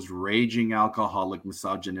hard-nosed, raging alcoholic,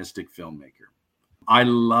 misogynistic filmmaker. I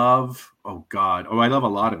love a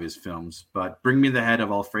lot of his films, but Bring Me the Head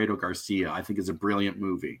of Alfredo Garcia, I think, is a brilliant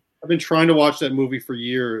movie. I've been trying to watch that movie for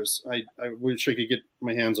years. I wish I could get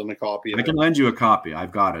my hands on a copy of it. I can lend you a copy.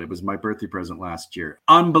 I've got it. It was my birthday present last year.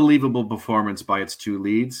 Unbelievable performance by its two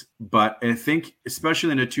leads. But I think,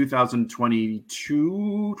 especially in a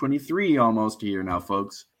 2022, 23 almost year now,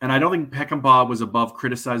 folks. And I don't think Peckinpah was above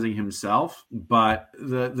criticizing himself, but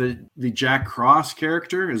the Jack Cross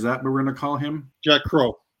character, is that what we're going to call him? Jack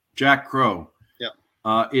Crow. Jack Crow. Yeah.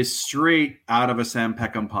 Is straight out of a Sam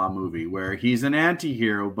Peckinpah movie where he's an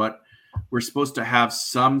anti-hero, but we're supposed to have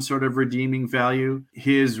some sort of redeeming value.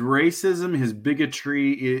 His racism, his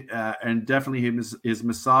bigotry, and definitely his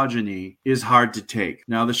misogyny is hard to take.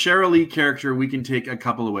 Now, the Cheryl Lee character, we can take a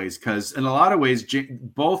couple of ways, because in a lot of ways,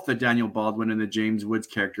 both the Daniel Baldwin and the James Woods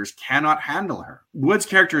characters cannot handle her. Woods'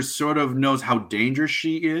 character sort of knows how dangerous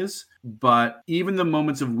she is, but even the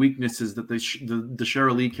moments of weaknesses that the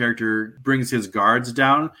Cheryl Lee character brings his guards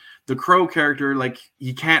down, the Crow character, like,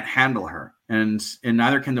 he can't handle her. And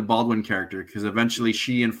neither can the Baldwin character, because eventually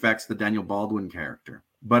she infects the Daniel Baldwin character.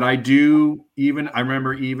 But I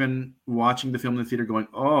remember even watching the film in the theater going,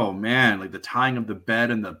 oh man, like the tying of the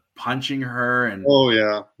bed and the punching her and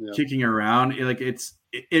kicking her around.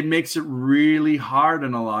 It makes it really hard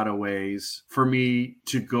in a lot of ways for me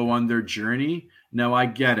to go on their journey. Now, I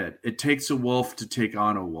get it. It takes a wolf to take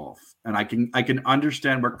on a wolf. And I can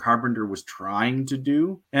understand what Carpenter was trying to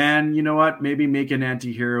do. And you know what? Maybe making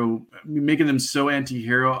them so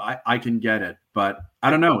anti-hero, I can get it. But I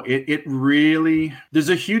don't know. It really, there's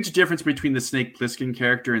a huge difference between the Snake Plissken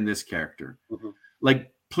character and this character. Mm-hmm.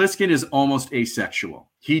 Like, Plissken is almost asexual.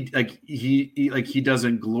 He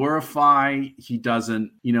doesn't glorify. He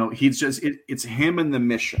doesn't, he's just, it's him and the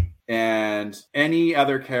mission. And any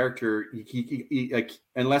other character, he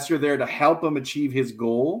unless you're there to help him achieve his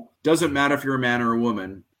goal, doesn't matter if you're a man or a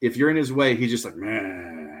woman. If you're in his way, he's just like,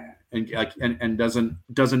 meh, and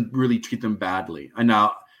doesn't really treat them badly. And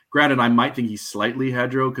now, granted, I might think he's slightly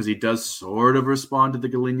hetero because he does sort of respond to the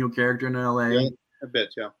Galeno character in LA. Yeah, a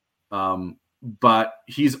bit, yeah. But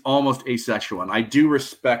he's almost asexual, and I do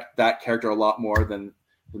respect that character a lot more than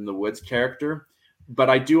the Woods character.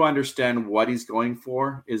 But I do understand what he's going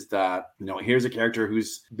for, is that, here's a character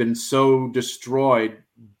who's been so destroyed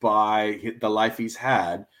by the life he's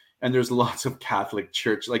had, and there's lots of Catholic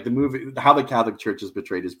Church, like the movie, how the Catholic Church is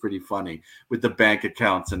portrayed is pretty funny with the bank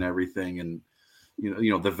accounts and everything, and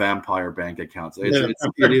the vampire bank accounts. It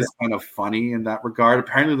is kind of funny in that regard.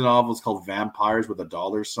 Apparently, the novel is called Vampires with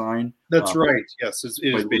a $sign. That's right. Yes,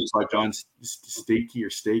 it is based by John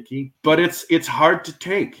Stakey. But it's hard to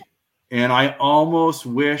take, and I almost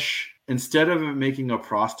wish, instead of making a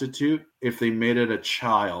prostitute, if they made it a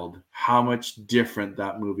child, how much different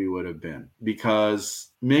that movie would have been. Because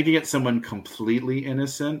making it someone completely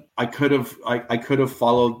innocent, I could have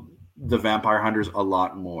followed the vampire hunters a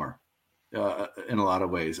lot more. In a lot of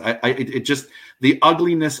ways, it just, the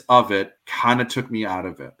ugliness of it kind of took me out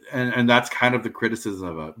of it, and that's kind of the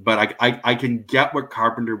criticism of it. But I can get what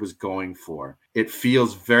Carpenter was going for. It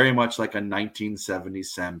feels very much like a 1970s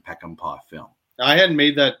Sam Peckinpah film. I hadn't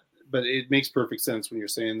made that, but it makes perfect sense when you're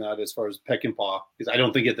saying that as far as Peckinpah, because I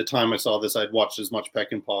don't think at the time I saw this I'd watched as much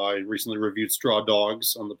Peckinpah. I recently reviewed Straw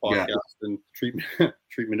Dogs on the podcast, and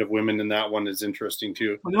treatment of women in that one is interesting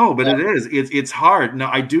too. No, but it is. It's hard. Now,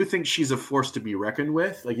 I do think she's a force to be reckoned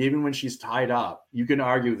with. Like, even when she's tied up, you can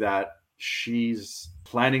argue that she's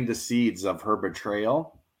planting the seeds of her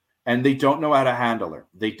betrayal, and they don't know how to handle her.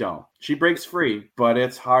 They don't. She breaks free, but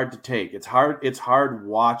it's hard to take. It's hard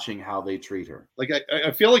watching how they treat her. Like,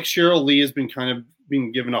 I feel like Cheryl Lee has been kind of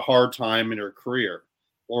being given a hard time in her career.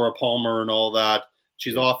 Laura Palmer and all that.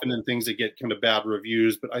 She's often in things that get kind of bad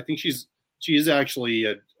reviews, but I think she is actually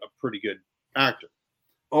a pretty good actor.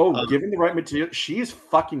 Given the right material, she is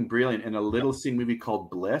fucking brilliant in a little scene movie called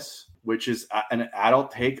Bliss, which is an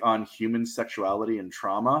adult take on human sexuality and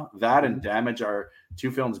trauma. That and Damage are two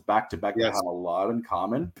films back to back that have a lot in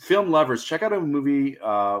common. Film lovers, check out a movie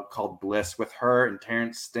called Bliss with her and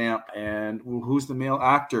Terrence Stamp. And who's the male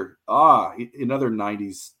actor? Another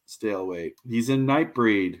 90s stalemate. He's in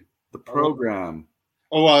Nightbreed, The Program.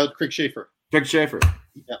 Craig Schaefer.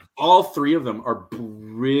 Yeah. All three of them are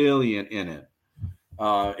brilliant in it.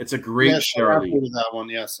 It's a great Shirley. That one,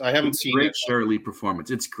 yes, I haven't seen it. Shirley performance.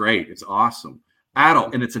 It's great. It's awesome.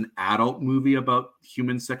 Adult, and it's an adult movie about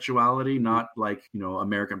human sexuality, not like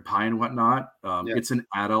American Pie and whatnot. It's an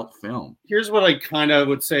adult film. Here's what I kind of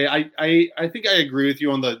would say. I think I agree with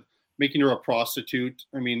you on the making her a prostitute.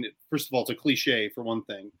 I mean, first of all, it's a cliche for one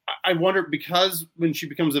thing. I wonder, because when she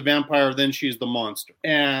becomes a vampire, then she's the monster,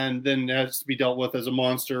 and then has to be dealt with as a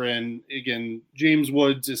monster. And again, James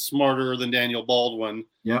Woods is smarter than Daniel Baldwin.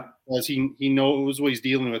 Yeah, as he knows what he's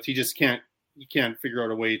dealing with. He just can't figure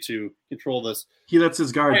out a way to control this. He lets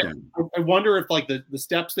his guard down. I wonder if like the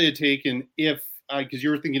steps they had taken, if because you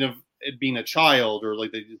were thinking of it being a child, or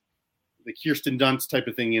like the Kirsten Dunst type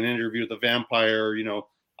of thing in An Interview with a Vampire,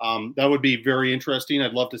 that would be very interesting.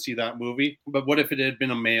 I'd love to see that movie. But what if it had been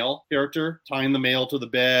a male character, tying the male to the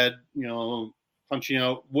bed, punching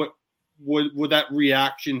out? What would that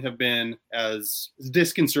reaction have been as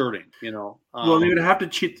disconcerting? Well, they would have to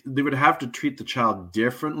treat the child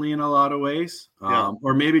differently in a lot of ways,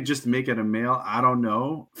 or maybe just make it a male. I don't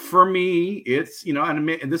know. For me, it's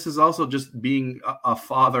and this is also just being a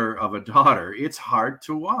father of a daughter. It's hard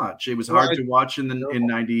to watch. It was hard to watch in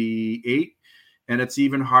 '98. And it's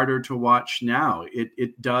even harder to watch now.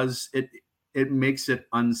 It makes it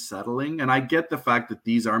unsettling. And I get the fact that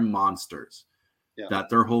these are monsters. Yeah. That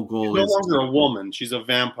their whole goal is no longer a woman. She's a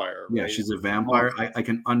vampire. Right? Yeah, she's a vampire. I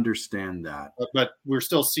can understand that. But we're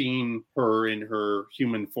still seeing her in her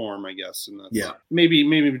human form, I guess. And that's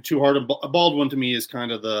maybe too hard. A Baldwin to me is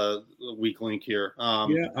kind of the weak link here.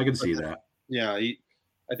 I can see that. Yeah, I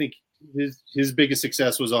think his biggest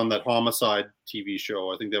success was on that Homicide TV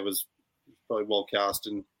show. I think that was probably well cast,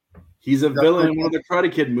 and he's a villain in one of the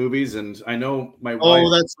Karate Kid movies. And I know my wife.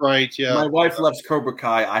 Oh, that's right. Yeah, my wife loves Cobra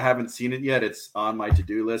Kai. I haven't seen it yet. It's on my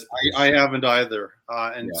to-do list. I haven't either.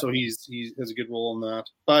 So he has a good role in that.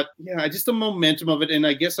 But yeah, just the momentum of it, and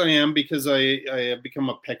I guess I am because I have become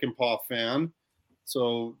a Peckinpah fan.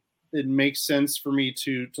 So it makes sense for me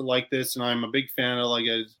to like this, and I'm a big fan of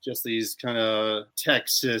just these kind of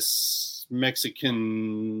Texas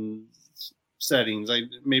Mexican settings.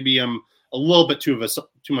 Maybe I'm a little bit too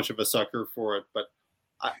much of a sucker for it, but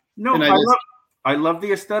I love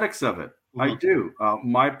the aesthetics of it. Mm-hmm. I do.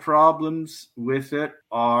 My problems with it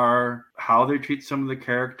are how they treat some of the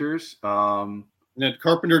characters. And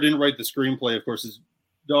Carpenter didn't write the screenplay, of course. It's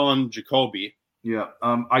Don Jacoby. Yeah.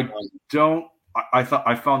 I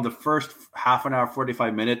found the first half an hour,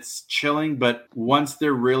 45 minutes chilling, but once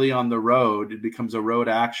they're really on the road, it becomes a road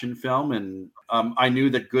action film. And I knew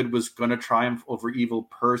that good was going to triumph over evil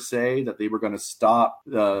per se, that they were going to stop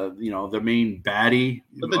the main baddie.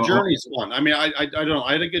 But the journey's fun. I mean, I don't know.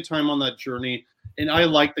 I had a good time on that journey, and I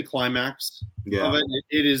like the climax of it.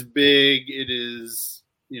 It is big. It is,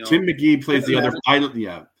 Tim McGee plays the other.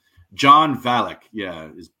 John Valek,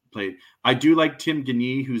 is played. I do like Tim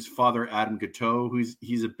Guinee, who's Father Adam Gateau,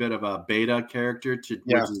 he's a bit of a beta character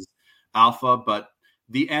towards his alpha, but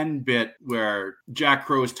the end bit where Jack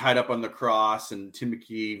Crow is tied up on the cross and Tim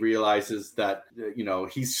McGee realizes that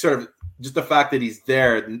he's sort of just the fact that he's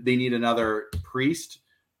there, they need another priest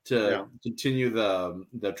to continue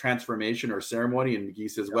the transformation or ceremony, and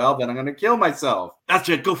McGee says, well, then I'm going to kill myself. That's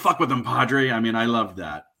it. Go fuck with him, Padre. I mean, I love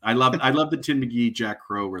that. I love the Tim McGee Jack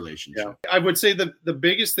Crow relationship. Yeah. I would say the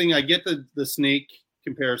biggest thing, I get the snake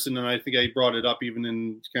comparison, and I think I brought it up even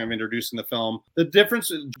in kind of introducing the film. The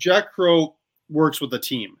difference is Jack Crow works with a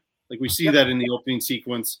team. Like we see that in the opening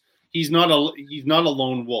sequence. He's not a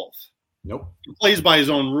lone wolf. Nope. He plays by his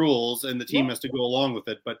own rules, and the team has to go along with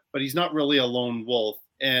it. But he's not really a lone wolf,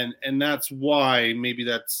 and that's why maybe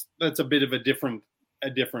that's a bit of a different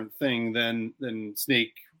thing than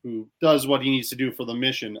Snake, who does what he needs to do for the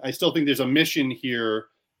mission. I still think there's a mission here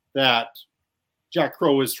that Jack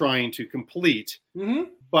Crow is trying to complete,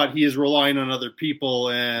 but he is relying on other people,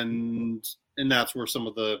 and that's where some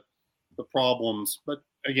of the problems. But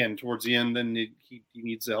again, towards the end, then he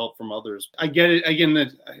needs the help from others. I get it. Again,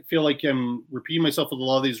 I feel like I'm repeating myself with a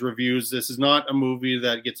lot of these reviews. This is not a movie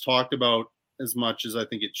that gets talked about as much as I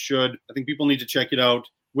think it should. I think people need to check it out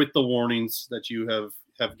with the warnings that you have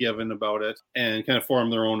have given about it and kind of form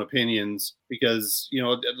their own opinions, because, you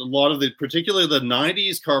know, a lot of the, particularly the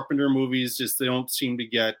 90s Carpenter movies, just they don't seem to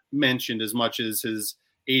get mentioned as much as his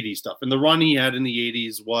 80s stuff. And the run he had in the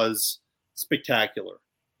 80s was spectacular,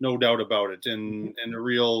 no doubt about it, and a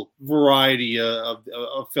real variety of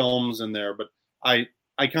films in there. But I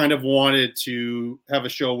kind of wanted to have a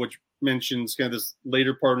show which mentions kind of this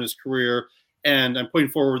later part of his career. And I'm putting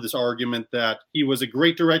forward this argument that he was a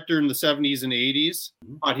great director in the 70s and 80s,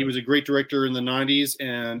 but he was a great director in the 90s.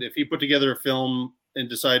 And if he put together a film and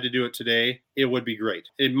decided to do it today, it would be great.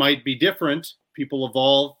 It might be different. People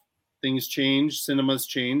evolve. Things change. Cinema's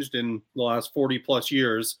changed in the last 40 plus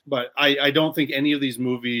years. But I don't think any of these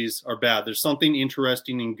movies are bad. There's something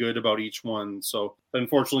interesting and good about each one. So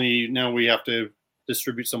unfortunately, now we have to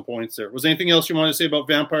distribute some points there. Was there anything else you wanted to say about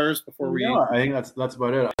vampires before we... No, I think that's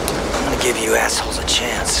about it. I'm gonna give you assholes a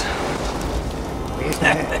chance.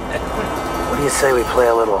 What do you say we play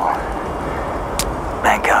a little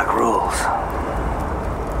Bangkok Rules?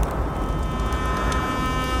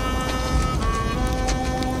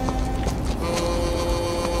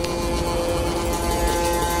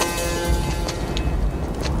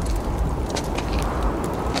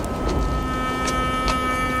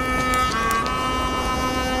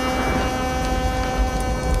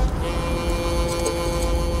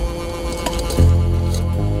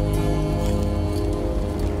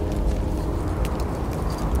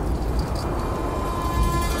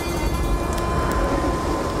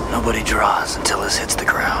 Nobody draws until this hits the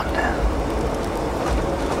ground.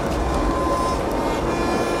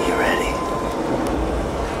 You ready?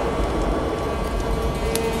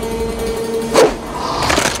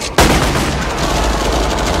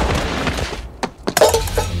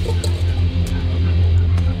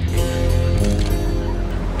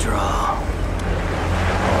 Draw.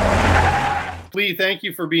 Lee, thank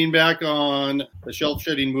you for being back on the Shelf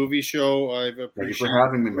Shedding Movie Show. I've appreciated Thank you for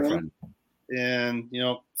having me, my friend. And, you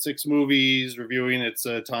know, 6 movies reviewing, it's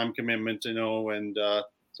a time commitment, you know, and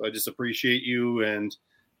so I just appreciate you, and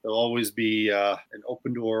there'll always be an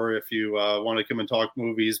open door if you want to come and talk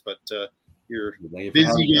movies, but you're a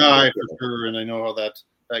busy guy for sure, and I know how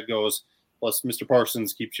that goes. Plus, Mr.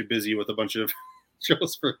 Parsons keeps you busy with a bunch of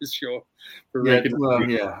shows for his show.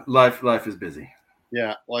 Life is busy.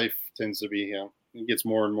 Yeah, life tends to be, it gets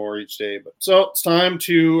more and more each day. But so it's time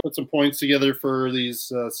to put some points together for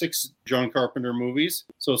these 6 John Carpenter movies.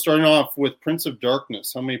 So starting off with Prince of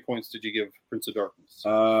Darkness. How many points did you give Prince of Darkness?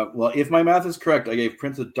 Well, if my math is correct, I gave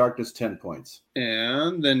Prince of Darkness 10 points.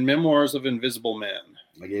 And then Memoirs of Invisible Man.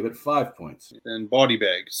 I gave it 5 points. And Body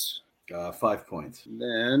Bags. 5 points.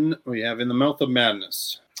 Then we have In the Mouth of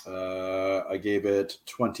Madness. I gave it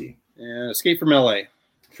 20. And Escape from L.A.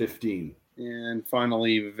 15. And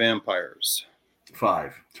finally, Vampires.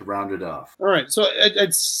 5 to round it off. All right, so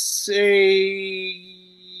I'd say,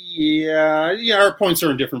 yeah, our points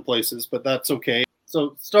are in different places, but that's okay.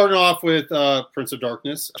 So starting off with Prince of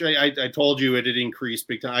Darkness, I told you it had increased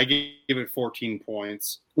big time. I gave it 14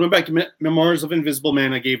 points. Went back to Memoirs of Invisible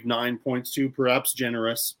Man, I gave 9 points to, perhaps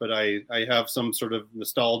generous, but I have some sort of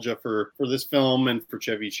nostalgia for this film and for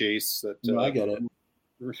Chevy Chase. That I get it.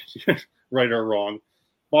 Right or wrong.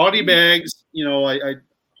 Body Bags, you know, I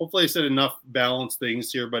hopefully I said enough balanced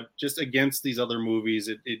things here, but just against these other movies,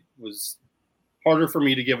 it was harder for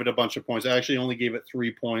me to give it a bunch of points. I actually only gave it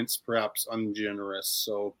 3 points, perhaps ungenerous.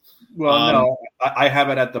 So, no, I have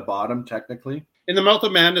it at the bottom technically. In the Mouth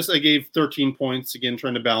of Madness, I gave 13 points. Again,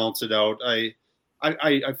 trying to balance it out. I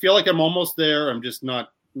feel like I'm almost there. I'm just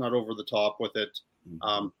not over the top with it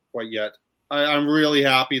quite yet. I'm really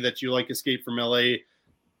happy that you like Escape from LA,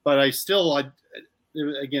 but I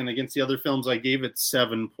again, against the other films, I gave it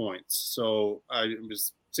 7 points. So I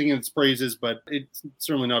was singing its praises, but it's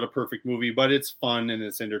certainly not a perfect movie, but it's fun and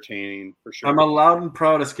it's entertaining for sure. I'm a loud and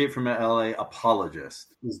proud Escape from LA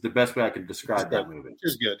apologist. Is the best way I could describe that movie. Which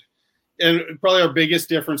is good. And probably our biggest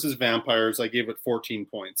difference is Vampires. I gave it 14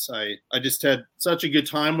 points. I just had such a good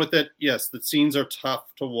time with it. Yes, the scenes are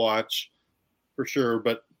tough to watch for sure,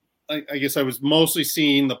 but I guess I was mostly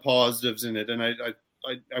seeing the positives in it, and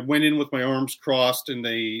I went in with my arms crossed, and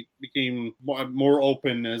they became more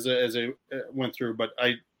open as I went through. But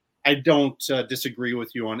I don't disagree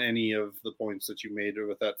with you on any of the points that you made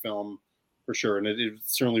with that film, for sure. And it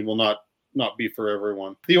certainly will not be for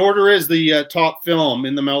everyone. The order is the top film,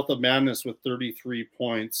 In the Mouth of Madness, with 33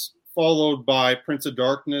 points, followed by Prince of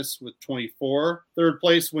Darkness with 24. Third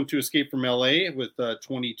place went to Escape from LA with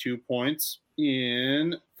 22 points.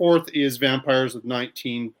 In fourth is Vampires with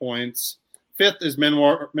 19 points. Fifth is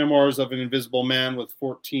Memoirs of an Invisible Man with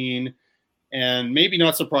 14. And maybe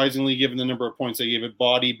not surprisingly, given the number of points I gave it,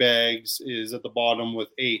 Body Bags is at the bottom with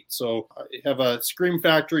 8. So I have a Scream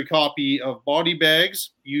Factory copy of Body Bags.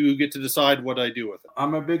 You get to decide what I do with it.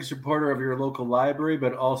 I'm a big supporter of your local library,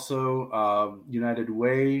 but also United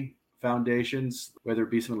Way foundations, whether it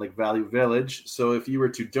be something like Value Village. So if you were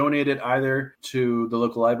to donate it either to the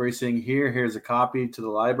local library saying, here's a copy to the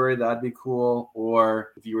library, that'd be cool.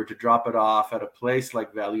 Or if you were to drop it off at a place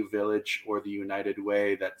like Value Village or the United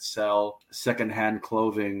Way that sell secondhand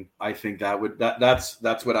clothing, I think that's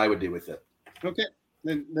what I would do with it. Okay.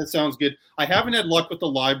 That sounds good. I haven't had luck with the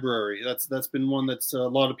library. That's been one that's a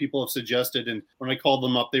lot of people have suggested. And when I called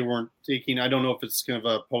them up, they weren't taking, I don't know if it's kind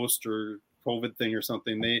of a post or COVID thing or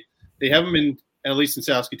something. They haven't been, at least in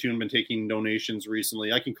Saskatoon, been taking donations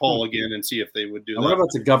recently. I can call again and see if they would do that. I wonder if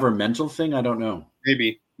it's a governmental thing. I don't know.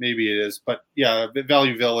 Maybe it is. But yeah,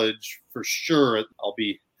 Value Village, for sure, I'll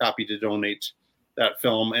be happy to donate that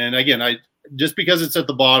film. And again, just because it's at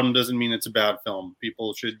the bottom doesn't mean it's a bad film.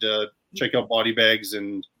 People should check out Body Bags,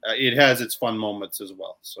 and it has its fun moments as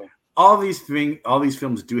well. So all these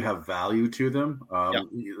films do have value to them.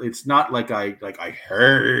 It's not like I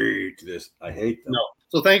hate this. I hate them. No.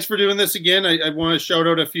 So thanks for doing this again. I want to shout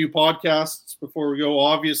out a few podcasts before we go.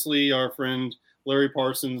 Obviously, our friend Larry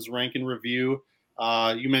Parsons' Rank and Review.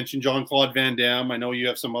 You mentioned Jean-Claude Van Damme. I know you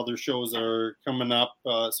have some other shows that are coming up,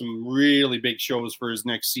 some really big shows for his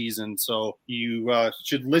next season. So you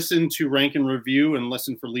should listen to Rank and Review and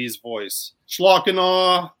listen for Lee's voice. Schlock and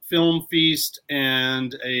Awe, Film Feast,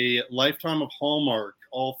 and A Lifetime of Hallmark,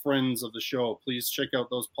 all friends of the show. Please check out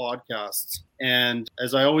those podcasts. And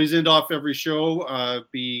as I always end off every show,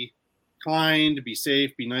 be kind, be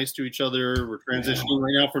safe, be nice to each other. We're transitioning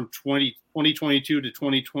right now from 2022 to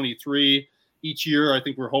 2023. Each year, I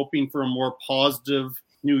think we're hoping for a more positive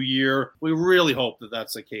new year. We really hope that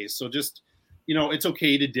that's the case. So just, it's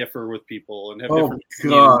okay to differ with people and have different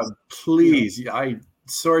God, please.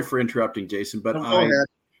 Sorry for interrupting, Jason, but I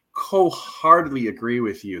wholeheartedly agree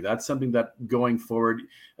with you. That's something that going forward,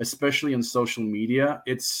 especially in social media,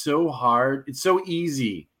 it's so hard. It's so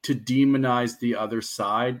easy to demonize the other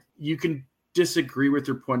side. You can disagree with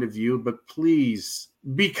their point of view, but please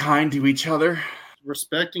be kind to each other.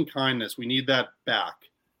 Respect and kindness. We need that back.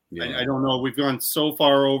 Yeah. I don't know. We've gone so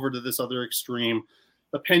far over to this other extreme.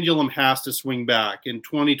 The pendulum has to swing back, and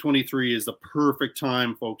 2023 is the perfect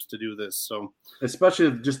time, folks, to do this. So,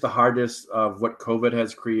 especially just the hardness of what COVID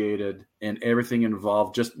has created and everything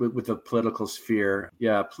involved just with the political sphere.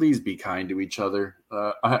 Yeah, please be kind to each other.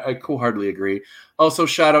 I wholeheartedly agree. Also,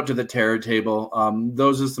 shout out to the Terror Table.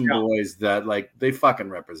 Those are some boys that they fucking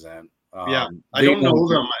represent. I don't know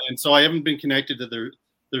them, and so I haven't been connected to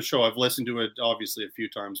their show. I've listened to it obviously a few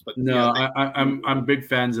times, but no, I'm big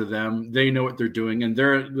fans of them. They know what they're doing, and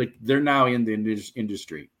they're now in the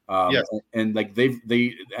industry. Yes. And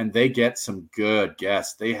they get some good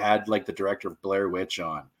guests. They had the director of Blair Witch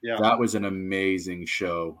on. Yeah, that was an amazing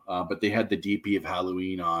show. But they had the DP of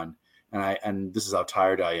Halloween on. And this is how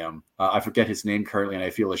tired I am. I forget his name currently, and I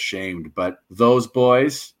feel ashamed. But those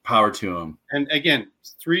boys, power to them. And again,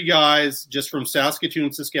 3 guys just from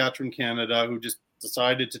Saskatoon, Saskatchewan, Canada, who just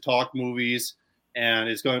decided to talk movies, and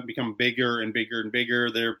it's going to become bigger and bigger and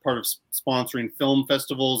bigger. They're part of sponsoring film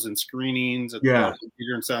festivals and screenings at the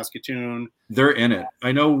theater in Saskatoon. They're in it.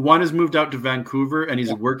 I know one has moved out to Vancouver, and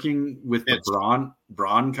he's working with the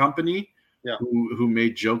Braun company. Yeah. Who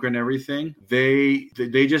made Joker and everything. They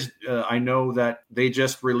just I know that they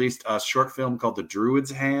just released a short film called The Druid's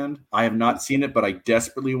Hand. I have not seen it, but I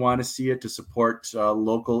desperately want to see it to support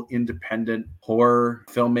local independent horror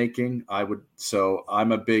filmmaking. So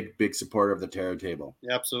I'm a big supporter of the Terror Table.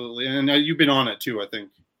 Yeah, absolutely. And you've been on it too, I think.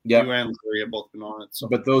 Yeah, you and Larry have both been on it. So.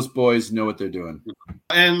 But those boys know what they're doing.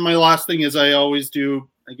 And my last thing is I always do.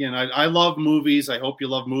 Again, I love movies. I hope you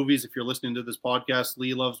love movies. If you're listening to this podcast,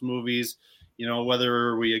 Lee loves movies.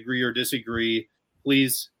 Whether we agree or disagree,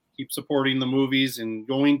 please keep supporting the movies and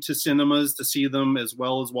going to cinemas to see them as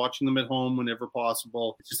well as watching them at home whenever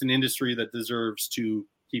possible. It's just an industry that deserves to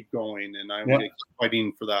keep going, and I'm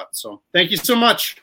fighting for that. So thank you so much.